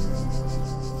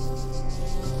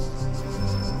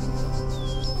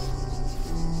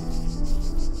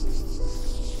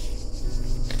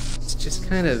 It's just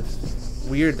kind of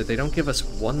weird that they don't give us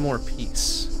one more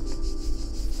piece.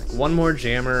 Like one more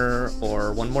jammer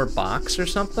or one more box or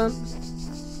something.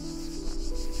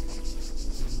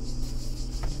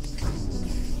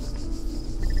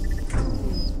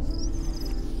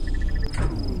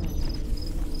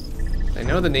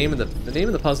 I know the name of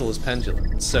the puzzle is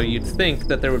pendulum, so you'd think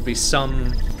that there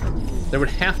would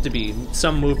have to be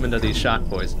some movement of these shock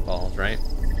boys involved, right?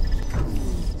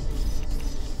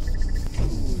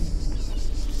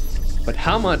 But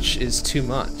how much is too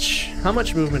much? How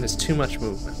much movement is too much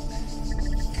movement?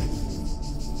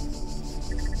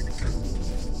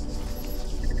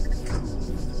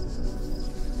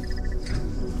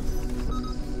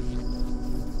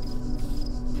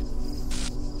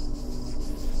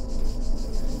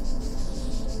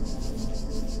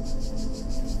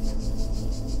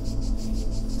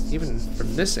 Even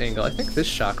from this angle, I think this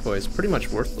shock boy is pretty much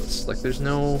worthless. Like, there's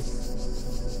no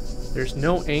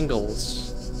angles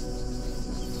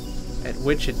at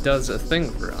which it does a thing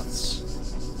for us.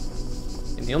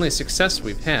 And the only success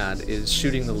we've had is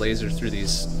shooting the laser through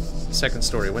these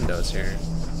second-story windows here.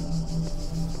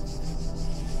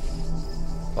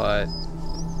 But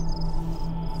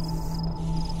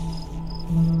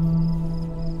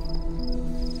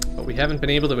we haven't been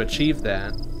able to achieve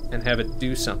that and have it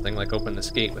do something like open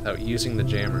this gate without using the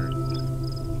jammer.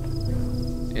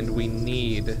 And we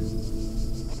need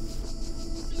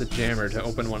the jammer to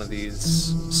open one of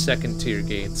these second-tier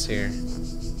gates here.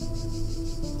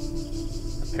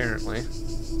 Apparently.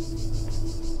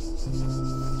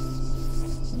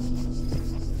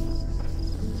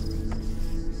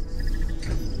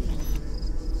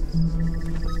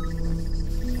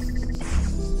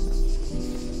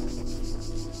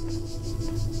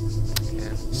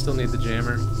 Still need the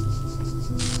jammer.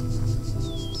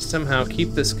 Somehow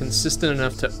keep this consistent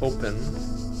enough to open.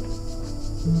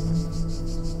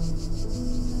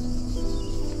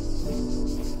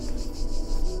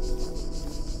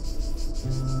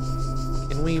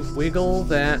 Can we wiggle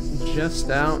that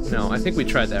just out? No, I think we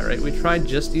tried that, right? We tried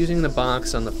just using the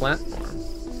box on the platform.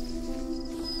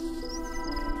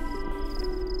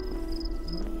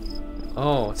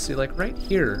 Oh, see, like right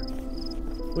here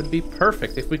would be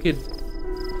perfect if we could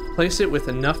place it with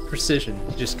enough precision.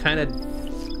 Just kind of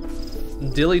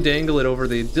dilly-dangle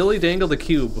the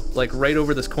cube, like right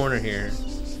over this corner here,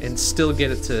 and still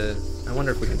get it to... I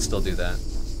wonder if we can still do that.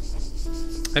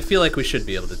 I feel like we should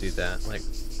be able to do that, like,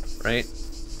 right?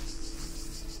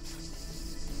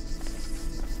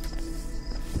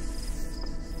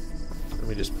 And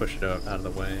we just push it out of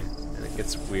the way, and it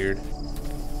gets weird.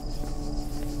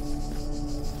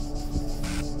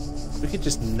 We could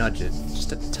just nudge it,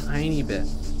 just a tiny bit.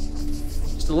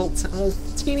 Just a little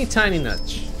teeny tiny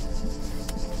nudge.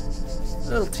 A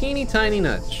little teeny tiny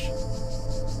nudge.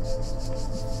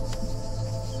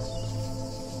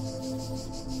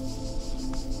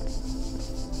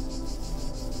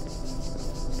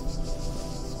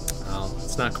 Oh,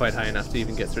 it's not quite high enough to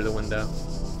even get through the window.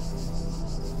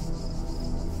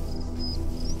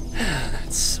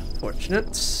 That's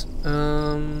unfortunate.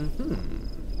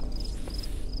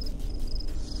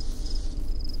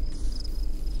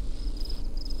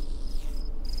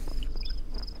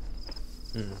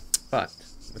 But,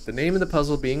 with the name of the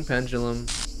puzzle being pendulum,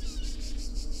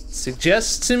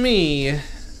 suggests to me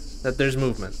that there's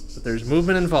movement. That there's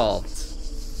movement involved.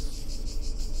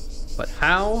 But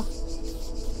how?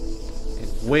 And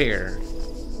where?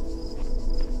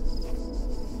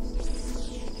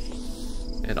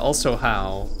 And also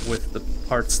how with the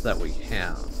parts that we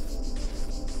have.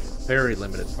 Very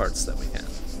limited parts that we have.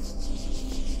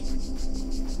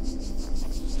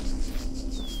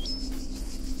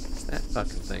 That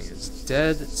fucking thing is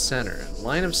dead center.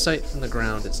 Line of sight from the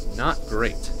ground is not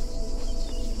great.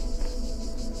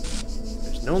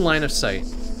 There's no line of sight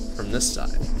from this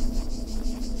side.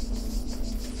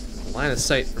 The line of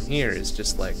sight from here is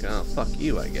just like, oh, fuck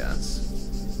you, I guess.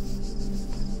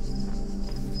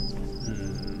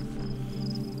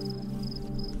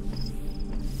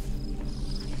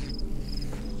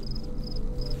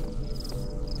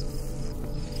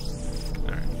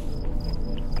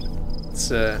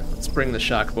 Let's bring the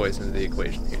shock boys into the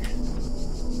equation here.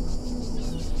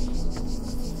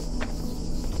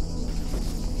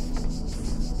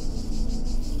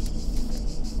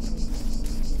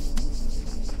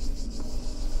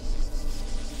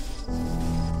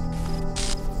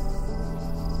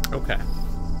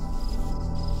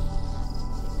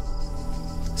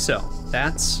 So,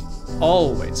 that's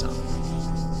always on.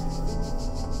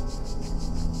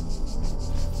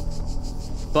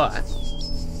 But...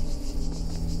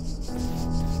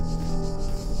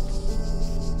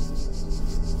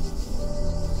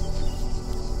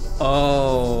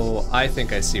 oh, I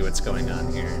think I see what's going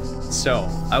on here. So,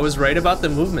 I was right about the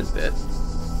movement bit,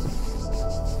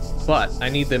 but I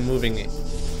need them moving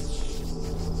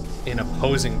in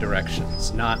opposing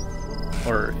directions, not,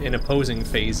 or in opposing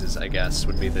phases, I guess,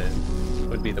 would be the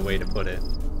way to put it,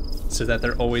 so that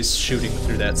they're always shooting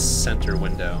through that center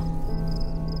window.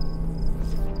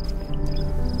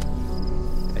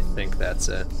 I think that's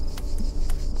it.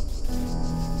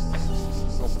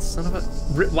 Oh, son of a...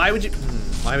 why would you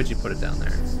put it down there?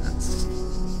 That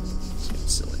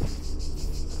seems silly.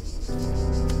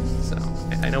 So,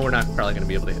 I know we're not probably going to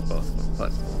be able to hit both of them,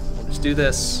 but we'll just do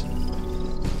this.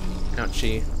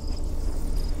 Ouchie.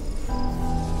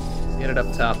 Get it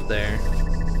up top there.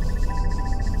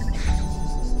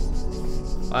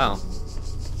 Wow.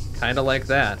 Kinda like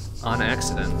that, on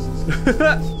accident.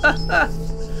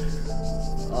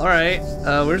 Alright,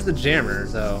 where's the jammer,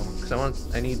 though?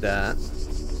 Because I need that.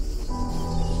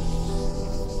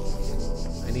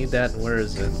 I need that, and where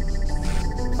is it?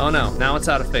 Oh no, now it's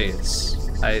out of phase.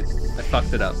 I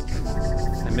fucked it up.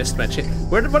 I missed my chance.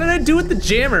 What did I do with the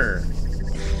jammer?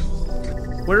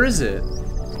 Where is it?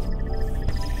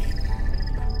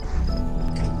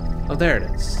 Oh, there it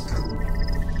is.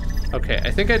 Okay, I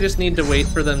think I just need to wait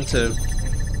for them to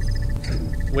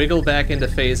wiggle back into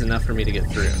phase enough for me to get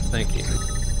through. Thank you.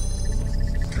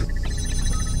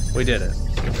 We did it.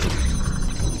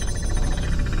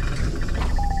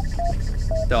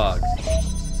 Dog.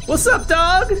 What's up,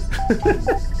 dog?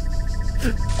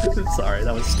 Sorry,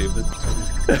 that was stupid.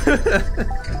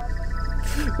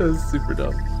 That was super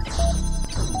dumb.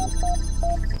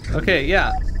 Okay,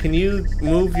 yeah. Can you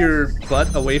move your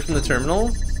butt away from the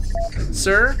terminal,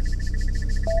 sir?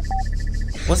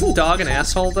 Wasn't Dog an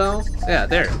asshole, though? Yeah,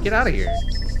 there. Get out of here.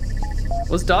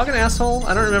 Was Dog an asshole?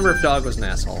 I don't remember if Dog was an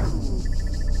asshole.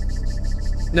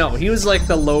 No, he was like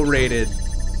the low-rated,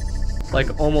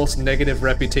 like almost negative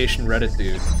reputation Reddit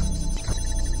dude.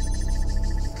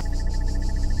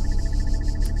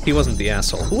 He wasn't the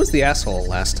asshole. Who was the asshole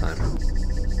last time?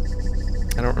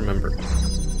 I don't remember.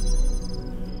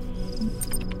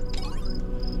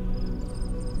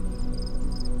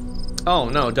 Oh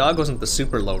no, Dog wasn't the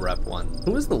super low rep one.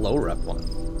 Who was the low rep one?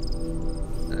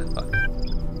 Fuck.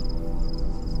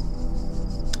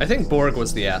 I think Borg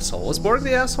was the asshole. Was Borg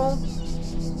the asshole?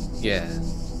 Yeah.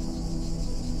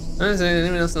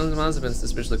 Anyone else knows the mods have been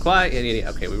suspiciously quiet? Yeah.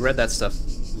 Okay, we read that stuff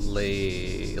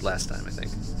last time, I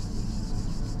think.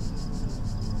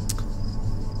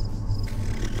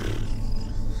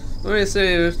 Let me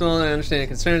say, first of all, I understand your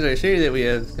concerns. I assure you that we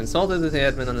have consulted with the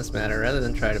admin on this matter rather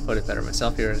than try to put it better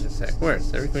myself here as exact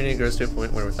words. Every community grows to a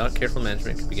point where without careful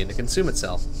management it can begin to consume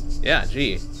itself. Yeah,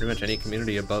 gee, pretty much any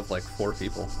community above like 4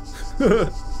 people.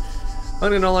 I'm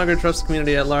gonna no longer trust the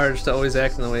community at large to always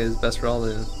act in the way that's best for all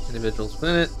the individuals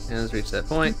within it, and has reached that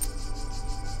point.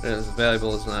 It is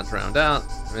valuable as not drowned out.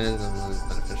 It is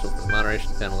beneficial for the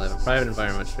moderation panel to have a private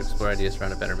environment to explore ideas for how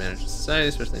to better manage society,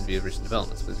 especially in view of recent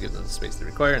developments. Please give them the space they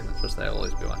require, and that's what I will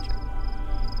always be watching.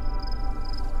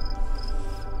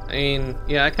 I mean,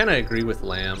 yeah, I kind of agree with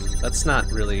Lamb. That's not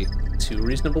really too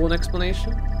reasonable an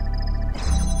explanation.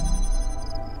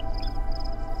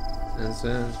 It's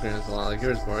a lot like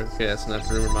yours, Borg. Okay, that's enough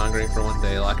rumor mongering for one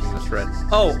day, locking you with thread.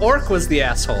 Oh, Orc was the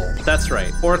asshole. That's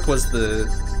right. Orc was the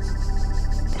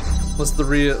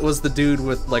dude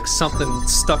with like something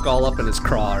stuck all up in his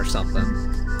craw or something.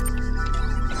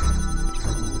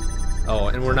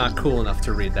 Oh, and we're not cool enough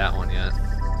to read that one yet.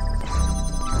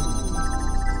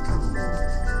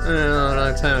 I don't know, a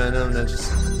long time. I know I'm not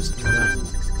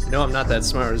I'm not that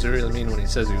smart. What does it really mean when he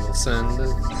says we will send?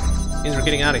 It means we're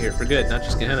getting out of here for good. Not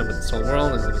just Gehenna, but this whole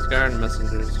world. And his guard and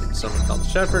messengers from someone called the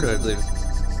Shepherd, who I believe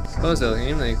Bozo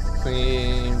him. They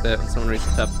claim that when someone reached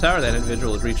the top of the tower, that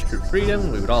individual would reach true freedom,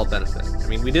 and we would all benefit. I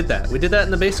mean, we did that. We did that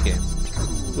in the base game.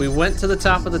 We went to the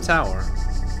top of the tower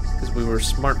because we were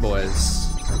smart boys.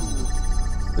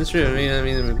 It's true. I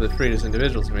mean, we live free as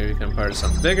individuals. We may become part of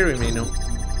something bigger. We may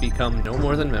become no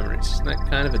more than memories. Isn't that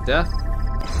kind of a death?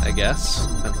 I guess.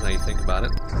 Depends on how you think about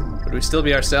it. Would we still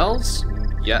be ourselves?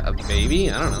 Yeah, maybe.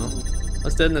 I don't know.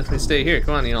 Let's dead if we stay here.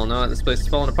 Come on, you all know it. This place is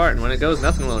falling apart, and when it goes,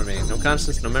 nothing will remain. No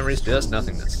consciousness, no memories, just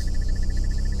nothingness.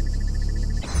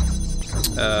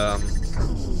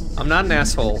 I'm not an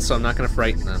asshole, so I'm not going to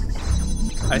frighten them.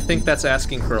 I think that's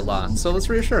asking for a lot, so let's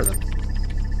reassure them.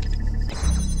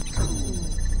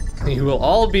 You will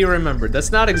all be remembered.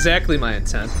 That's not exactly my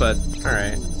intent, but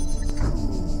alright.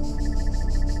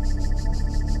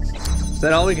 Is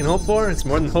that all we can hope for? It's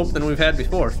more than hope than we've had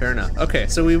before. Fair enough. Okay,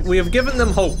 so we have given them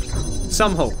hope.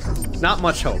 Some hope. Not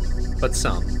much hope, but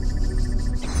some.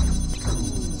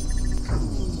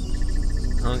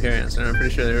 Okay, so I'm pretty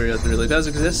sure the area really does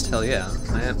exist. Hell yeah.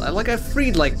 I've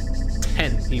freed like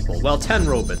 10 people. Well, 10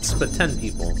 robots, but 10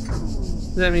 people. What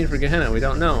does that mean for Gehenna? We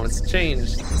don't know. It's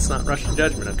changed. Let's not rush to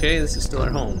judgment, okay? This is still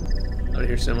our home. Out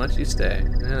here so much, you stay.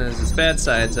 There's its bad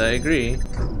sides, I agree.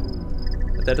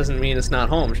 But that doesn't mean it's not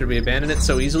home. Should we abandon it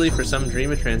so easily for some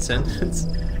dream of transcendence?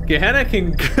 Gehenna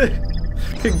can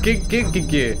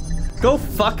go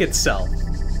fuck itself.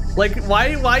 Like,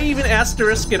 why even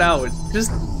asterisk it out?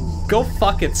 Just go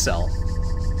fuck itself.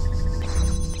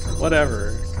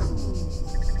 Whatever.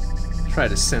 Try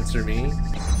to censor me.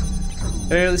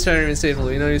 Hey, at least I remain safe.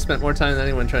 We know you spent more time than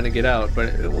anyone trying to get out,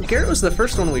 but well, Garrett was the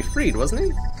first one we freed, wasn't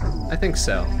he? I think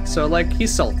so. So like,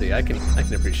 he's salty. I can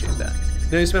appreciate that.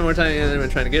 You know you spent more time than anyone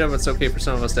trying to get out, but it's okay for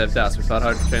some of us to have doubts. We fought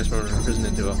hard to transform a prison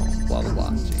into a home. Blah blah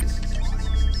blah.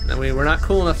 Jeez. And we're not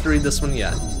cool enough to read this one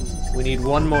yet. We need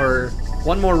one more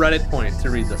Reddit point to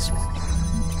read this one.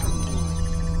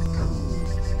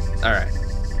 All right.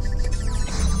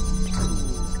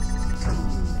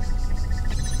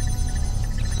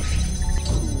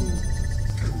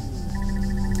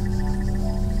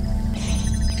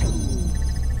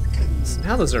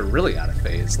 Now those are really out of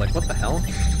phase. Like, what the hell?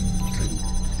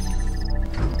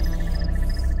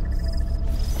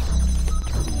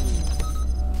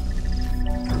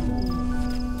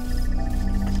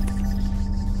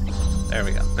 There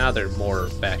we go. Now they're more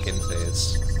back in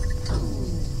phase.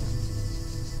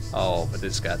 Oh, but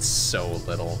it's got so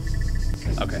little.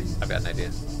 Okay, I've got an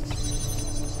idea.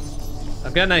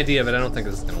 I've got an idea, but I don't think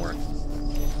this is gonna work.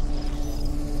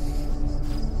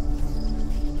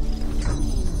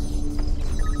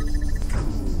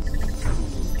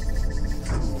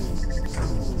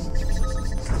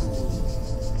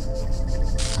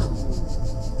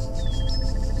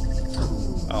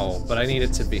 But I need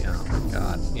it to be, oh my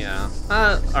god, yeah.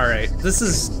 Alright, this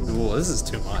is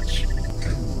too much.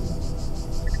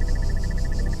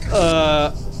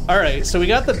 Alright, so we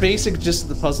got the basic gist of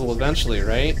the puzzle eventually,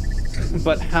 right?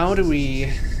 But how do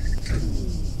we...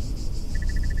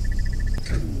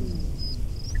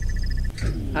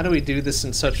 How do we do this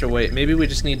in such a way? Maybe we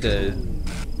just need to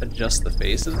adjust the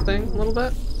face of the thing a little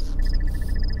bit?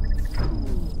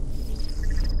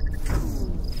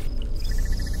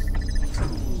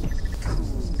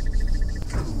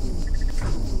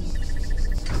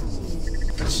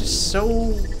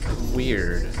 So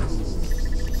weird.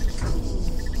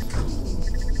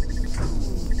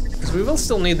 Because we will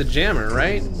still need the jammer,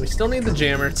 right? We still need the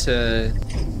jammer to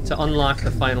unlock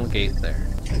the final gate there.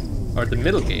 Or the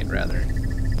middle gate, rather.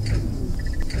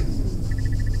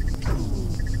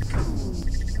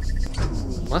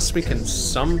 Unless we can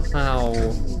somehow...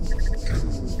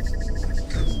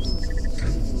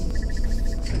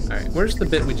 Alright, where's the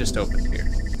bit we just opened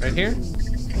here? Right here?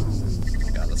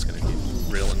 God, that's gonna be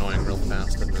real annoying real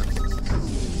fast, isn't it?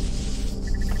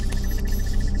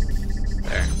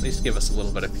 There, at least give us a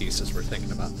little bit of peace as we're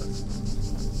thinking about this.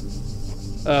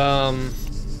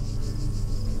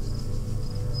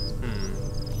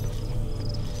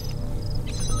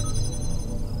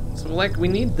 So, like, we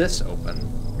need this open.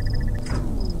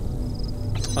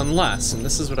 Unless, and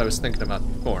this is what I was thinking about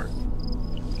before,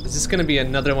 is this gonna be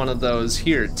another one of those,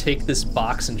 here, take this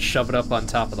box and shove it up on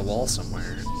top of the wall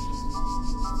somewhere?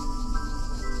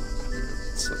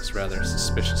 This looks rather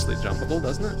suspiciously jumpable,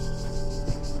 doesn't it?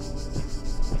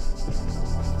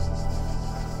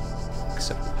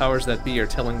 Except the powers that be are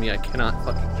telling me I cannot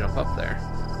fucking jump up there.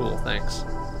 Cool, thanks.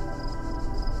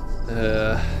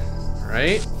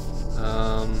 Right?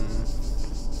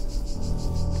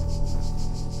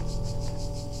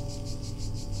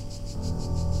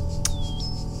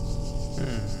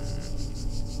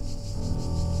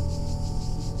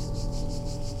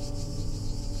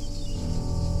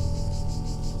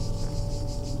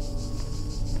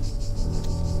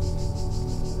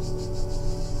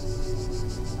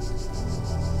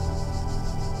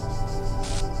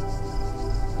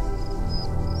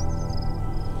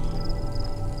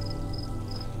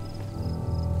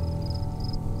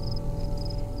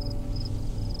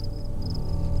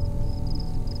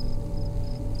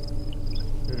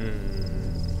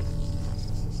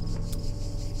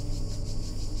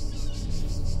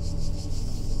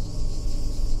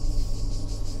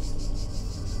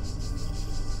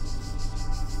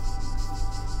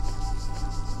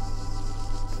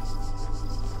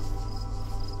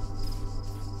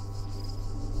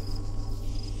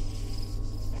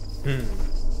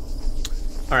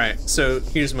 Alright, so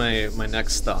here's my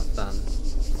next thought then.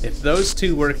 If those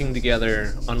two working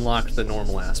together unlocked the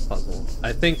normal-ass puzzle,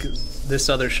 I think this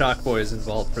other shock boy is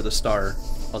involved for the star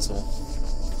puzzle.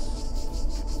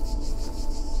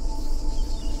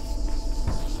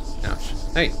 Ouch.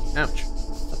 Hey, ouch.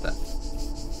 What that?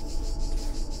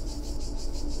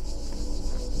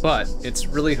 But it's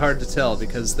really hard to tell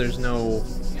because there's no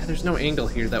angle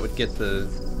here that would get the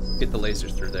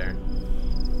lasers through there.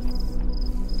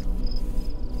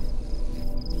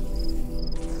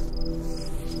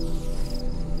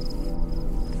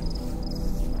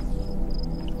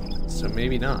 So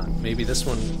maybe not. Maybe this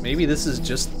is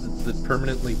just the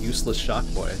permanently useless shock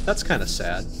boy. That's kind of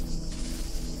sad.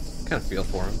 Kind of feel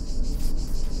for him.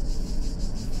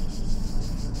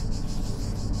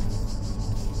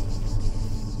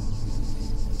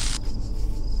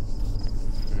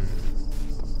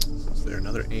 Is there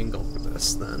another angle for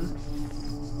this then?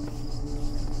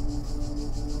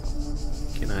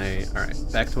 Can I... Alright,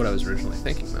 back to what I was originally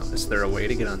thinking though. Is there a way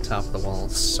to get on top of the wall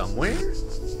somewhere?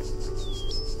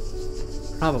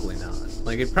 Probably not.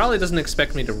 Like, it probably doesn't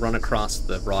expect me to run across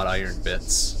the wrought iron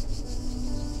bits.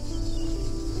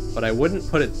 But I wouldn't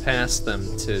put it past them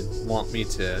to want me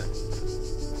to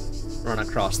run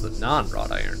across the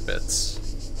non-wrought iron bits.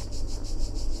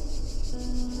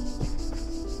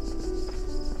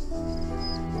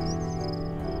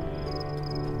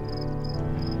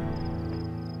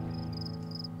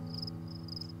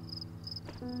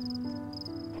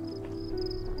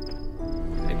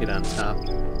 Can I get on top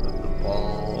of the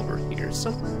wall over here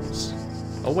somewhere?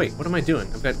 Oh wait, what am I doing?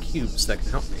 I've got cubes that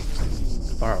can help me.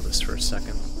 I'll borrow this for a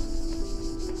second.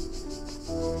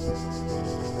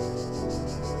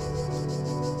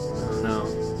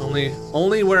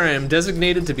 Only where I am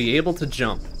designated to be able to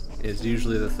jump is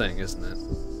usually the thing, isn't it?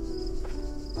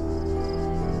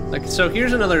 Like, so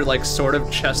here's another, like, sort of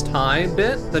chest-high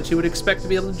bit that you would expect to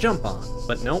be able to jump on.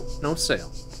 But nope, no sail.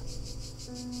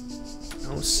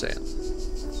 No sail.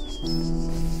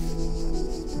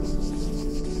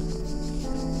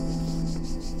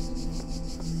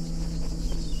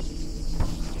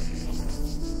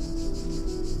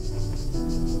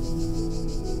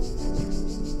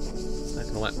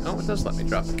 Oh, it does let me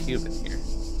drop a cube in here.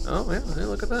 Oh, yeah, hey,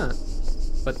 look at that.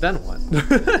 But then what?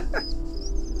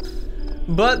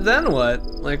 But then what?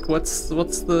 Like, what is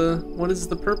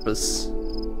the purpose?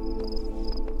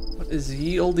 What is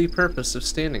ye olde purpose of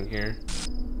standing here?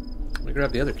 Let me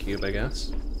grab the other cube, I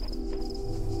guess.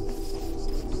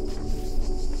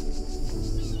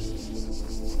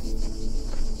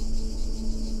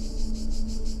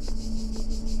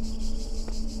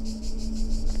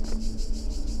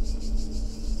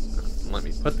 Let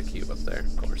me put the cube up there,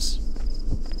 of course.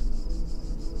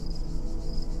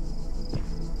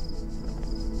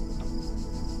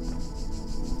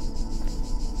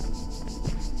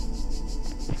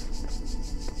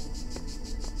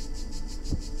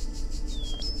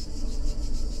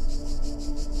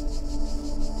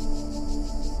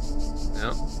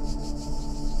 No.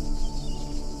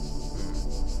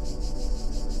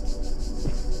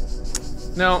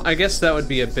 No, I guess that would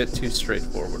be a bit too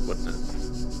straightforward, wouldn't it?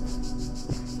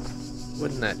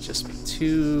 Wouldn't that just be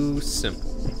too simple?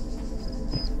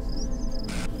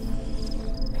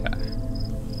 Okay.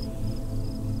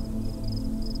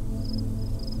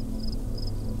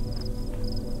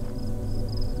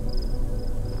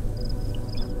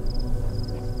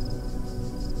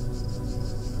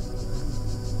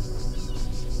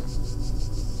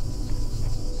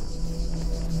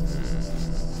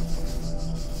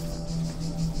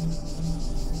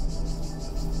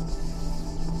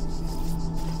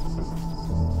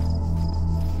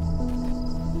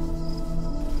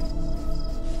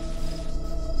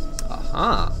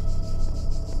 Aha.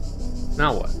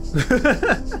 Now what?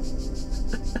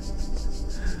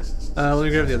 Let me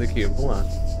grab the other cube. Hold on.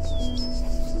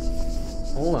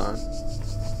 Hold on.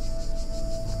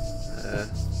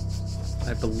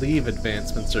 I believe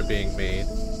advancements are being made.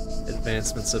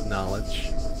 Advancements of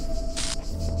knowledge.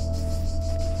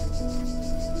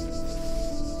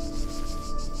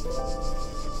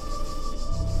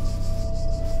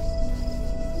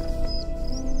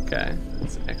 Okay.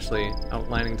 It's actually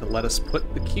outlining to let us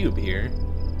put the cube here.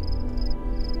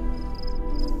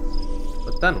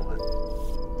 But then what?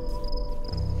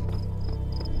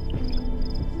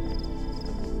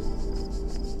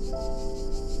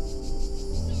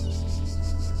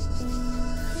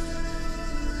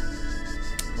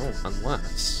 Oh,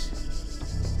 unless...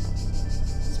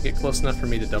 Does it get close enough for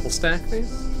me to double stack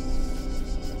these?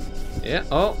 Yeah,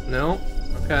 oh, no.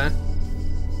 Okay.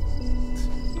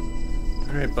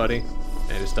 Alright, buddy.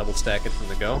 Can I just double stack it from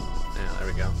the go? Yeah, there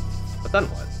we go. But then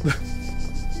what?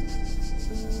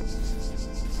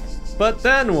 But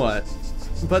then what?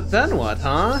 But then what,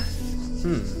 huh?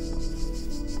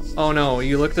 Oh no,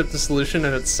 you looked up the solution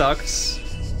and it sucks?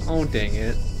 Oh dang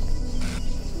it.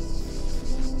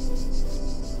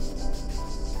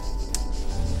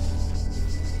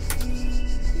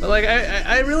 But like,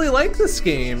 I really like this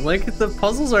game. Like, the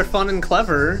puzzles are fun and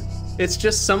clever. It's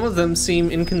just some of them seem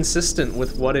inconsistent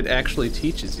with what it actually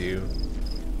teaches you.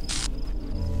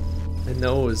 And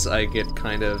those I get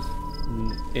kind of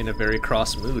in a very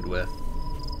cross mood with.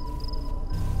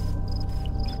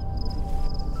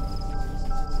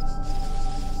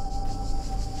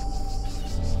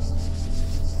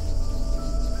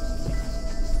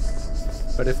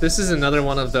 But if this is another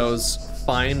one of those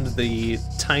find the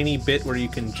tiny bit where you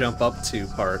can jump up to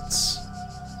parts,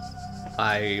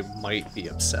 I might be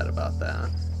upset about that.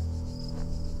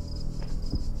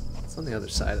 It's on the other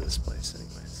side of this place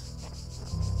anyways.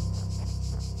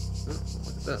 Oh,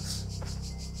 look at this.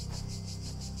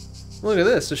 Look at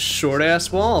this, a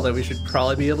short-ass wall that we should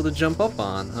probably be able to jump up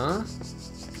on, huh?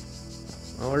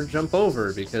 Or jump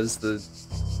over, because the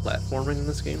platforming in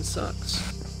this game sucks.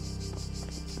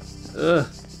 Ugh.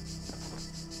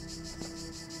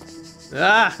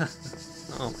 Ah!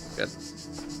 Oh my goodness.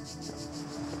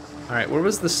 Alright, where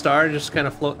was the star just kind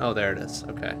of float? Oh, there it is.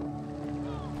 Okay.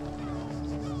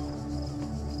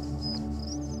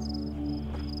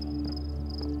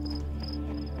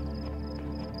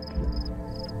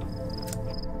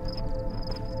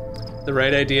 The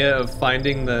right idea of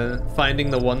finding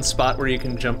the one spot where you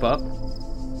can jump up?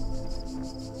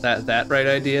 That right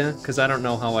idea? Because I don't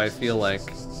know how I feel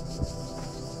like...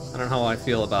 I don't know how I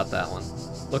feel about that one.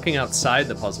 Looking outside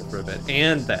the puzzle for a bit.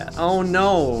 And that. Oh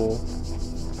no!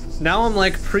 Now I'm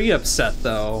like pre-upset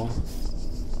though.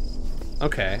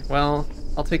 Okay, well,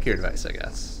 I'll take your advice, I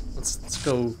guess. Let's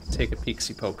go take a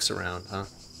peeksy pokes around, huh?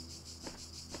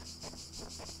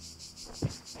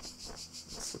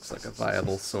 This looks like a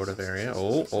viable sort of area.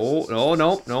 Oh,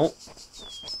 no.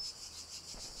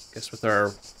 Guess with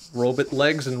our robot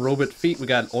legs and robot feet, we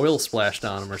got oil splashed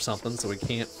on them or something, so we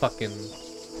can't fucking...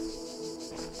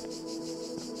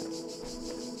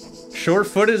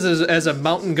 Sure-footed as a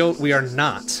mountain goat, we are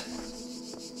not. Of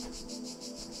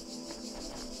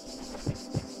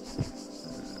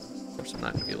course, I'm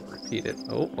not gonna be able to repeat it.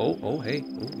 Oh, hey.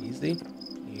 Oh, easy.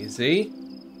 Easy.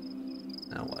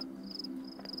 Now what?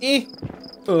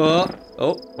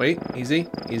 Oh, wait. Easy.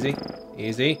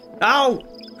 Ow!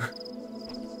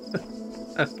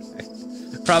 Okay.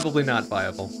 Probably not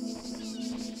viable.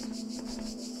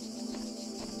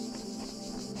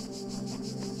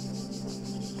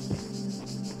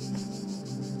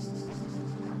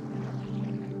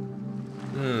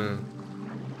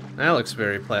 That looks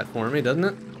very platformy, doesn't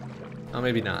it? Oh,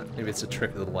 maybe not. Maybe it's a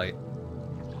trick of the light.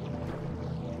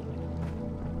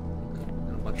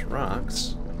 And a bunch of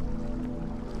rocks.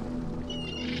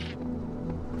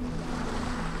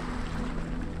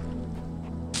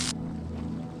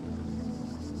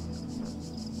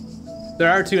 There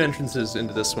are two entrances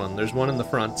into this one. There's one in the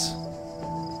front.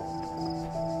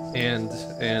 And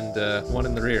one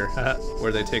in the rear,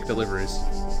 where they take deliveries.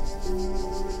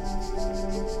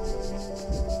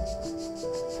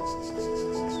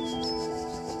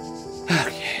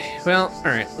 Well,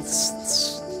 alright,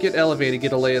 let's get elevated,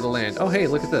 get a lay of the land. Oh, hey,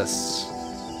 look at this.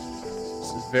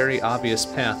 This is a very obvious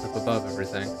path up above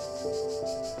everything.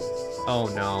 Oh,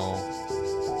 no.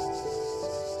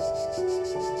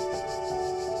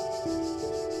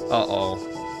 Uh-oh.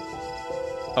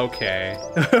 Okay.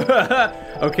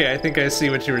 Okay, I think I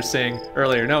see what you were saying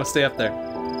earlier. No, stay up there.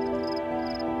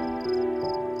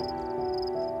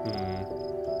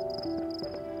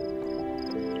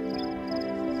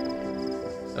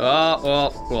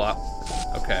 Oh, well,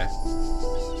 okay.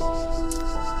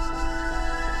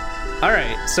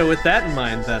 Alright, so with that in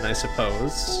mind then, I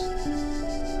suppose.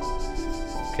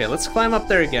 Okay, let's climb up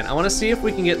there again. I want to see if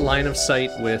we can get line of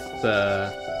sight with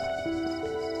the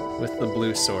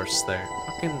blue source there.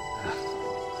 Fucking...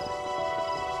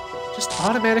 Just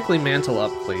automatically mantle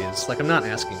up, please. Like, I'm not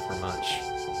asking for much.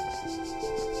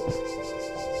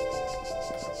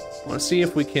 I want to see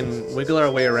if we can wiggle our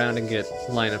way around and get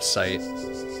line of sight.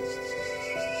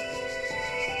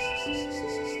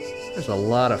 There's a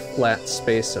lot of flat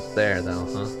space up there, though,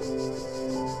 huh?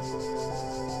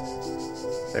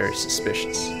 Very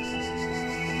suspicious.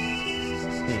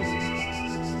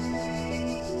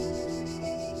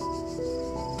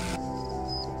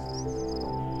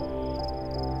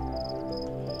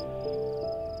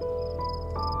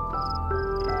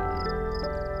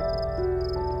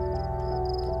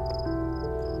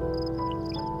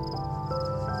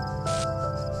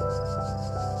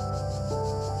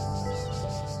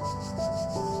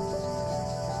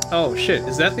 Oh shit,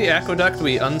 is that the aqueduct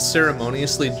we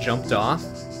unceremoniously jumped off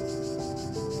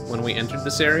when we entered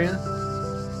this area?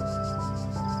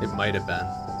 It might have been.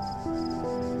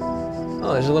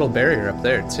 Oh, there's a little barrier up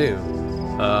there too.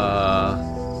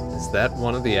 Is that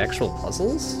one of the actual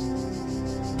puzzles?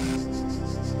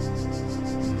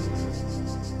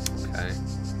 Okay.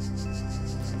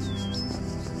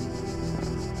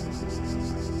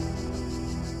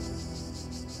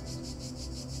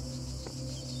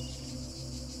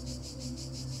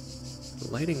 The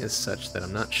lighting is such that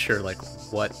I'm not sure, like,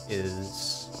 what is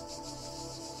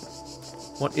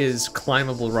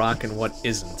climbable rock and what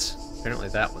isn't. Apparently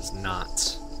that was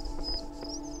not.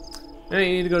 I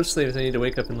need to go to sleep. I need to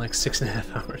wake up in like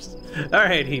 6.5 hours.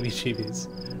 Alright, heebie-jeebies.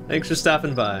 Thanks for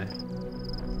stopping by.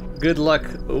 Good luck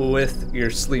with your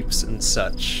sleeps and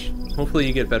such. Hopefully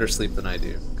you get better sleep than I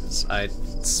do, because I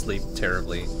sleep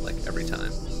terribly, like, every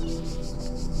time.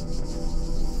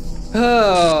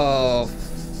 Oh,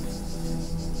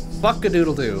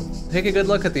 fuck-a-doodle-doo. Take a good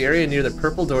look at the area near the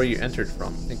purple door you entered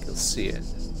from. I think you'll see it.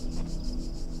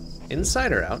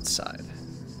 Inside or outside?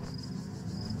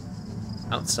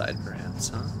 Outside, perhaps,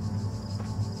 huh?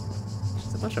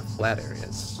 Just a bunch of flat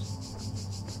areas.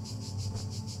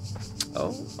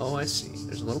 Oh, I see.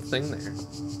 There's a little thing there.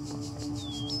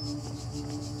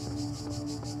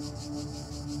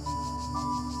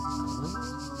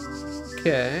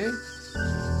 Okay.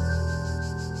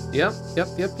 Yep.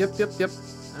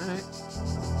 Alright.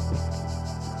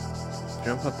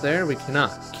 Jump up there? We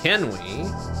cannot. Can we?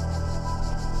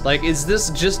 Like, is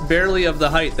this just barely of the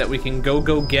height that we can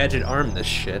go gadget arm this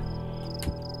shit?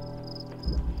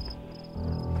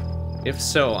 If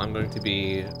so, I'm going to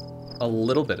be a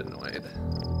little bit annoyed.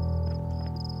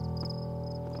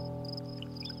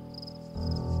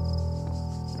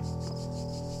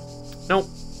 Nope.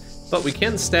 But we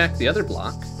can stack the other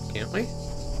block, can't we?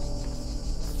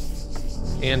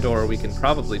 And or we can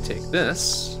probably take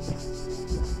this.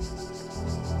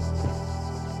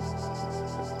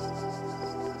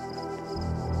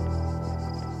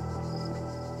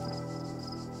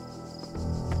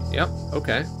 Yep,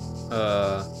 okay.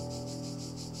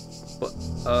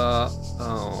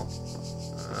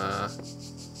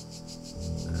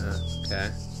 Okay.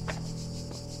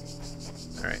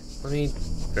 Alright, let me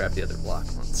grab the other block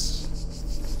once.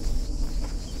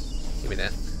 Give me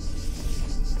that.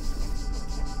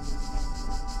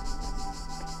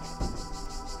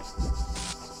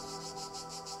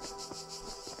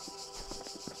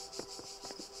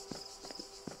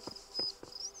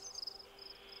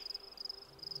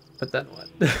 But then what?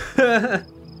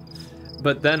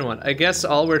 But then what? I guess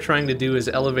all we're trying to do is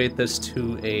elevate this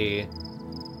to a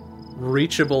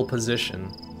reachable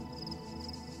position.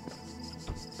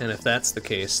 And if that's the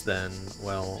case, then,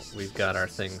 well, we've got our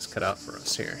things cut out for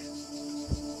us here.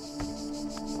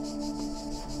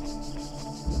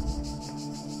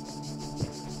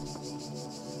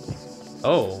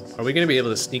 Oh, are we gonna be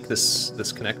able to sneak this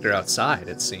connector outside,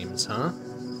 it seems, huh?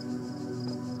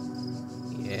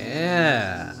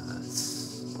 Yes.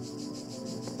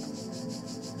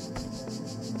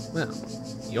 Well,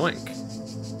 yoink.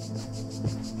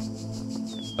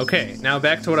 Okay, now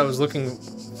back to what I was looking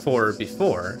for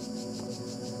before.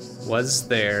 Was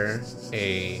there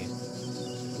a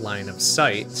line of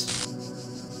sight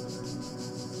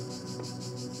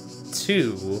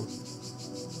to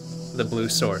the blue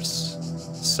source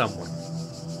somewhere?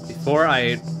 Before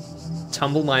I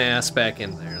tumble my ass back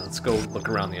in there, let's go look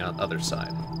around the other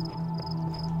side.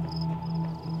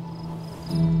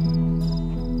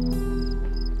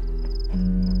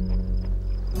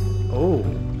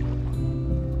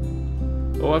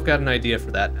 Oh, I've got an idea for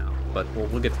that now, but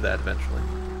we'll get to that eventually.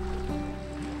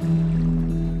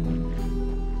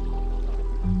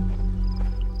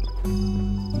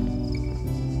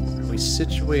 Are we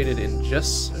situated in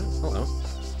just... hello.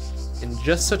 In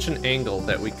just such an angle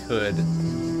that we could...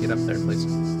 Get up there, please.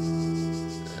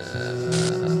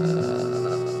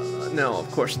 No, of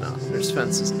course not. There's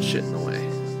fences and shit in the way.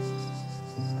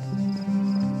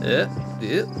 Okay.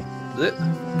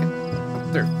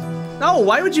 Up there. No,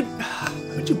 why would you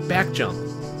back jump?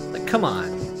 Like, come on.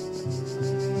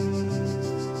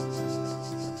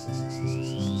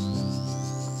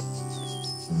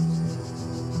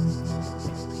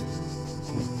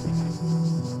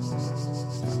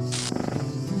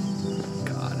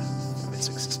 God,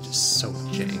 physics is just so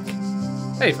jank.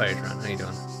 Hey, Firetron, how you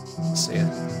doing? See ya.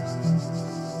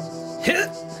 Hit.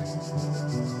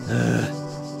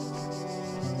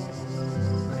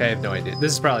 Okay, I have no idea.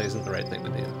 This probably isn't the right thing to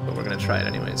do, but we're gonna try it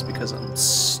anyways because I'm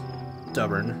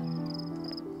stubborn.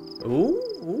 Ooh,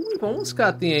 we've almost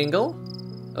got the angle.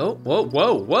 Oh, whoa,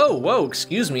 whoa, whoa, whoa,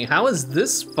 excuse me. How is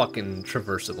this fucking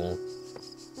traversable?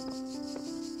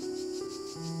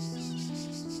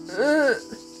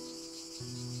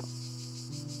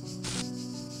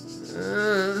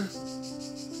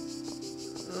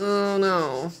 Oh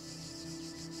no.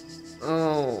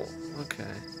 Oh,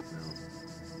 okay.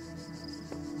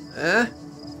 No.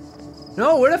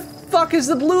 No, where the fuck is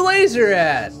the blue laser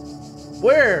at?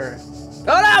 Where?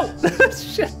 Oh no!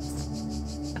 Shit.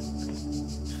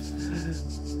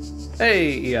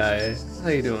 Hey, EI. How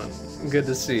you doing? Good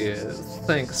to see you.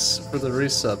 Thanks for the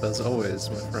resub as always,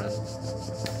 my friend.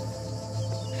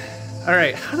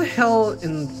 Alright, how the hell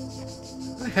in...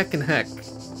 How the heck in heck?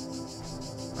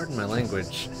 Pardon my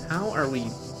language. How are we...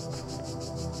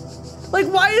 Like,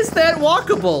 why is that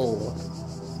walkable?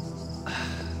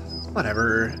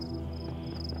 Whatever.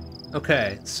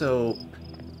 Okay, so...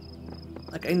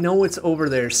 Like, I know it's over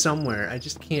there somewhere, I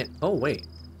just can't... Oh, wait.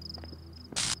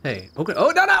 Hey, okay. Oh,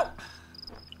 no, no!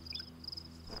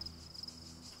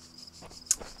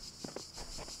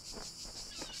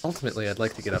 Ultimately, I'd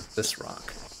like to get up this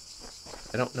rock.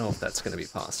 I don't know if that's gonna be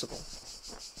possible.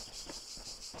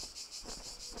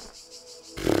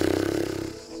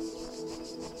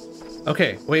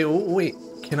 Okay, wait.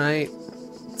 Can I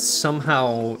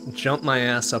somehow jump my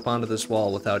ass up onto this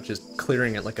wall without just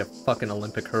clearing it like a fucking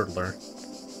Olympic hurdler?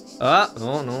 Ah,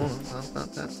 oh no,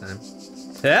 not that time.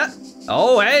 Yeah.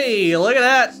 Oh, hey, look at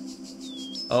that.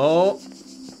 Oh,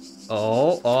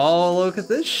 look at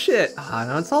this shit. Ah,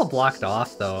 no, it's all blocked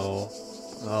off though.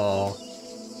 Oh,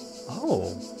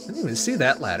 I didn't even see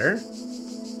that ladder.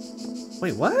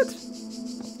 Wait, what?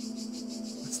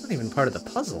 That's not even part of the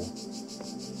puzzle.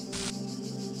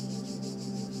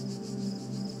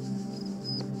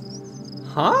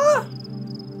 Huh?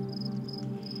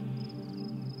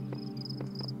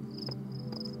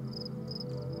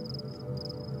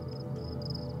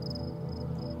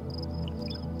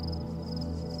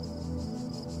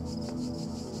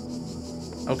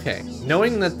 Okay,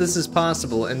 knowing that this is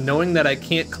possible and knowing that I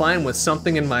can't climb with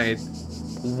something in my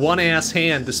one ass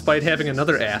hand despite having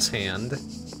another ass hand,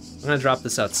 I'm gonna drop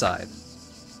this outside.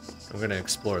 I'm gonna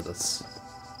explore this.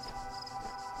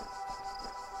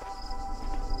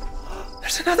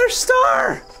 There's another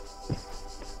star!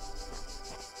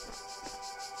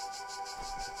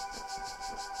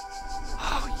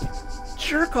 Oh, you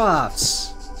jerk-offs.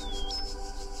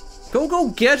 Go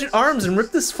gadget arms and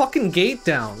rip this fucking gate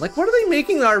down. Like, what are they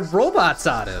making our robots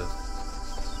out of?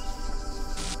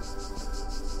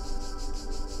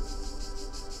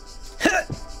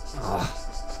 Oh.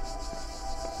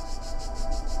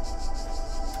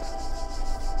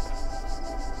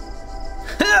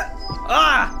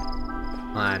 Ah!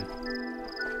 Come on.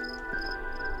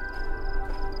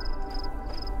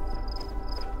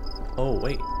 Oh,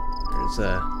 wait. There's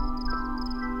a...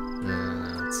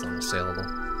 No, it's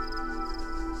unassailable.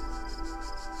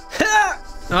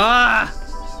 Ah!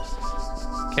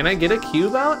 Can I get a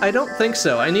cube out? I don't think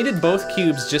so. I needed both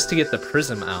cubes just to get the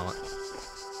prism out.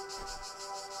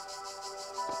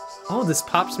 Oh, this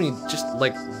pops me just,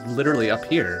 like, literally up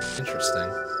here. Interesting.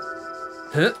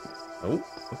 Huh? Oh,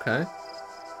 okay.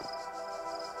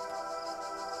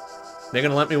 They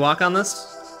gonna let me walk on this?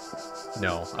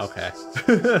 No, okay.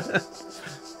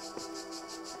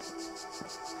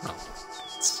 Oh,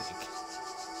 for sake.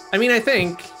 I mean, I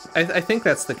think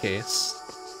that's the case.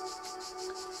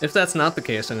 If that's not the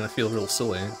case, I'm gonna feel real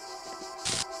silly.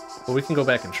 But we can go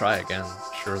back and try again,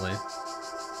 surely.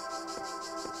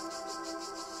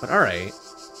 But alright.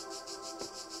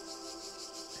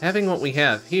 Having what we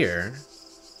have here...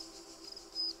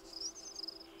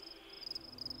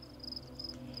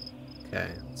 Okay,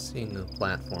 seeing the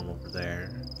platform over there.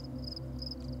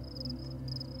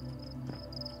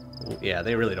 Oh, yeah,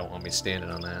 they really don't want me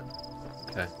standing on that.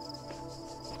 Okay.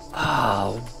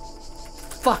 Oh,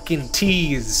 fucking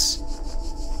tease.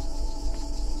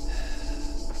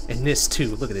 And this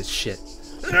too, look at this shit.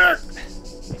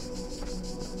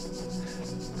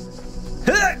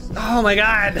 Oh my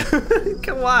god!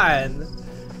 Come on!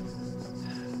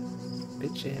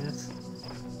 Bitch ass.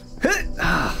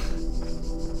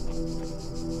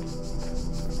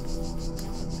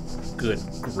 Good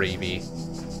gravy.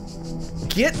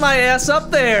 Get my ass up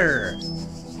there!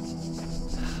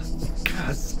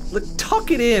 God, look, tuck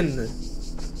it in!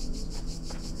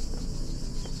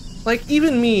 Like,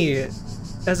 even me,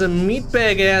 as a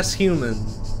meatbag ass human,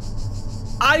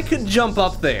 I could jump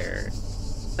up there.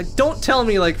 Like, don't tell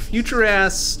me, like, future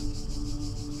ass...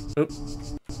 Oop,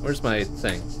 where's my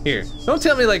thing? Here. Don't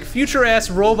tell me, like, future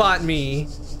ass robot me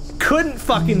couldn't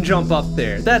fucking jump up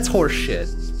there. That's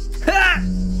horseshit. Ha!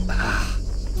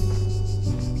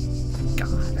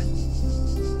 God.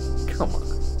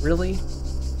 Really?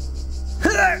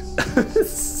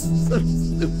 So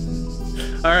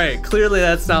stupid. Alright, clearly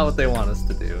that's not what they want us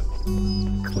to do.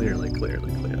 Clearly.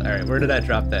 Alright, where did I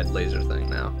drop that laser thing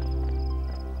now?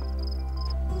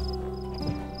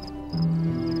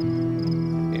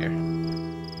 Here.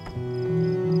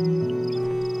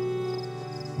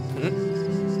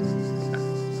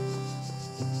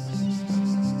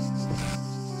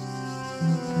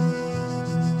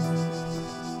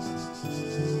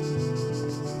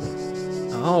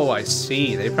 Oh, I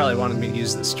see. They probably wanted me to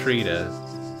use this tree to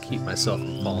keep myself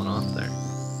from falling off there.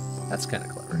 That's kind of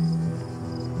clever.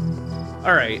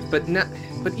 Alright, but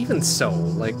even so,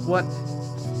 like, what?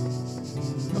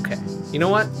 Okay, you know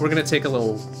what? We're gonna take a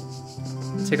little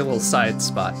side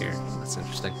spot here. That's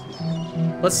interesting.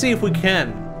 Let's see if we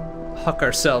can huck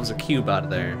ourselves a cube out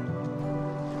of there,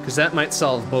 because that might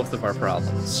solve both of our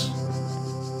problems.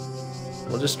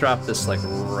 We'll just drop this, like,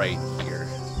 right here.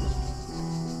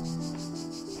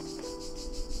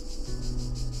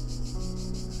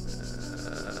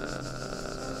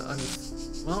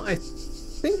 Well, I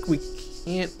think we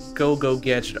can't go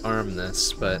gadget arm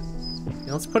this, but you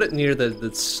know, let's put it near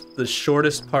the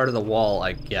shortest part of the wall,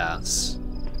 I guess.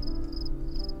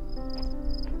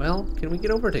 Well, can we get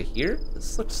over to here?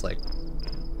 This looks like.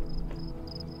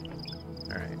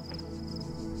 All right.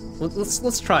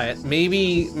 Let's try it.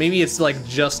 Maybe it's like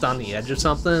just on the edge of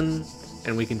something,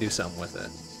 and we can do something with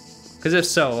it. Because if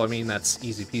so, I mean that's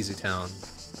easy peasy town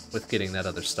with getting that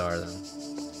other star then.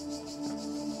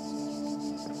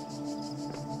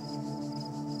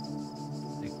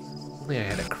 I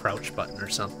had a crouch button or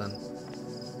something.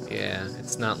 Yeah,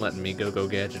 it's not letting me go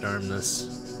gadget arm this.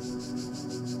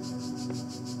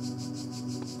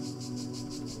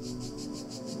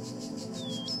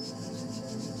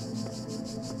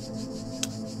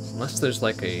 Unless there's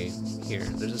like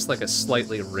there's just like a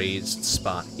slightly raised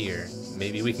spot here.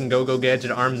 Maybe we can go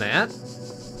gadget arm that?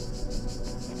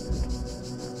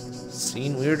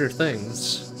 Seen weirder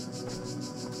things.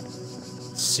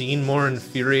 Seen more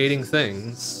infuriating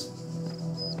things.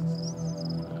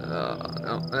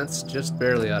 No, that's just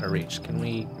barely out of reach. Can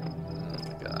we... Oh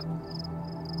my god.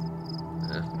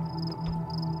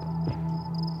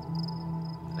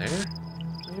 There?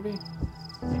 Maybe?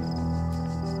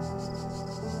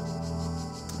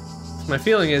 My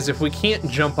feeling is if we can't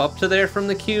jump up to there from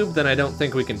the cube, then I don't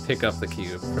think we can pick up the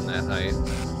cube from that height.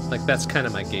 Like, that's kind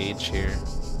of my gauge here.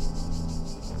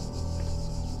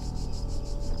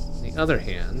 On the other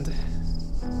hand...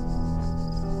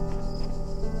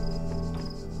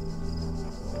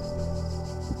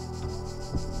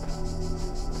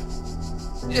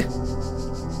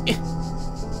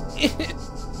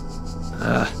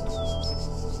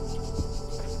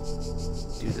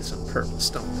 Do this on purpose,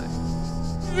 don't they?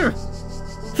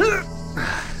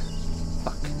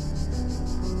 Fuck.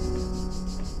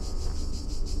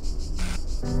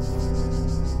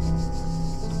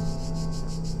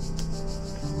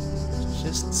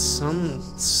 Just some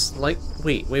slight...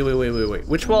 Wait.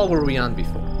 Which wall were we on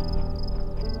before?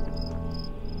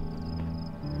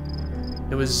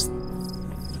 It was...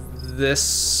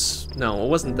 this... No, it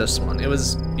wasn't this one. It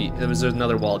was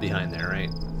another wall behind there, right?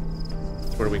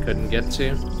 Where we couldn't get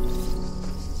to.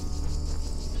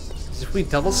 If we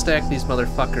double stack these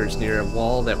motherfuckers near a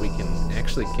wall that we can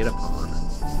actually get upon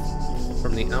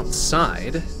from the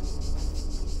outside...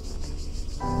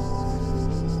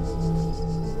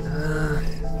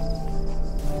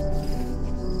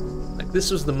 like,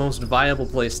 this was the most viable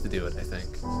place to do it, I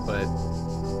think. But...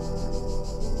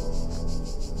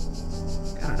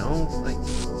 I don't know, like...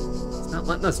 It's not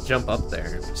letting us jump up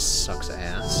there. It just sucks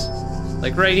ass.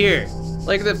 Like, right here.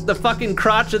 Like, the fucking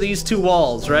crotch of these two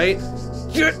walls, right?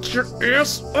 Get your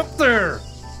ass up there!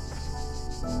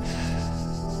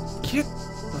 Get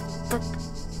the fuck...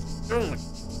 Oh my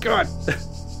god!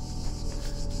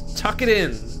 Tuck it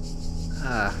in!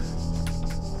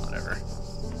 Whatever.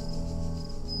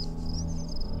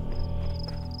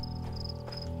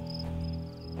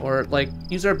 Or, like,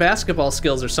 use our basketball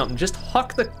skills or something. Just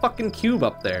huck the fucking cube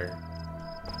up there.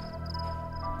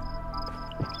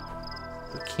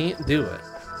 We can't do it.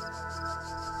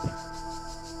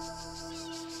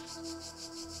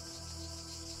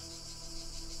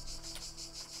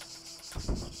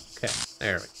 Okay,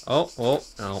 there we go. Oh,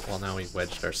 well now we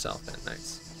wedged ourselves in,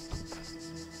 nice.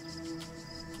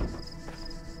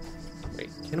 Wait,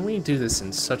 can we do this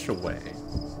in such a way?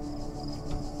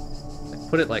 Like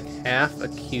put it like half a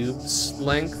cube's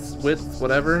length, width,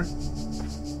 whatever?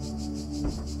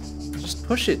 Just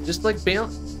push it, just like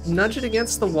nudge it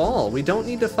against the wall. We don't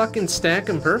need to fucking stack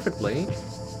them perfectly.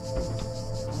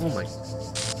 Oh my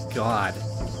god.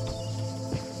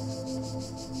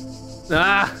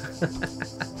 Ah!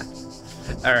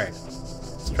 Alright,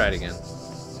 let's try it again.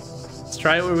 Let's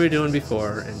try what we were doing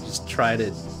before and just try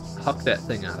to huck that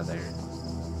thing out of there.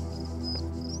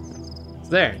 It's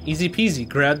there, easy peasy.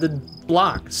 Grab the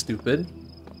block, stupid.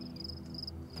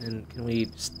 And can we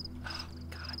just, oh my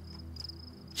god.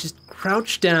 Just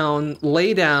crouch down,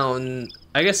 lay down.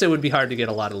 I guess it would be hard to get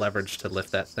a lot of leverage to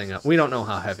lift that thing up. We don't know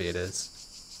how heavy it is.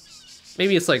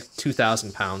 Maybe it's like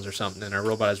 2,000 pounds or something, and our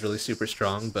robot is really super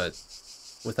strong, but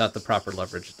without the proper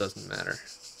leverage, it doesn't matter.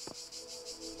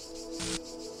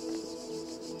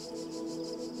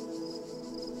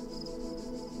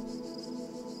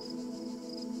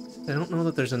 I don't know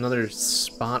that there's another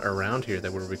spot around here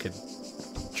that where we could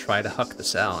try to huck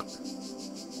this out.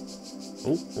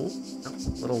 Oh,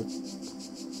 no,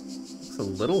 looks a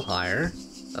little higher,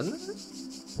 doesn't it?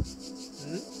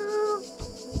 No,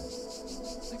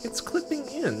 like it's clipping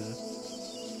in.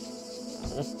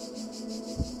 Oh.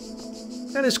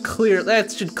 That is clear.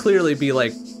 That should clearly be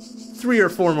like 3 or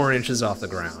 4 more inches off the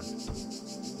ground.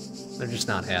 They're just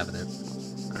not having it.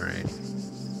 All right.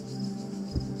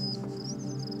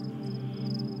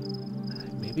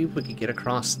 Maybe if we could get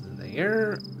across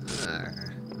there. I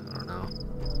don't know.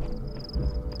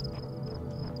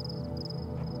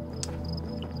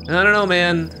 I don't know,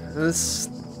 man. This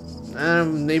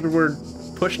maybe we're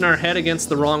pushing our head against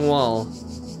the wrong wall.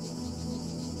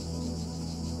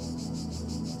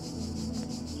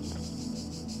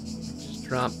 Just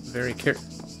drop very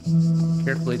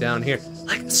carefully down here.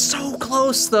 Like, so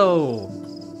close, though.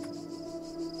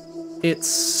 It's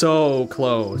so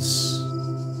close.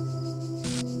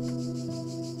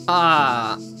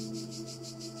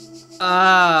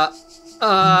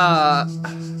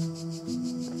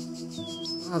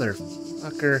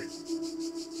 Motherfucker.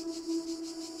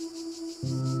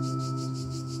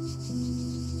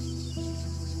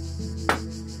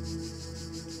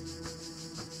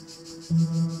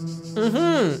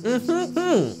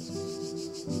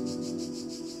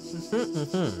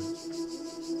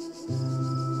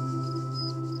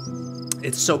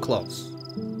 It's so close.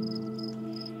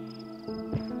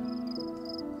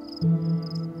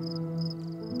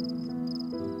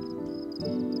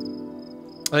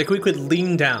 Like, we could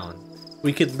lean down.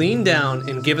 We could lean down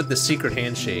and give it the secret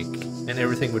handshake, and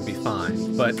everything would be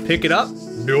fine. But pick it up?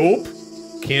 Nope.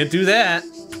 Can't do that.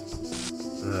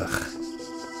 Ugh.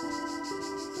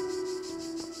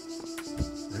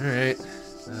 Alright.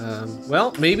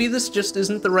 Well, maybe this just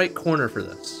isn't the right corner for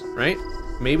this, right?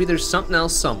 Maybe there's something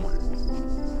else somewhere.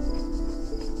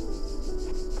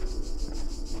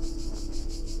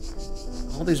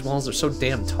 All these walls are so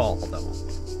damn tall, though.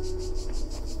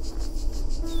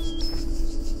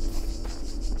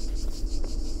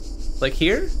 Like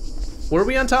here? Were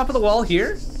we on top of the wall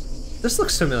here? This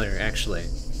looks familiar, actually.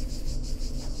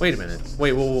 Wait a minute.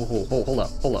 Wait, whoa, hold up.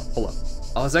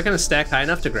 Oh, is that gonna stack high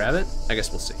enough to grab it? I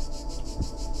guess we'll see.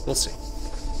 We'll see.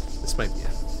 This might be it.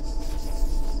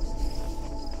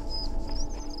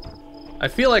 I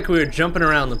feel like we were jumping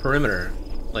around the perimeter,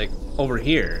 like over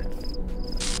here.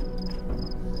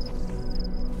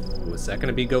 Ooh, is that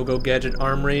gonna be Go-Go Gadget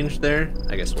arm range there?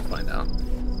 I guess we'll find out.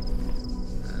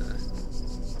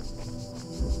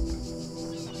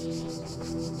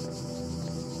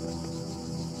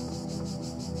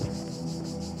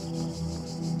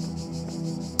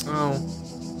 Oh,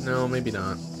 no, maybe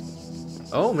not.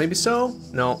 Oh, maybe so?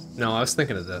 No, I was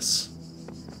thinking of this.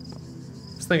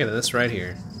 I was thinking of this right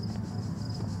here.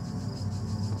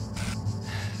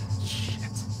 Shit.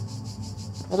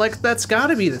 Well, like, that's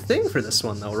gotta be the thing for this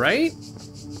one, though, right?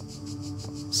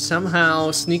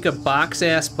 Somehow sneak a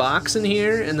box-ass box in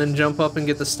here and then jump up and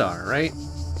get the star, right?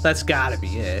 That's gotta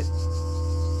be it.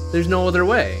 There's no other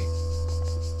way.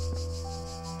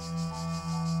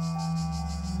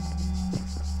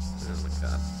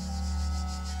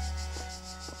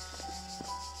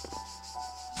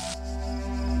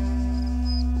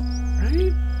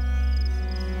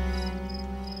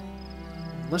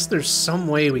 Unless there's some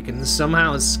way we can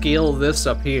somehow scale this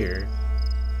up here,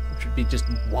 which would be just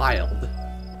wild.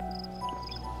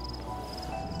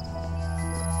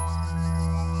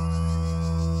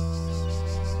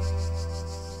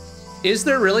 Is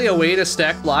there really a way to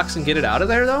stack blocks and get it out of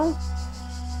there, though?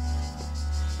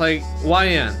 Like,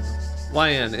 YN?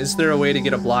 YN, is there a way to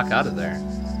get a block out of there?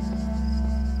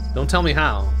 Don't tell me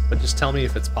how, but just tell me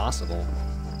if it's possible.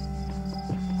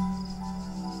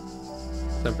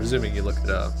 I'm presuming you looked it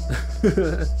up.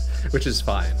 Which is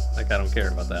fine. Like, I don't care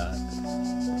about that.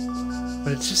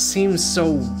 But it just seems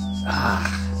so...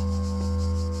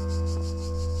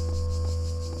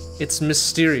 It's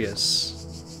mysterious.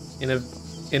 In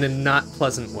a not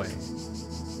pleasant way. I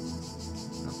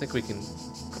don't think we can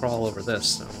crawl over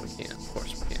this? No, we can't. Of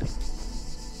course we can't.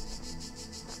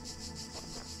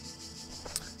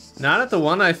 Not at the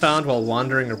one I found while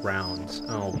wandering around.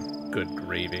 Oh, good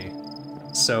gravy.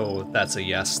 So that's a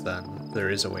yes then. There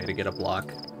is a way to get a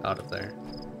block out of there.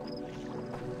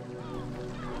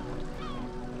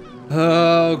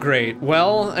 Oh, great.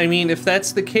 Well, I mean, if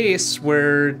that's the case,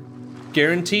 we're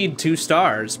guaranteed 2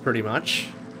 stars, pretty much.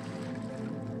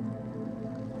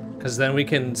 Because then we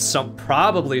can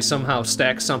probably somehow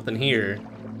stack something here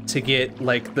to get,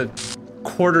 like, the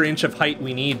 1/4 inch of height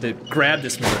we need to grab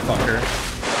this motherfucker.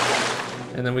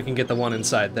 And then we can get the one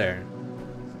inside there.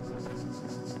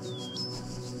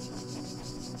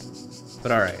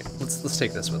 But alright, let's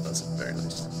take this with us at the very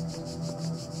least.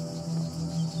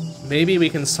 Maybe we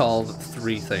can solve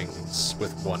 3 things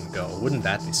with one go. Wouldn't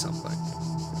that be something?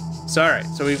 So alright,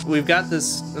 so we've got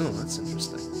this. Oh, that's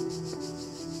interesting.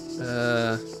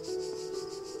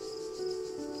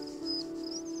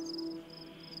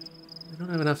 We don't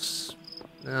have enough.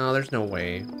 No, there's no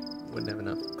way. Wouldn't have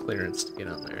enough clearance to get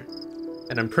on there.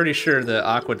 And I'm pretty sure the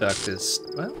aqueduct is.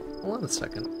 Well, hold on a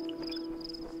second.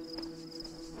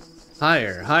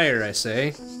 Higher, higher, I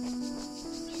say.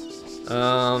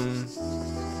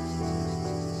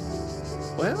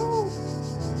 Well,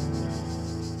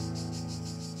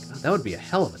 God, that would be a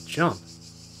hell of a jump.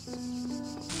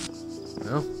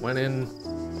 Well, went in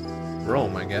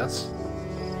Rome, I guess.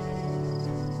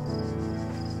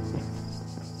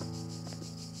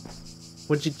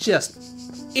 Would you just...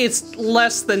 It's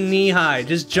less than knee-high.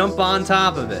 Just jump on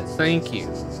top of it. Thank you.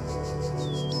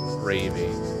 Gravy.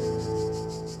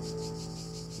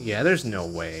 Yeah, there's no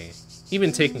way.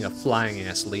 Even taking a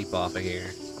flying-ass leap off of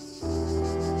here.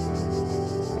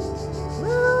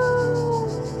 Well...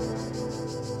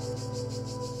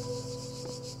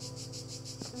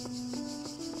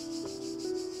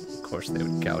 Of course they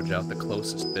would gouge out the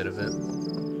closest bit of it.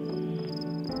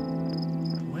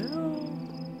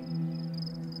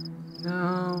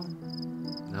 No.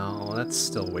 No, that's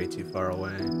still way too far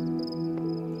away.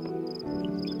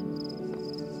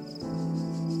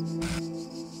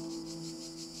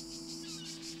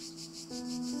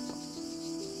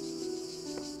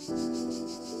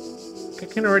 I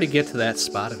can already get to that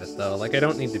spot of it, though. Like, I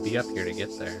don't need to be up here to get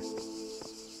there.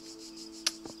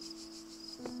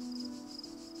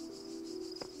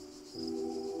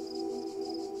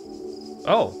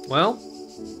 Oh, well.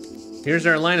 Here's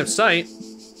our line of sight.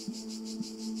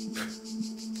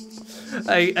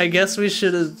 I guess we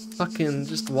should have fucking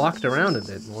just walked around a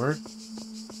bit more.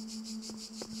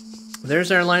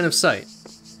 There's our line of sight.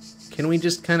 Can we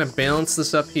just kind of balance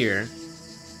this up here?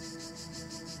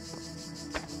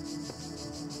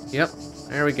 Yep,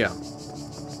 there we go.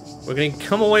 We're gonna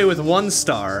come away with 1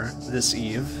 star this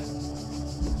eve.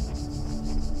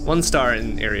 1 star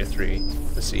in Area 3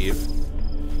 this eve.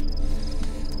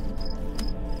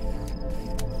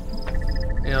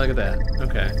 Yeah, look at that.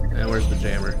 Okay, and where's the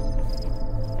jammer?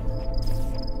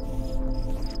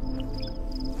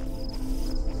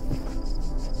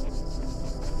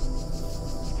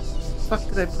 Fuck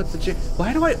did I put the jam?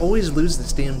 Why do I always lose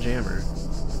this damn jammer?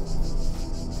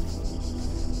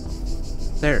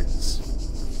 There it is.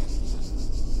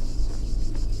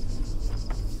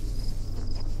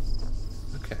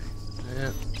 Okay.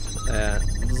 Yeah.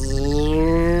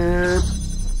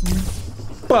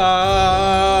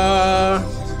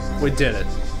 We did it.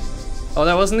 Oh,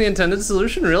 that wasn't the intended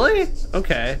solution? Really?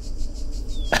 Okay.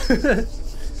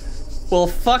 Well,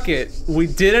 fuck it. We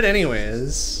did it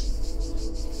anyways.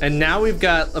 And now we've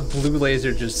got a blue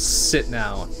laser just sitting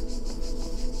out.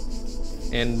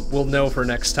 And we'll know for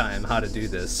next time how to do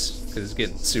this, because it's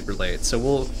getting super late. So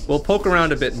we'll poke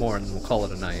around a bit more and we'll call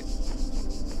it a night.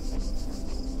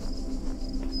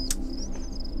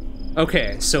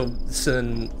 Okay, so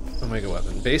then, Omega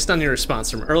Weapon. Based on your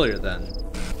response from earlier then,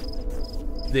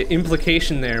 the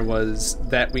implication there was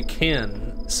that we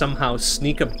can somehow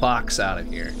sneak a box out of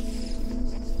here.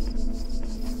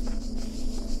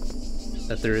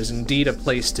 That there is indeed a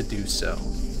place to do so.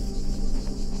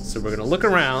 So we're gonna look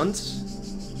around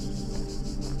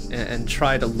and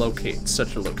try to locate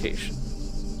such a location.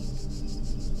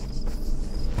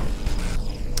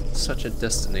 Such a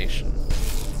destination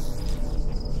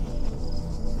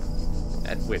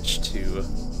at which to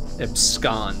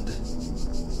abscond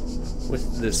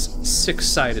with this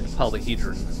 6-sided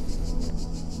polyhedron.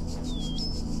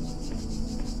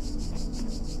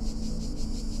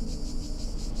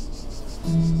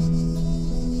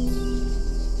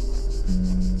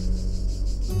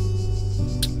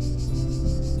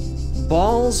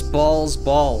 Balls, balls,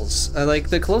 balls. Like,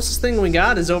 the closest thing we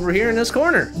got is over here in this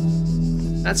corner.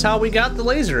 That's how we got the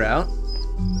laser out.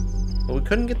 But we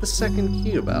couldn't get the second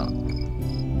cube out.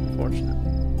 Unfortunately.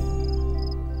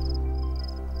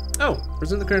 Oh,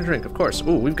 present the current drink, of course.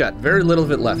 Ooh, we've got very little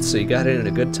of it left, so you got it in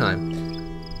a good time.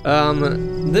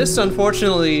 This,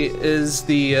 unfortunately, is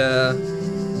the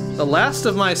last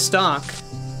of my stock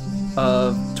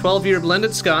of 12-year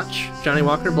blended Scotch, Johnny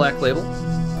Walker Black Label.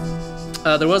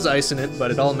 There was ice in it,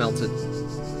 but it all melted.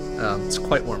 It's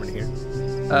quite warm in here.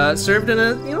 Served in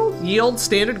a, you know, ye old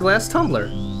standard glass tumbler.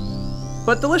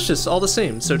 But delicious all the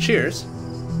same, so cheers.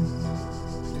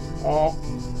 Oh.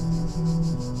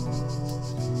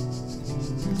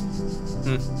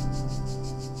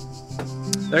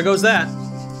 There goes that.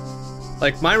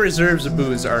 Like, my reserves of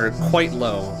booze are quite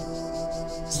low,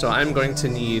 so I'm going to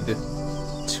need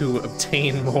to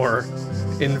obtain more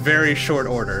in very short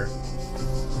order.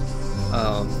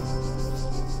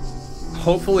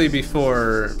 Hopefully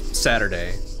before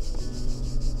Saturday.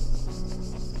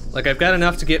 Like, I've got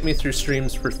enough to get me through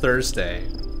streams for Thursday.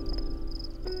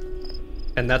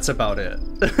 And that's about it.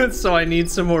 So I need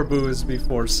some more booze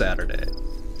before Saturday.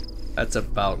 That's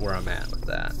about where I'm at with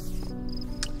that.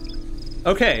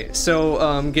 Okay,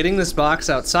 so getting this box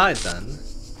outside then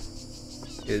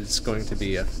is going to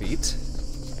be a feat.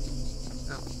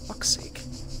 Oh, fuck's sake.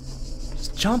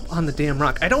 Just jump on the damn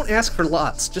rock. I don't ask for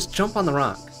lots, just jump on the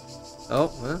rock. Oh,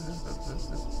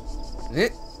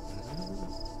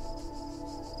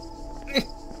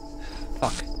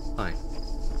 fuck, fine.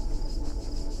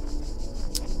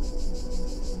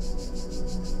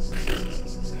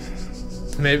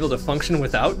 Am I able to function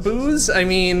without booze? I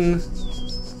mean,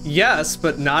 yes,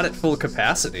 but not at full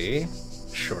capacity.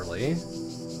 Surely.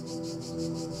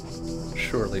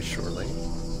 Surely, surely.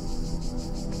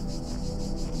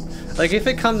 Like, if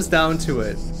it comes down to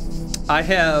it, I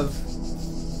have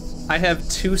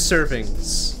 2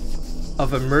 servings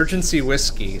of emergency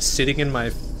whiskey sitting in my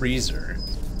freezer.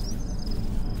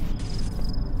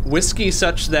 Whiskey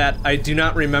such that I do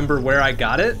not remember where I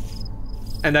got it,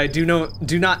 and I do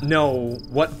not know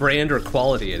what brand or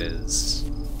quality it is.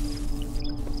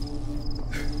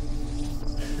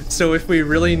 So if we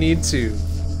really need to,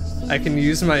 I can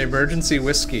use my emergency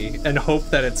whiskey and hope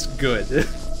that it's good.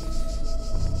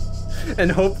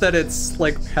 And hope that it's,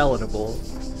 like, palatable.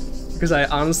 Because I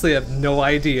honestly have no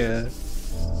idea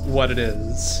what it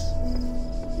is.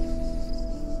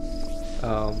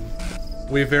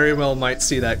 We very well might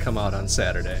see that come out on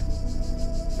Saturday.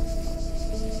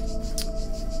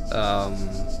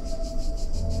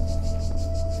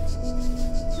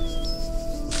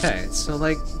 Okay, so,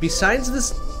 like, besides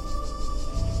this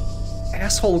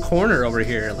asshole corner over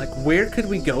here, like, where could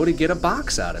we go to get a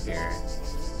box out of here?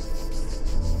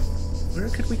 Where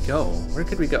could we go? Where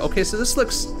could we go? Okay, so this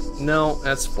looks... No,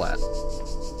 that's flat.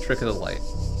 Trick of the light.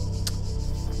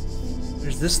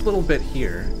 There's this little bit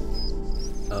here.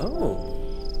 Oh.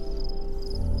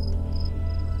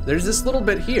 There's this little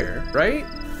bit here, right?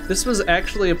 This was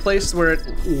actually a place where it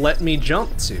let me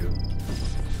jump to.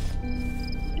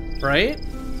 Right?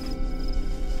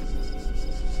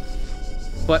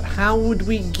 But how would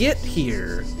we get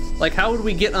here? Like, how would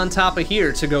we get on top of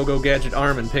here to go Gadget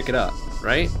Arm and pick it up,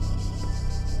 right?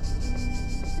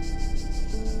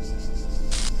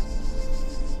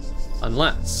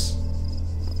 Unless...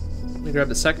 Let me grab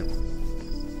the second one.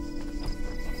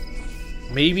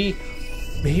 Maybe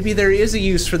there is a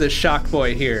use for this shock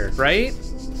boy here, right?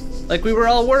 Like, we were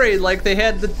all worried, like, they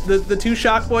had the 2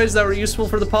 shock boys that were useful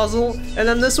for the puzzle, and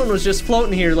then this one was just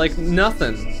floating here like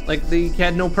nothing. Like, they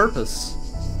had no purpose.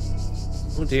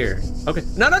 Oh dear. Okay.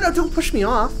 No, don't push me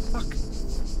off. Fuck.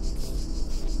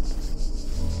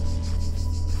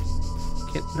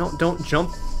 Okay, no, don't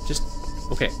jump. Just,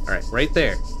 okay, alright, right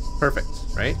there. Perfect,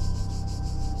 right?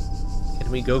 Can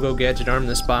we go Gadget Arm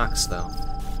this box, though?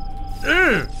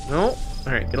 No.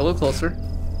 Alright, get a little closer.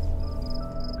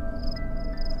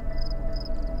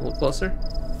 A little closer.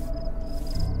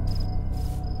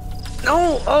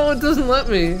 No! Oh, it doesn't let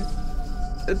me.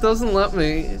 It doesn't let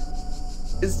me.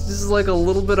 It's just like a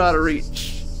little bit out of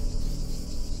reach.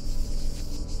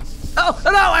 Oh,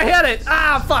 no, I hit it!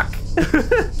 Ah, fuck!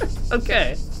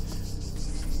 Okay.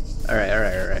 Alright.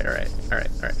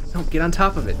 No, get on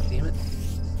top of it, damn it.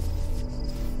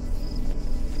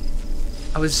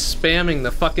 I was spamming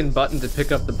the fucking button to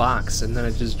pick up the box, and then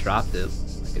I just dropped it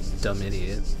like a dumb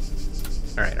idiot.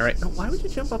 Alright. No, why would you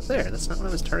jump up there? That's not what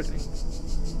I was targeting.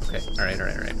 Okay, alright.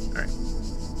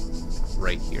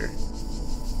 Right here.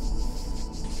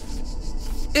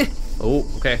 Oh,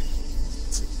 okay.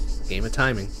 It's a game of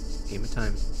timing. Game of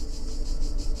timing.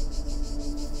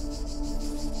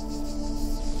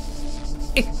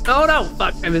 Oh no!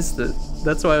 Fuck, I missed it.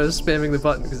 That's why I was spamming the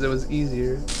button, because it was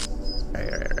easier.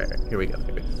 Alright. Here we go.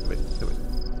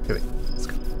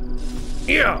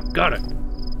 Yeah, got it.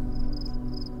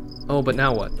 Oh, but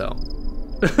now what, though?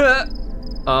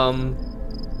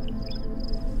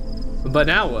 But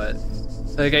now what?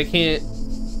 Like, I can't...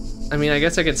 I mean, I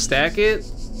guess I could stack it.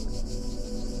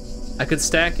 I could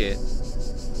stack it.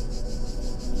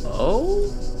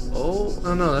 Oh?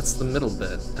 Oh no, that's the middle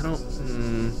bit. I don't...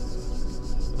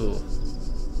 Ooh.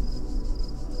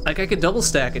 Like, I could double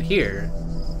stack it here.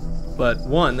 But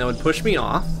one, that would push me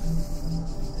off.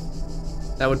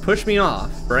 That would push me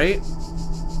off, right?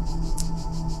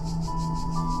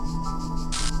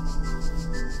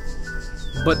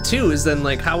 But two is then,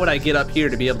 like, how would I get up here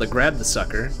to be able to grab the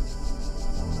sucker?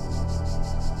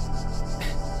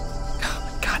 Oh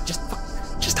my god,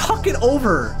 just huck it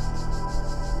over!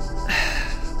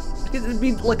 It'd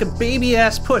be like a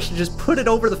baby-ass push to just put it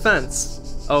over the fence.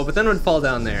 Oh, but then it would fall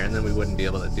down there, and then we wouldn't be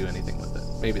able to do anything with it.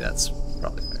 Maybe that's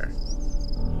probably fair.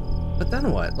 But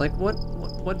then what? Like,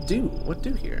 what do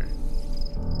here?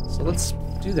 So let's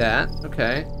do that,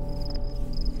 okay.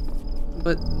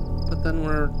 But then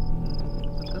we're...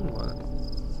 But then what?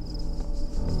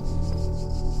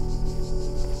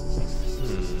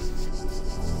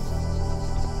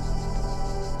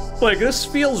 Like, this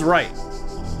feels right.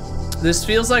 This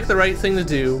feels like the right thing to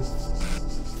do.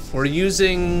 We're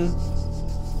using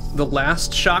the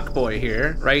last Shock Boy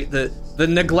here, right? The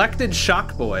neglected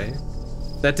Shock Boy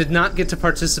that did not get to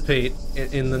participate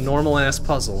in the normal-ass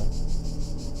puzzle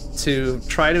to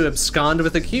try to abscond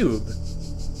with a cube.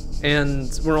 And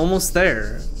we're almost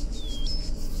there.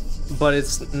 But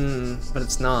it's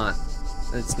not.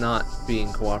 It's not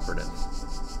being cooperative.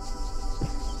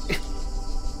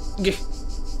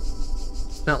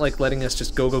 It's not like letting us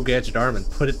just go Gadget Arm and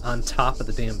put it on top of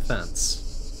the damn fence.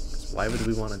 'Cause why would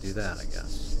we want to do that, I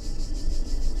guess?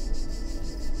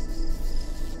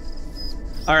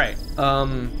 Alright,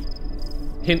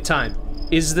 hint time.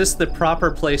 Is this the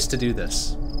proper place to do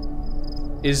this?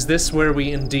 Is this where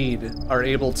we indeed are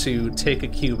able to take a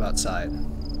cube outside?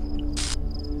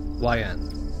 YN.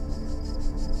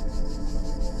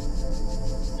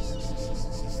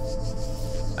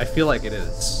 I feel like it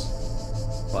is,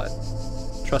 but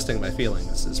trusting my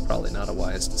feelings is probably not a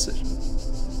wise decision.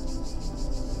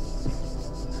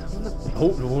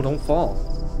 Oh, no, don't fall.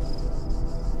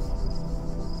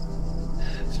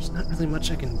 There's not really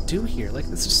much I can do here. Like,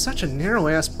 this is such a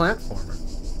narrow-ass platformer.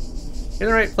 You're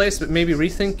in the right place, but maybe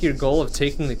rethink your goal of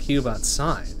taking the cube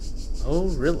outside. Oh,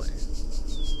 really?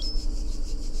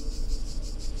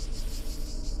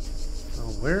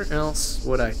 Well, where else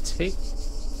would I take...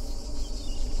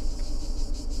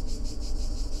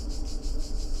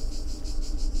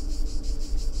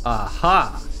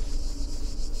 Aha!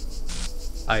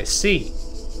 I see.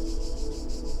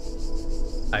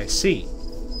 I see.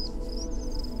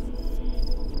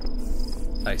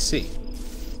 I see.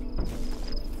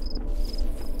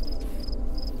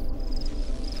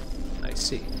 I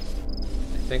see.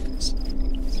 I think it's...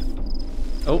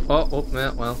 Oh,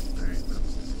 yeah, well, alright.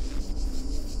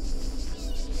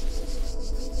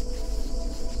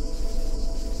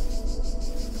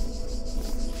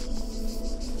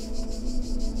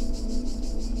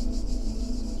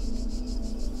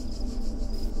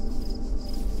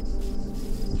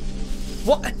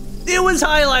 What? It was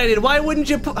highlighted! Why wouldn't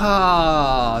you put...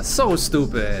 Ah, so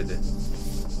stupid.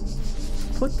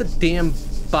 Put the damn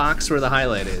box where the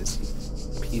highlight is.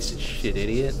 Piece of shit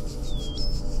idiot.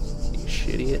 You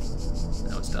shit idiot.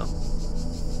 That was dumb.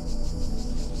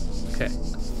 Okay,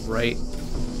 right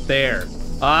there.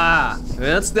 Ah,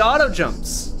 that's the auto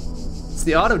jumps. It's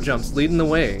the auto jumps leading the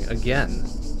way again.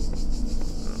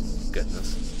 Oh, goodness.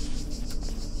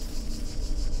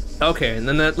 Okay, and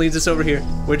then that leads us over here,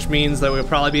 which means that we'll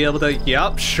probably be able to,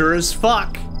 yep, sure as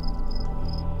fuck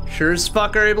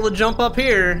are able to jump up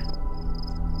here.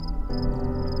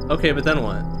 Okay, but then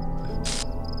what?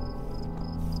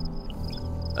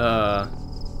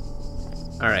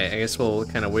 Alright, I guess we'll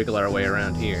kind of wiggle our way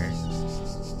around here.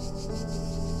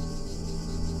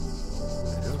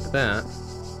 Look at that.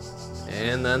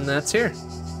 And then that's here.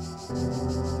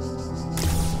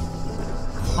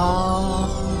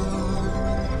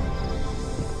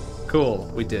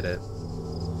 Cool, we did it.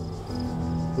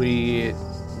 We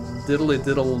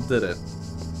diddle did it.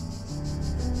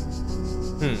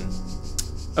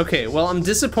 Okay, well, I'm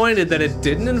disappointed that it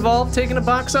didn't involve taking a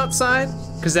box outside,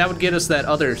 because that would get us that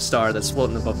other star that's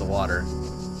floating above the water.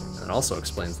 And it also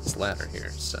explains this ladder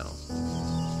here, so...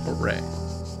 Hooray.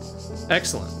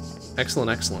 Excellent. Excellent,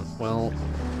 excellent. Well...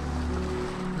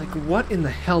 Like, what in the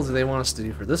hell do they want us to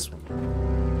do for this one?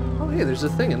 Oh, hey, there's a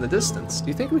thing in the distance. Do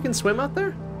you think we can swim out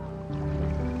there?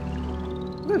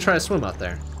 I'm gonna try to swim out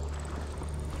there.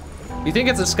 You think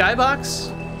it's a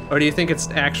skybox? Or do you think it's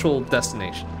actual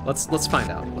destination? Let's find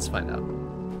out. Let's find out.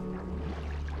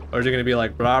 Or is it gonna be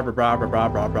like blah blah blah blah blah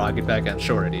blah blah? Get back on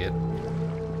shore, idiot.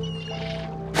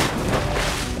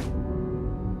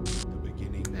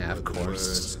 Yeah, of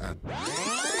course.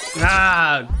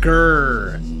 Ah,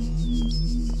 grr.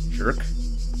 Jerk.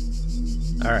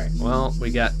 All right. Well,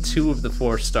 we got 2 of the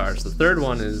 4 stars. The third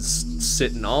one is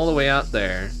sitting all the way out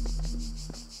there.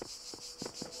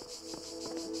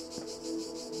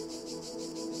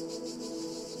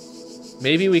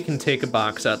 Maybe we can take a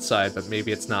box outside, but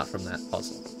maybe it's not from that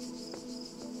puzzle.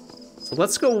 So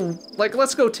let's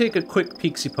go take a quick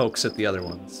peeksy pokes at the other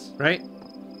ones, right?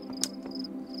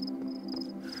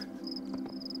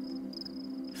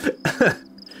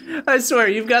 I swear,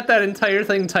 you've got that entire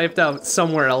thing typed out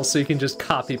somewhere else so you can just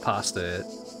copy pasta it.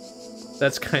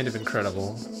 That's kind of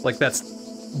incredible. Like, that's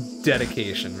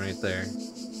dedication right there.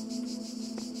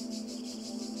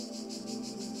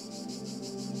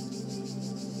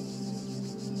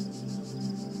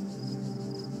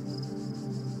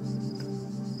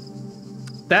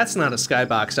 That's not a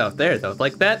skybox out there, though.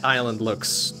 Like, that island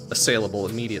looks assailable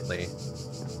immediately.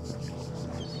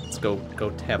 Let's go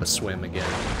have a swim again.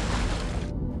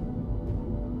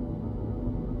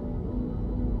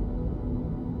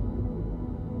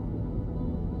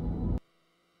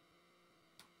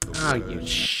 Oh, you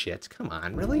shit. Come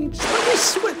on, really? Just let me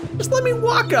swim. Just let me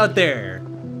walk out there. I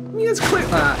mean, it's clear.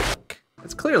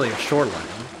 It's clearly a shoreline.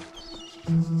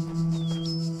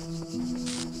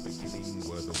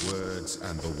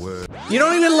 You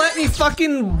don't even let me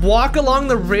fucking walk along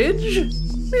the ridge?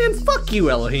 Man, fuck you,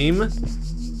 Elohim. I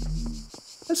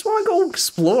just want to go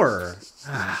explore.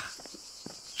 Ah,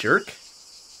 jerk.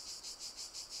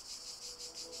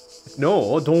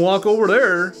 No, don't walk over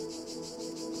there.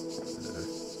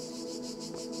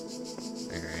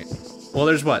 Alright. Well,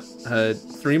 there's what?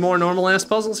 3 more normal-ass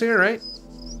puzzles here, right?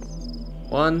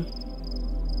 1,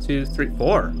 2, 3,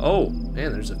 4. Oh,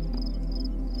 man, there's a...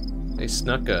 They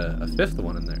snuck a 5th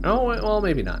one in there. Oh, well,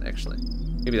 maybe not, actually.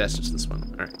 Maybe that's just this one.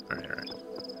 Alright.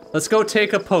 Let's go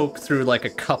take a poke through, like, a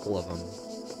couple of them.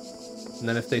 And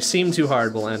then if they seem too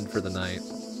hard, we'll end for the night.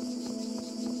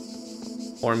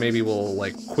 Or maybe we'll,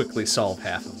 like, quickly solve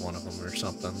half of one of them or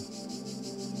something.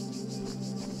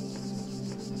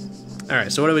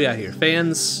 Alright, so what do we got here?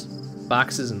 Fans,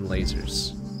 boxes, and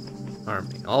lasers.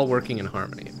 Harmony. All working in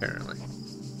harmony, apparently.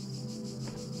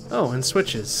 Oh, and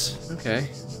switches. Okay.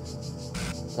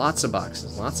 Lots of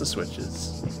boxes, lots of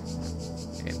switches.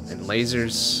 And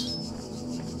lasers.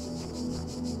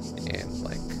 And,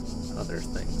 like, other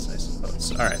things, I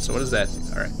suppose. Alright, so what does that do?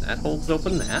 Alright, that holds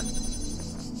open that.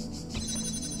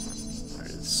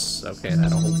 Okay,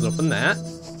 that holds open that.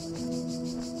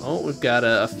 Oh, we've got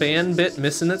a fan bit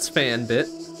missing its fan bit.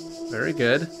 Very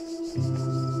good.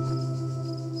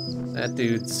 That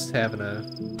dude's having a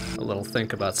little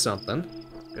think about something.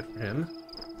 Good for him.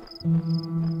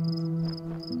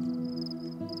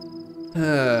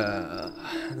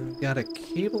 We've got a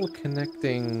cable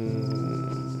connecting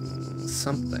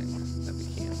something that we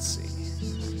can't see.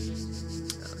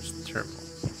 Oh, there's the terminal.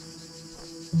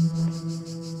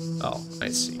 Oh, I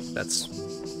see. That's...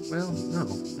 well, no.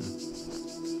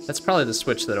 That's probably the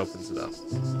switch that opens it up.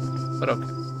 But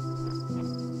okay.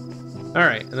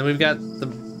 Alright, and then we've got the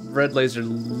red laser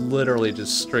literally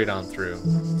just straight on through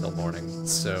until morning.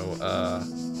 So,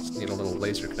 just need a little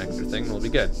laser connector thing and we'll be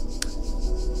good.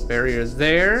 Barrier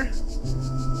there.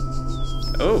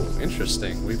 Oh,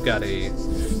 interesting. We've got a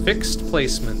fixed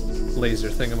placement laser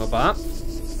thingamabop.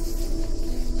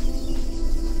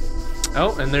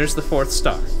 Oh, and there's the 4th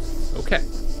star. Okay.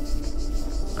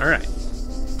 Alright.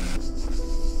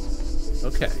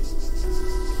 Okay.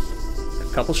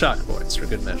 A couple shock points for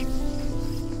good measure.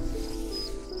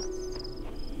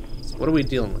 So what are we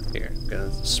dealing with here? I'm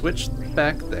gonna switch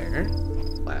back there.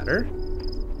 Ladder.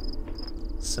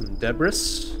 Some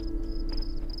debris.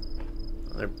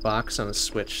 Another box on a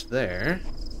switch there.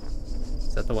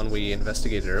 Is that the one we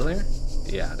investigated earlier?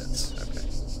 Yeah, it is. Okay.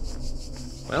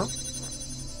 Well,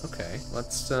 okay,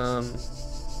 let's,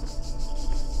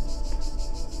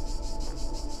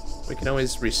 we can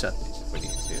always reset these if we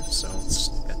need to, so it's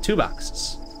got 2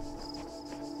 boxes.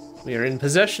 We are in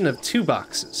possession of 2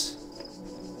 boxes.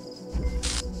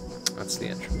 That's the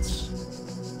entrance.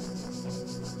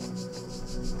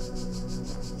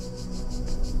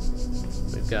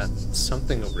 We've got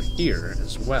something over here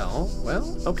as well.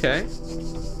 Well, okay.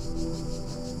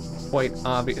 Quite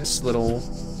obvious little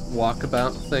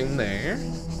walkabout thing there.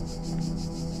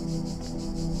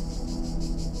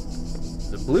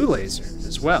 The blue laser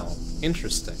as well.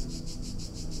 Interesting.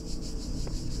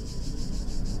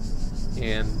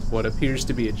 And what appears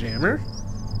to be a jammer.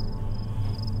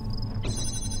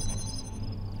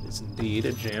 indeed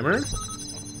a jammer.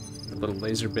 A little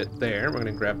laser bit there. We're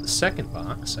gonna grab the second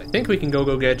box. I think we can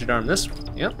go gadget arm this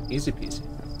one. Yep, easy peasy.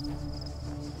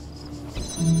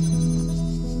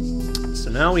 So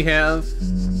now we have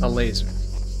a laser.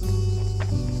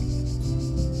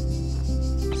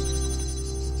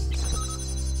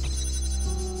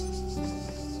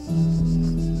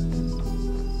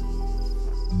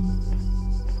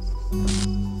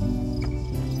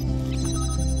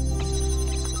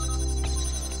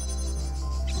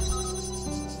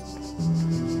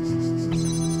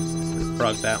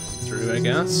 Frog that one through, I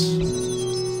guess.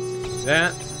 Do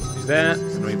that,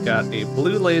 and we've got a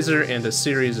blue laser and a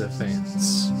series of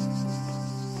fans.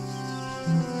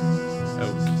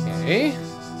 Okay.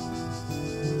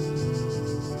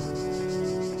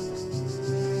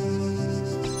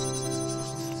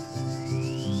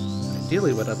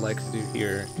 Ideally, what I'd like to do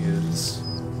here is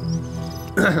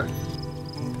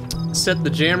set the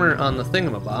jammer on the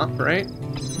thingamabop, right?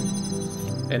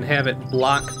 And have it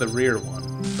block the rear one.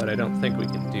 But I don't think we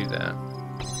can do that.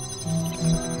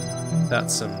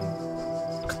 That's some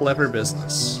clever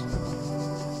business.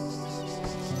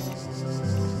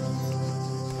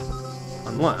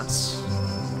 Unless...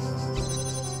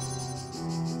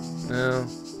 No.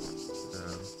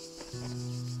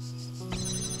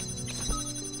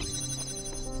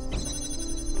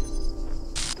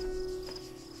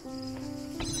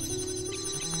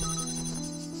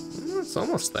 It's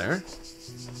almost there.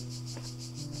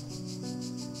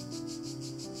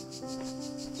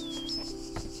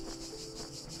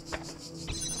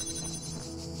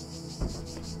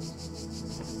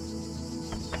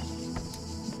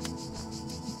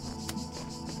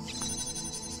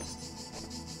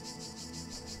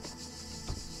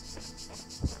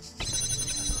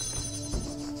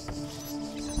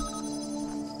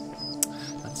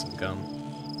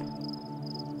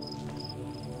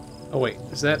 Oh wait,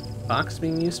 is that box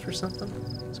being used for something?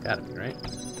 It's gotta be, right?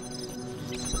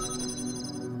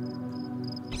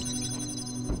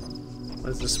 What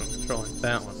is this one controlling?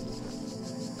 That one.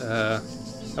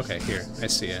 Okay, here, I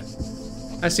see it.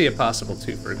 I see a possible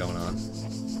twofer going on.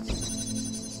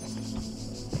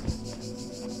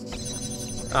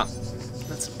 Ah,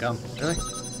 that's some gum, really?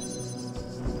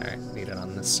 Alright, need it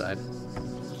on this side.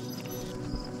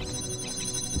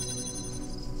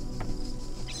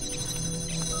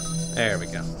 There we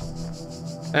go.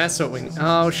 That's what we...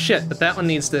 Oh, shit, but that one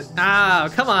needs to... Ah,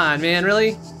 come on, man,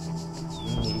 really?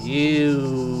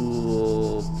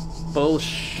 You...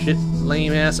 bullshit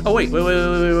lame ass... Oh, wait.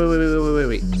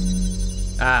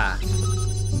 Ah.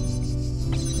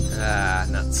 Ah,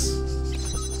 nuts.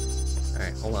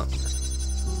 Alright, hold on.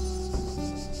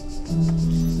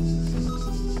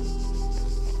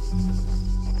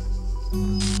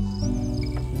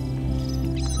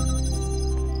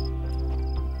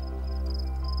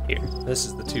 Here, this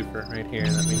is the twofer right here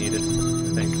that we needed,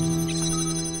 I think.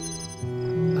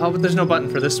 Oh, but there's no button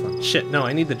for this one. Shit, no,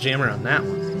 I need the jammer on that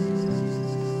one.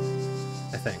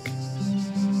 I think.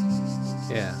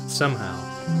 Yeah, somehow.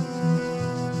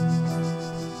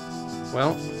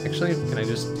 Well, actually, can I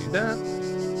just do that?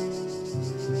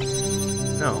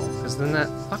 No, because then that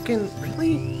fucking...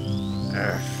 Really?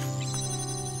 Urgh.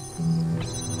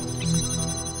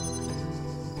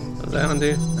 What does that one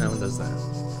do? That one does that.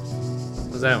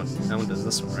 What does that one do? That one does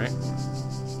this one, right?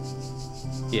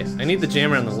 Yeah, I need the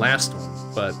jammer on the last one,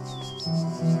 but...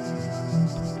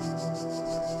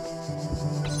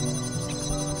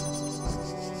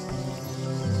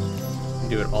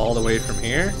 Do it all the way from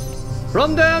here.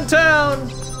 From downtown!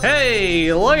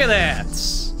 Hey, look at that!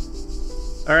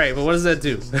 Alright, but what does that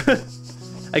do?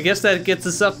 I guess that gets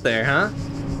us up there, huh?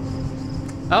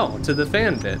 Oh, to the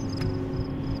fan bit.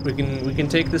 We can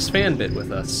take this fan bit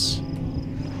with us.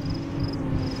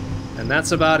 And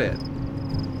that's about it.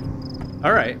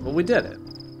 Alright, well we did it.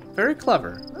 Very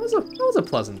clever. That was a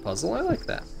pleasant puzzle, I like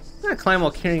that. Yeah, climb while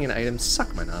carrying an item,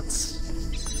 suck my nuts.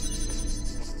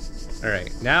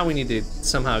 Alright, now we need to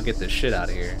somehow get this shit out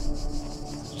of here.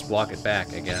 Just walk it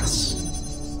back, I guess.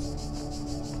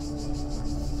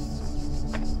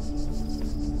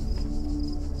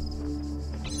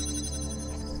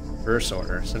 Reverse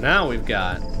order. So now we've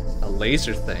got a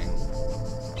laser thing.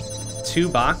 2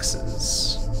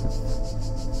 boxes.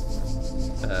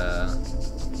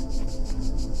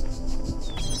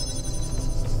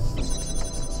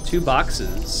 2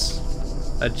 boxes.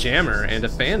 A jammer and a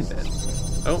fan bit.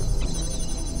 Oh.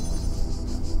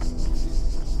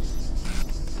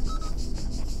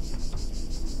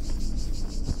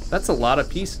 That's a lot of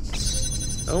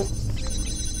pieces. Oh.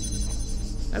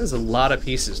 That is a lot of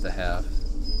pieces to have.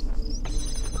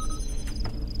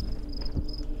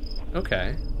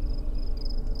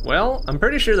 Well, I'm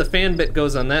pretty sure the fan bit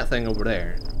goes on that thing over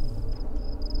there.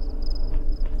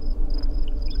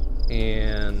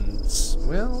 And,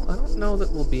 well, I don't know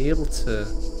that we'll be able to...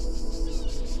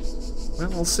 Well,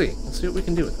 we'll see. We'll see what we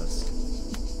can do with this.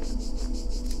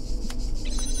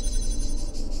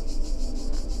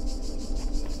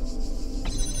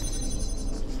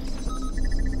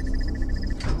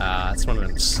 Ah, it's one of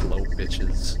them slow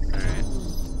bitches. Alright.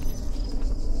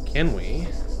 Can we?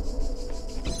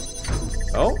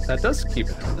 Oh, that does keep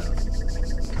it out though.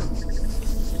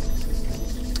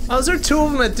 Oh, is there two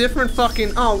of them at different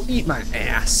fucking... Oh, eat my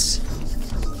ass.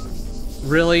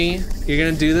 Really? You're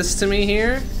gonna do this to me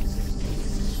here?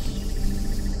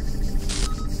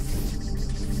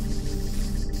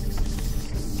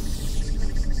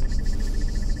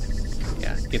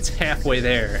 Yeah, gets halfway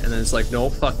there, and then it's like, no,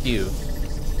 fuck you.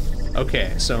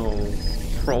 Okay, so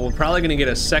we're probably gonna get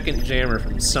a second jammer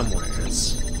from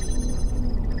somewheres.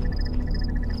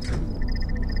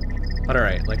 But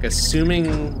alright, like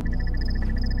assuming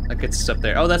that gets us up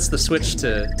there. Oh, that's the switch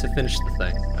to finish the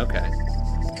thing. Okay.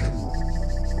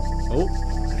 Oh,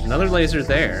 there's another laser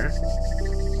there.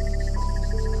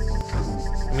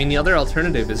 I mean, the other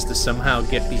alternative is to somehow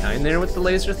get behind there with the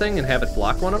laser thing and have it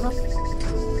block one of them.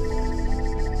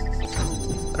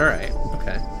 Alright,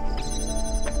 okay.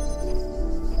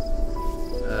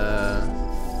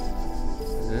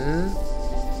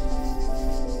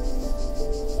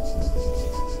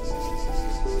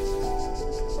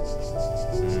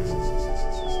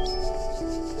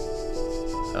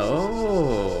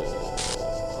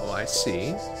 Oh, I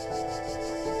see.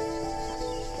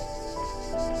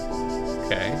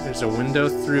 Okay, there's a window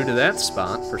through to that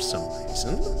spot for some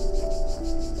reason.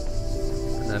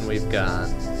 And then we've got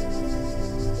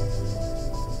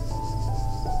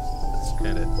this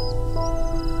kind of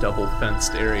double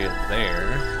fenced area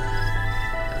there.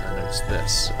 And then there's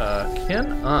this.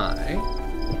 Can I...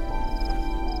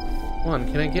 One,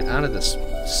 can I get out of this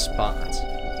spot?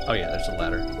 Oh yeah, there's a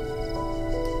ladder. I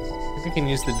think I can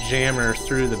use the jammer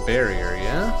through the barrier,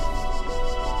 yeah?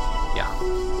 Yeah.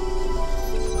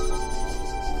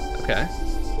 Okay.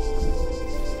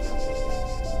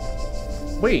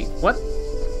 Wait, what?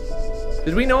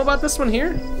 Did we know about this one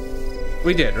here?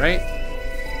 We did, right?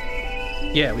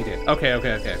 Yeah, we did. Okay.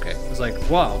 It was like,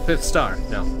 wow, 5th star.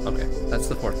 No, okay, that's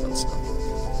the 4th one still.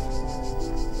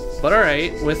 But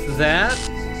alright, with that,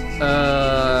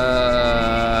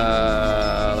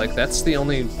 like that's the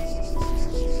only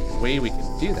way we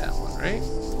can do that one, right?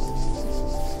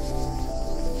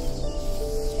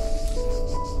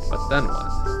 But then what?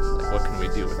 Like, what can we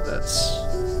do with this?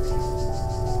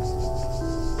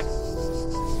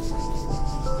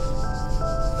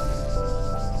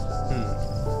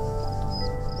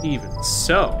 Even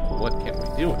so, what can we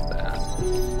do with that?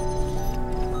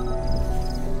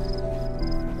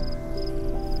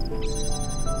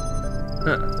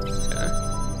 Huh, okay.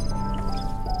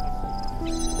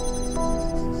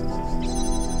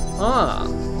 Ah.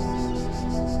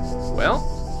 Well,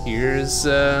 here's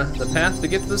the path to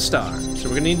get to the star. So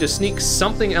we're gonna need to sneak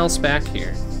something else back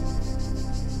here.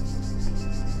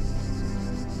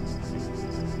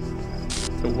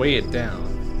 To weigh it down.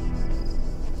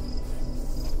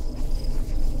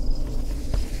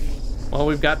 Well,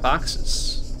 we've got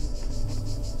boxes.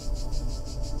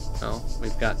 Well,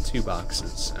 we've got 2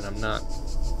 boxes, and I'm not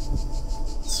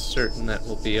certain that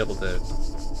we'll be able to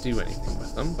do anything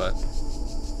with them, but...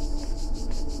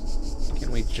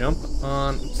 Can we jump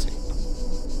on... Let's see.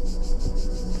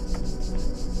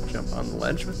 Jump on the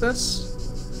ledge with this?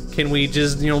 Can we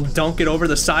just, you know, dunk it over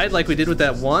the side like we did with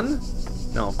that one?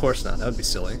 No, of course not. That would be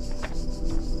silly.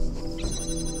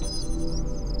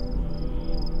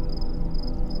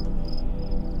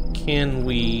 Can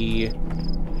we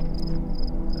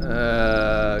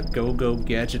go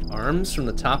gadget arms from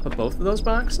the top of both of those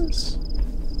boxes?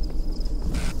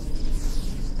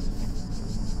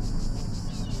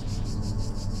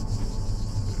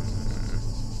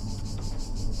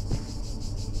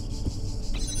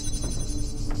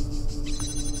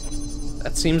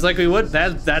 That seems like we would.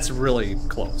 That's really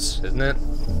close, isn't it?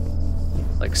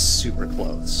 Like super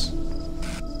close.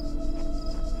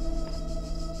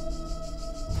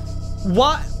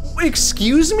 What?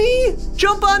 Excuse me?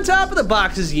 Jump on top of the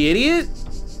boxes, you idiot!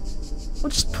 I'll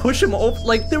just push them over.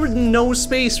 Like, there was no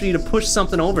space for you to push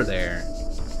something over there.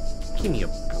 Give me a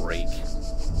break.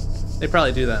 They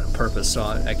probably do that on purpose, so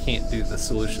I can't do the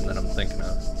solution that I'm thinking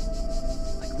of.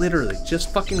 Like, literally,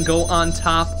 just fucking go on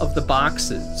top of the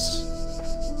boxes.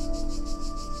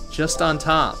 Just on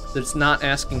top. That's not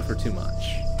asking for too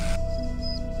much.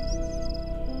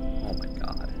 Oh my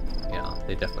god. Yeah,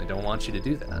 they definitely don't want you to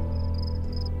do that.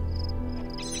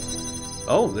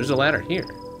 Oh, there's a ladder here.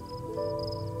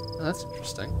 Oh, that's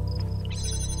interesting.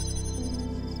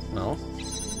 Well,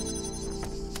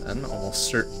 then almost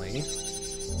certainly they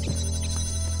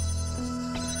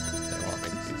want me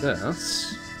to do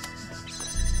this.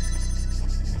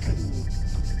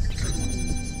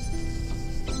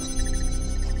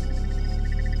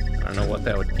 I don't know what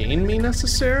that would gain me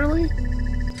necessarily.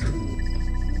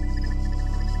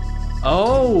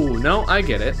 Oh, no, I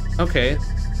get it. Okay.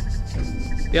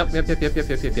 Yep.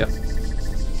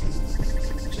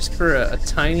 Just for a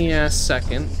tiny ass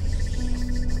second.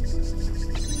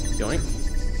 Yoink.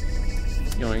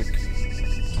 Yoink.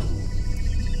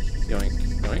 Yoink.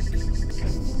 Yoink.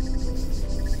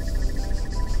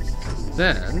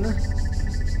 Then...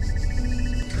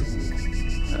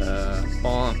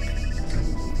 bonk.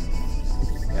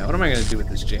 Yeah, what am I gonna do with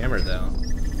this jammer, though?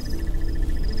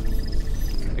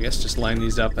 I guess just line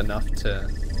these up enough to...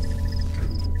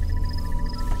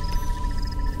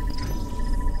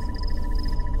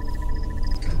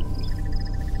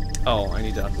 Oh, I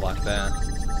need to unblock that.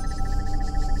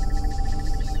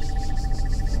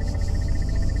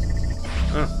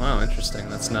 Oh, wow, interesting.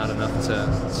 That's not enough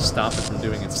to stop it from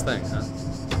doing its thing, huh?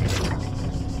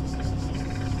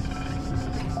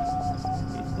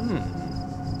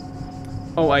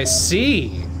 Oh, I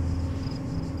see.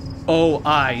 Oh,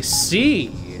 I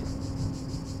see.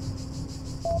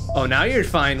 Oh, now you're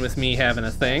fine with me having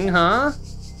a thing, huh?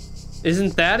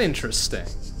 Isn't that interesting?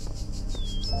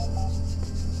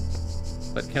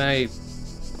 But can I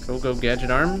go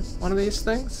gadget arm one of these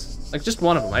things? Like, just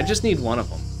one of them. I just need one of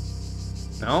them.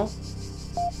 No?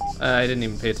 I didn't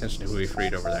even pay attention to who we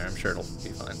freed over there. I'm sure it'll be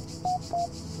fine.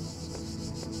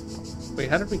 Wait,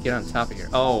 how did we get on top of here?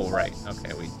 Oh, right.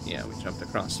 Okay, we jumped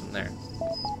across from there.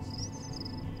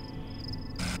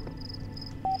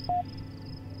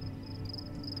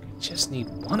 Just need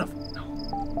one of them.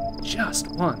 No, just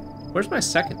one. Where's my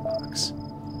second box?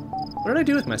 What did I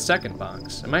do with my second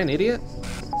box? Am I an idiot?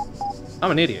 I'm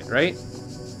an idiot, right?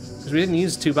 Because we didn't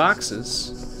use 2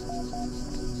 boxes.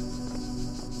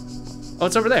 Oh,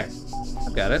 it's over there.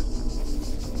 I've got it.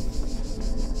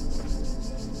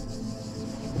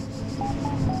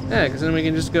 Yeah, because then we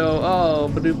can just go, oh,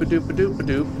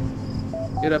 ba-doop.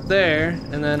 Get up there,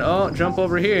 and then, oh, jump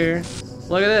over here.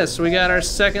 Look at this, we got our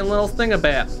second little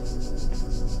thingabap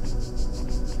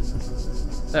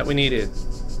that we needed.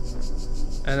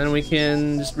 And then we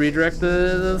can just redirect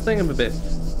the thingabit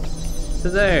to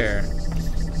there.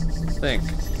 I think,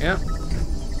 yeah.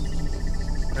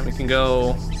 And we can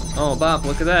go, oh, Bob,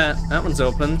 look at that. That one's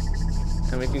open.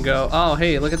 And we can go, oh,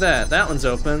 hey, look at that. That one's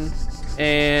open.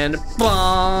 And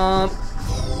bump.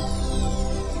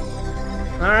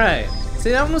 All right.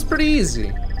 See, that one was pretty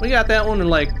easy. We got that one in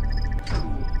like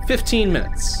 15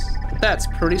 minutes. That's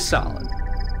pretty solid.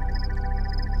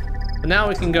 But now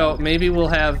we can go, maybe we'll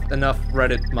have enough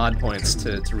Reddit mod points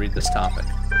to read this topic.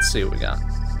 Let's see what we got.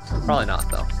 Probably not,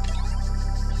 though.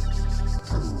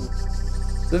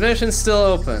 The mission's still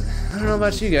open. I don't know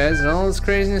about you guys, and all this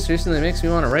craziness recently makes me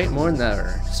want to write more than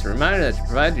ever. Just a reminder that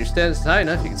provided your status is high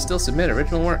enough, you can still submit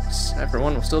original works. I, for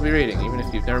one, will still be reading, even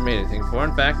if you've never made anything before.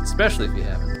 In fact, especially if you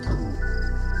haven't.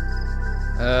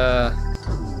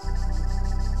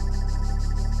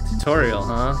 Tutorial,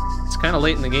 huh? It's kind of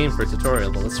late in the game for a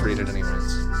tutorial, but let's read it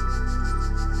anyways.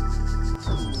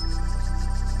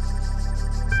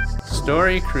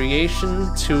 Story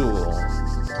creation tool.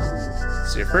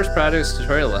 So your first project's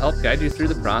tutorial will help guide you through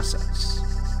the process.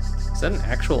 Is that an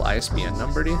actual ISBN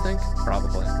number, do you think?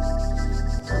 Probably.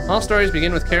 All stories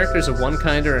begin with characters of one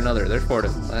kind or another. Therefore,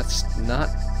 that's not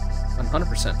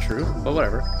 100% true, but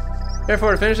whatever.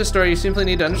 Therefore, to finish the story, you simply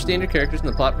need to understand your characters and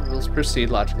the plot will proceed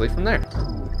logically from there.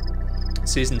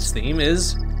 Season's theme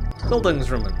is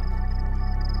Bildungsroman.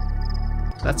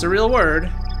 That's a real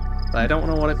word, but I don't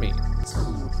know what it means.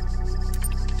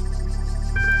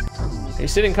 You're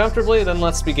sitting comfortably, then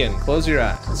let's begin. Close your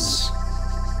eyes.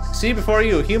 See before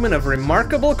you a human of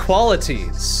remarkable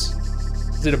qualities.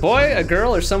 Is it a boy, a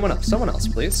girl, or someone else? Someone else,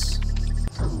 please.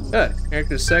 Good.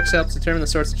 Character's sex helps determine the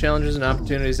sorts of challenges and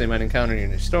opportunities they might encounter in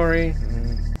your story.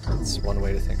 That's one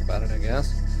way to think about it, I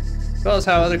guess. As well as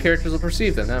how other characters will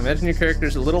perceive them. Now imagine your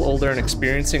character's a little older and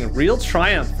experiencing real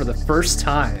triumph for the first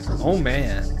time. Oh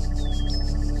man.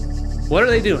 What are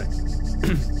they doing?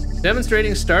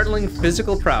 Demonstrating startling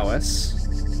physical prowess,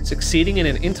 succeeding in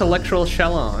an intellectual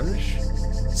challenge,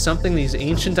 something these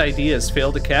ancient ideas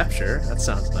fail to capture. That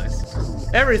sounds nice.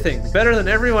 Everything better than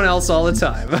everyone else all the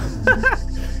time.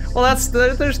 Well,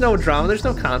 there's no drama, there's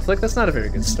no conflict. That's not a very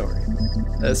good story.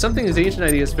 Something these ancient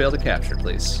ideas fail to capture,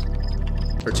 please.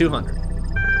 For 200.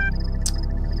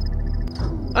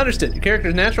 Understood. Your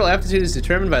character's natural aptitude is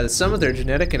determined by the sum of their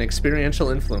genetic and experiential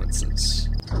influences.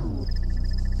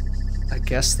 I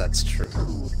guess that's true.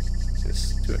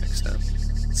 Just to an extent.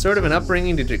 What sort of an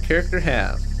upbringing did your character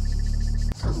have?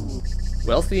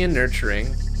 Wealthy and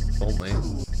nurturing. Only.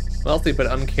 Wealthy but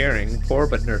uncaring. Poor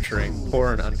but nurturing.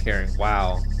 Poor and uncaring.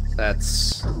 Wow.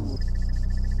 That's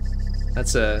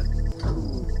a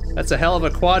hell of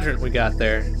a quadrant we got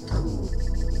there.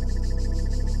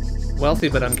 Wealthy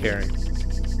but uncaring.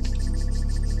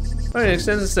 According to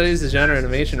extensive studies of genre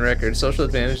animation record, social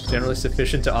advantage is generally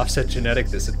sufficient to offset genetic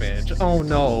disadvantage. Oh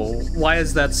no, why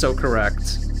is that so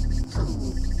correct?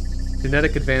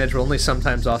 Genetic advantage will only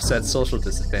sometimes offset social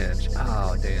disadvantage.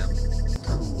 Oh, damn.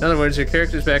 In other words, your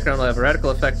character's background will have a radical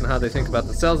effect on how they think about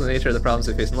themselves and the nature of the problems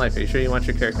they face in life. Are you sure you want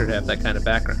your character to have that kind of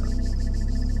background?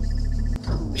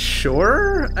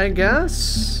 Sure, I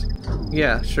guess?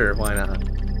 Yeah, sure, why not?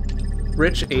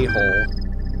 Rich a-hole.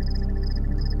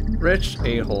 Rich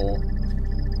a-hole.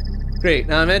 Great,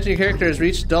 now imagine your character has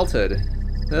reached adulthood.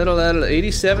 That'll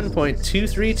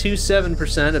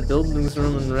 87.2327% of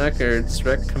Bildungsroman records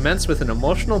commence with an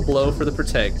emotional blow for the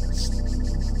protagonist.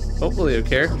 Hopefully your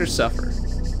character suffer.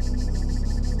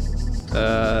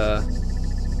 A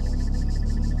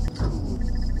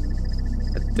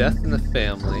death in the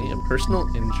family, a personal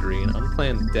injury, an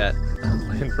unplanned debt,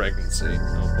 unplanned pregnancy.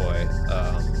 Oh boy.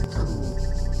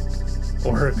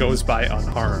 Or it goes by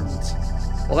unharmed.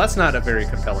 Well, that's not a very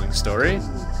compelling story.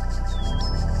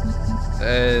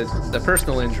 A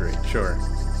personal injury, sure.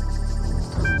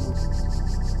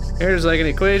 Here's like an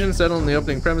equation settled in the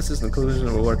opening premises and the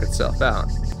conclusion will work itself out.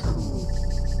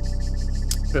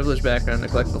 Privileged background,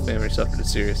 neglectful family, suffered a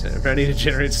serious and ready to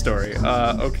generate story.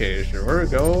 Okay, sure,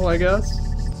 go, I guess.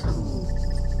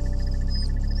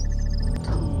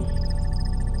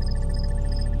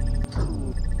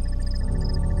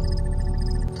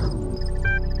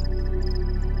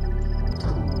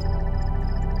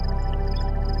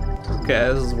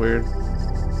 Okay, this is weird.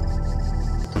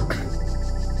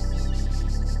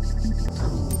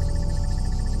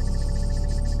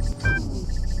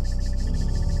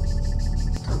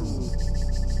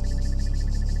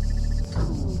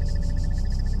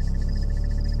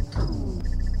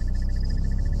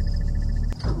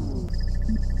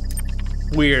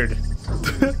 Weird.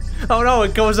 Oh no,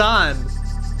 it goes on.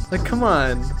 Like, come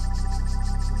on.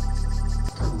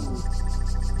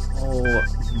 Oh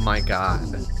my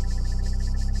god.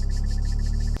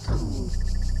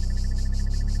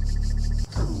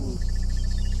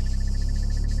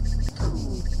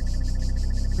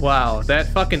 Wow, that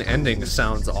fucking ending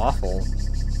sounds awful.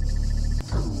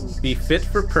 Be fit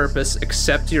for purpose,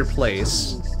 accept your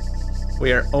place.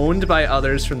 We are owned by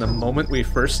others from the moment we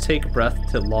first take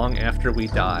breath to long after we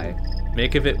die.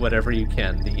 Make of it whatever you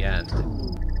can, the end.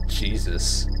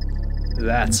 Jesus.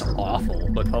 That's awful,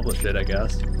 but publish it, I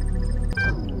guess.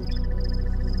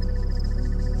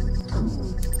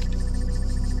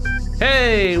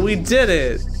 Hey, we did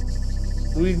it!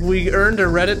 We earned a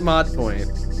Reddit mod point.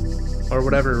 Or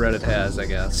whatever Reddit has, I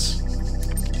guess.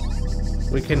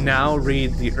 We can now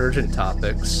read the urgent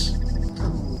topics.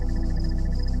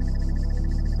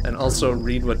 And also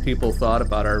read what people thought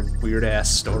about our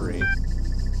weird-ass story.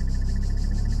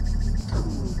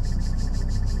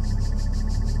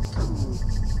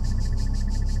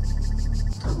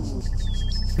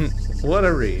 What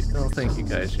a read. Oh, thank you,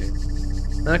 Kaiji.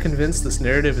 Not convinced this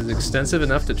narrative is extensive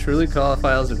enough to truly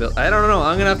qualify as a build. I don't know,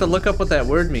 I'm gonna have to look up what that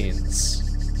word means.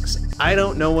 I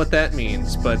don't know what that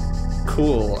means, but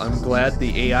cool. I'm glad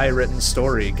the AI-written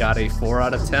story got a 4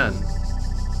 out of 10.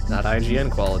 Not IGN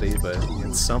quality, but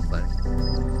it's something.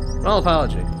 Well,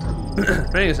 apology.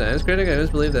 Frankenstein, as critic, I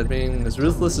always believed that being as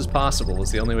ruthless as possible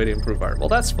was the only way to improve art. Well,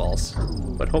 that's false.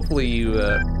 But hopefully you,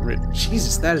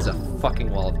 Jesus, that is a fucking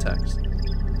wall of text.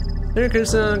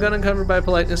 Criticism, got uncovered by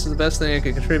politeness is the best thing I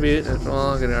could contribute. After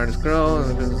all, good artists grow,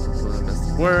 and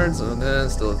miss words, and then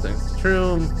still things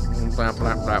true. Blah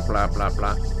blah blah blah blah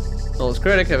blah. Oldest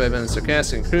critic, have I been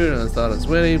sarcastic and crude and I thought it's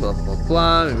witty? Blah blah blah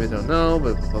blah. Maybe I don't know,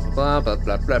 but blah blah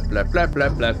blah blah blah blah blah blah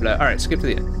blah blah. All right, skip to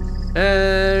the end.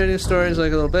 And new stories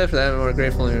like a little bit. For that, I'm more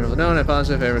grateful than you're known. I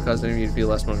apologize if I ever caused any of you to feel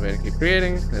less motivated to keep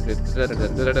creating.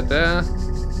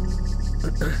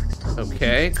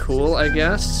 Okay, cool, I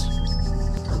guess.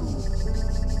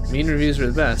 Mean reviews are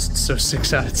the best, so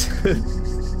 6 out of 10.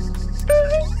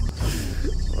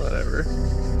 Whatever.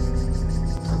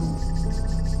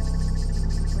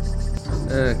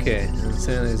 Okay,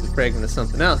 Sally is a fragment of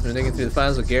something else. Been digging through the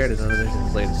files of Garrett on a mission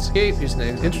of latest escape. Here's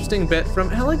an interesting bit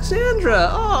from Alexandra.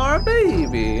 Oh, our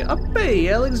baby. A baby,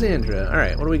 Alexandra.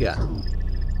 Alright, what do we got?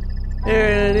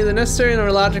 They're neither necessary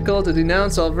nor logical to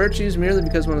denounce all virtues merely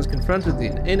because one is confronted with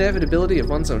the inevitability of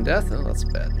one's own death. Oh, that's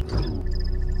bad.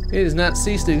 It does not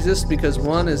cease to exist because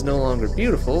one is no longer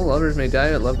beautiful. Lovers may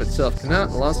die, but love itself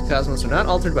cannot. The laws of the cosmos are not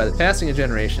altered by the passing of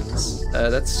generations.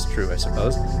 That's true, I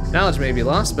suppose. Knowledge may be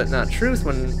lost, but not truth.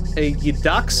 When a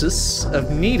Eudoxus of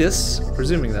Cnidus,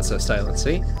 presuming that's a silent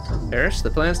sea, perished, the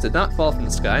planets did not fall from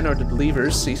the sky, nor did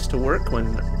believers cease to work when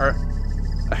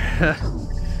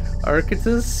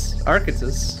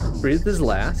Archytas breathed his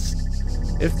last.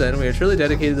 If then we are truly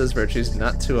dedicated to those virtues,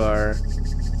 not to our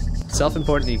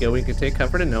self-important ego, we can take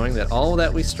comfort in knowing that all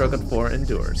that we struggled for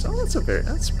endures. Oh, that's a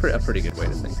pretty good way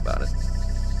to think about it.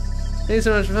 Thank you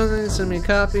so much for listening. Send me a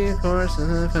copy, of course, and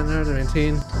I find it hard to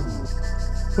maintain.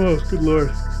 Oh, good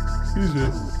lord. Excuse me.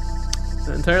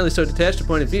 Not entirely so detached a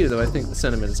point of view, though I think the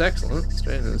sentiment is excellent.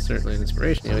 Straight and certainly an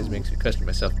inspiration. He always makes me question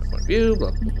myself from my point of view.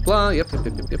 Blah, blah, blah, blah. Yep.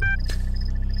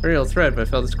 Very old thread, but I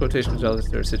felt this quotation was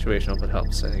relevant to our situation. I hope it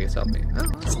helps. I think it's helped me. Oh,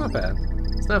 that's not bad.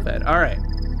 It's not bad. All right.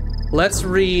 Let's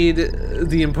read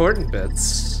the important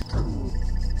bits.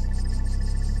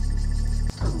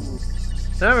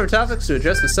 Now our topics to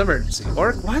address this emergency.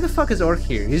 Orc? Why the fuck is Orc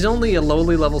here? He's only a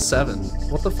lowly level 7.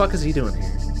 What the fuck is he doing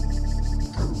here?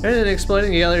 And then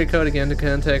exploiting the gallery code again to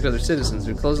contact other citizens.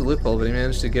 We closed the loophole, but he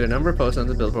managed to get a number of posts on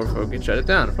the billboard before we could shut it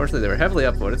down. Unfortunately, they were heavily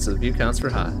upvoted, so the view counts were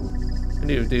high. What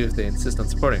do you do if they insist on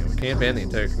supporting him? We can't ban the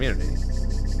entire community.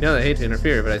 You know, I hate to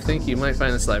interfere, but I think you might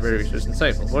find this library resource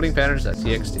insightful. Voting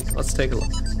patterns.txt. Let's take a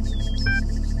look.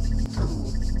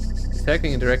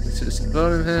 Attacking and directing citizen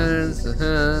voting patterns.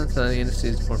 Telling the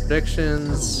industries to form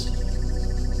predictions.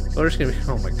 Voters can be.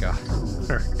 Oh my god.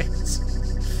 Alright.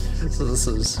 So this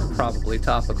is probably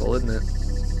topical, isn't it?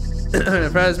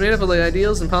 Enterprise made up of the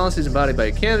ideals and policies embodied by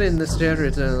a candidate in this chapter.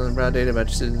 It's broad data about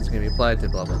citizens can be applied to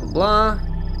blah blah blah blah.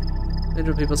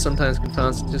 Individual people sometimes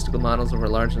confound statistical models over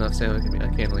large enough samples can be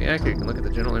uncannily accurate. You can look at the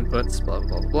general inputs, blah,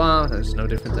 blah, blah, blah. That's no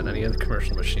different than any other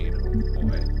commercial machine. Oh,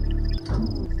 boy.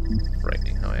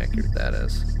 Frightening how accurate that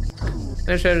is.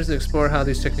 Next chapter is to explore how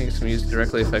these techniques can be used to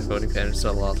directly affect voting patterns,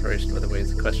 subtle alteration by the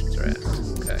ways the questions are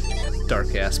asked. Okay.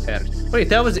 Dark-ass patterns. Wait,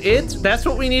 that was it? That's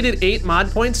what we needed 8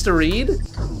 mod points to read?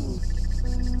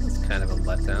 That's kind of a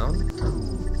letdown.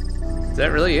 Is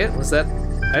that really it? Was that...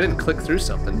 I didn't click through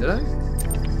something, did I?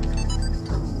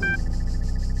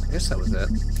 I guess that was it.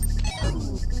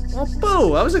 Well,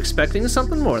 boo! I was expecting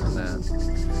something more than that.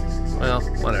 Well,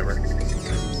 whatever.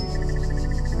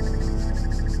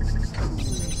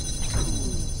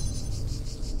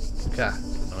 God,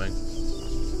 annoying.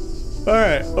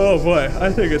 Alright, oh boy,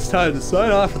 I think it's time to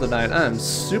sign off for the night. I'm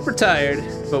super tired,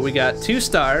 but we got 2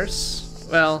 stars.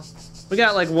 Well, we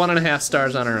got like 1.5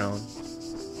 stars on our own.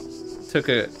 Took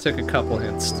a couple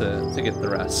hints to get the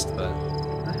rest, but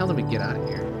how the hell did we get out of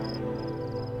here?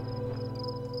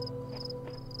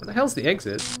 Where the hell's the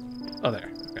exit? Oh, there.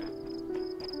 Okay.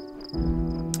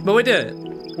 But we did it.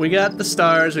 We got the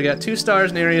stars. We got 2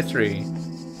 stars in Area 3.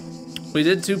 We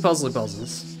did 2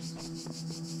 puzzles.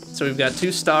 So we've got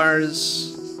 2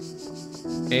 stars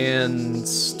and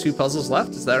 2 puzzles left.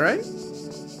 Is that right?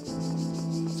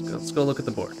 Let's go look at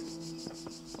the board.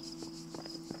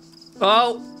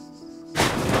 Oh!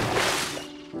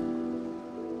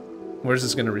 Where's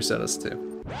this gonna reset us to?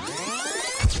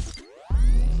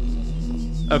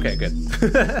 Okay, good.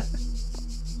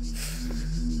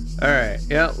 Alright,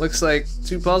 yeah, looks like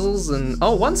 2 puzzles and...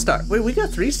 Oh, 1 star. Wait, we got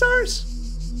 3 stars?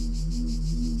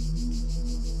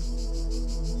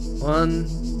 1,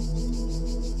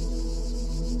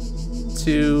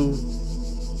 2...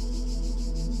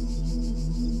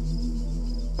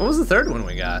 What was the 3rd one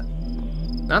we got?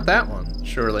 Not that one,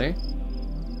 surely.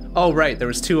 Oh, right, there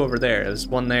was 2 over there. It was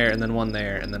 1 there, and then 1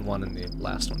 there, and then 1 in the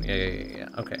last one. Yeah,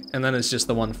 okay. And then it's just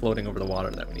the one floating over the water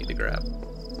that we need to grab.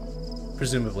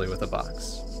 Presumably with a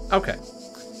box. Okay.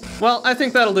 Well, I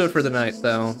think that'll do it for the night,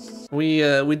 though. We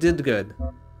did good.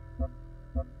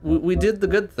 We did the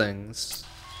good things.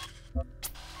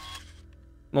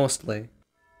 Mostly.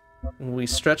 We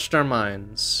stretched our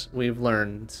minds. We've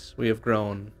learned. We have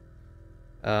grown.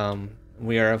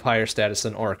 We are of higher status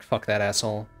than Orc. Fuck that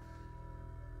asshole.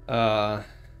 But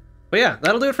yeah,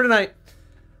 that'll do it for tonight.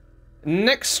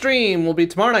 Next stream will be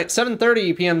tomorrow night,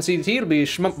 7:30 p.m. CDT. It'll be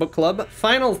Shmup Book Club.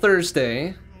 Final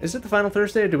Thursday. Is it the final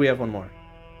Thursday, or do we have one more?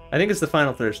 I think it's the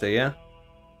final Thursday, yeah?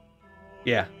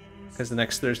 Yeah, because the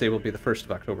next Thursday will be the 1st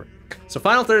of October. So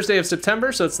final Thursday of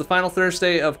September, so it's the final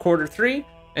Thursday of Quarter 3,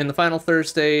 and the final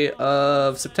Thursday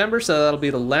of September, so that'll be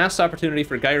the last opportunity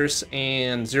for Gyrus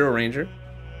and Zero Ranger.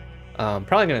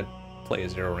 Probably gonna play a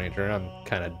Zero Ranger. I'm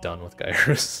kind of done with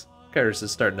Gyrus. Gyrus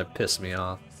is starting to piss me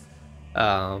off.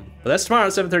 But that's tomorrow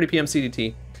at 7:30 p.m.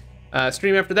 CDT.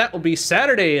 Stream after that will be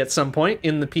Saturday at some point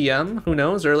in the PM. Who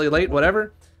knows? Early, late,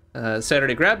 whatever.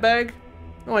 Saturday grab bag.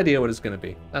 No idea what it's going to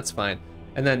be. That's fine.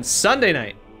 And then Sunday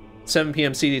night, 7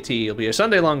 p.m. CDT, will be our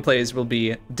Sunday long plays. We'll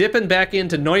be dipping back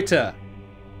into Noita.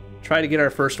 Try to get our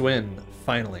first win,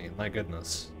 finally. My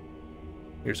goodness.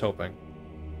 Here's hoping.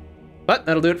 But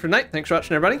that'll do it for tonight. Thanks for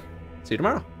watching, everybody. See you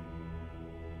tomorrow.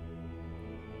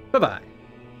 Bye-bye.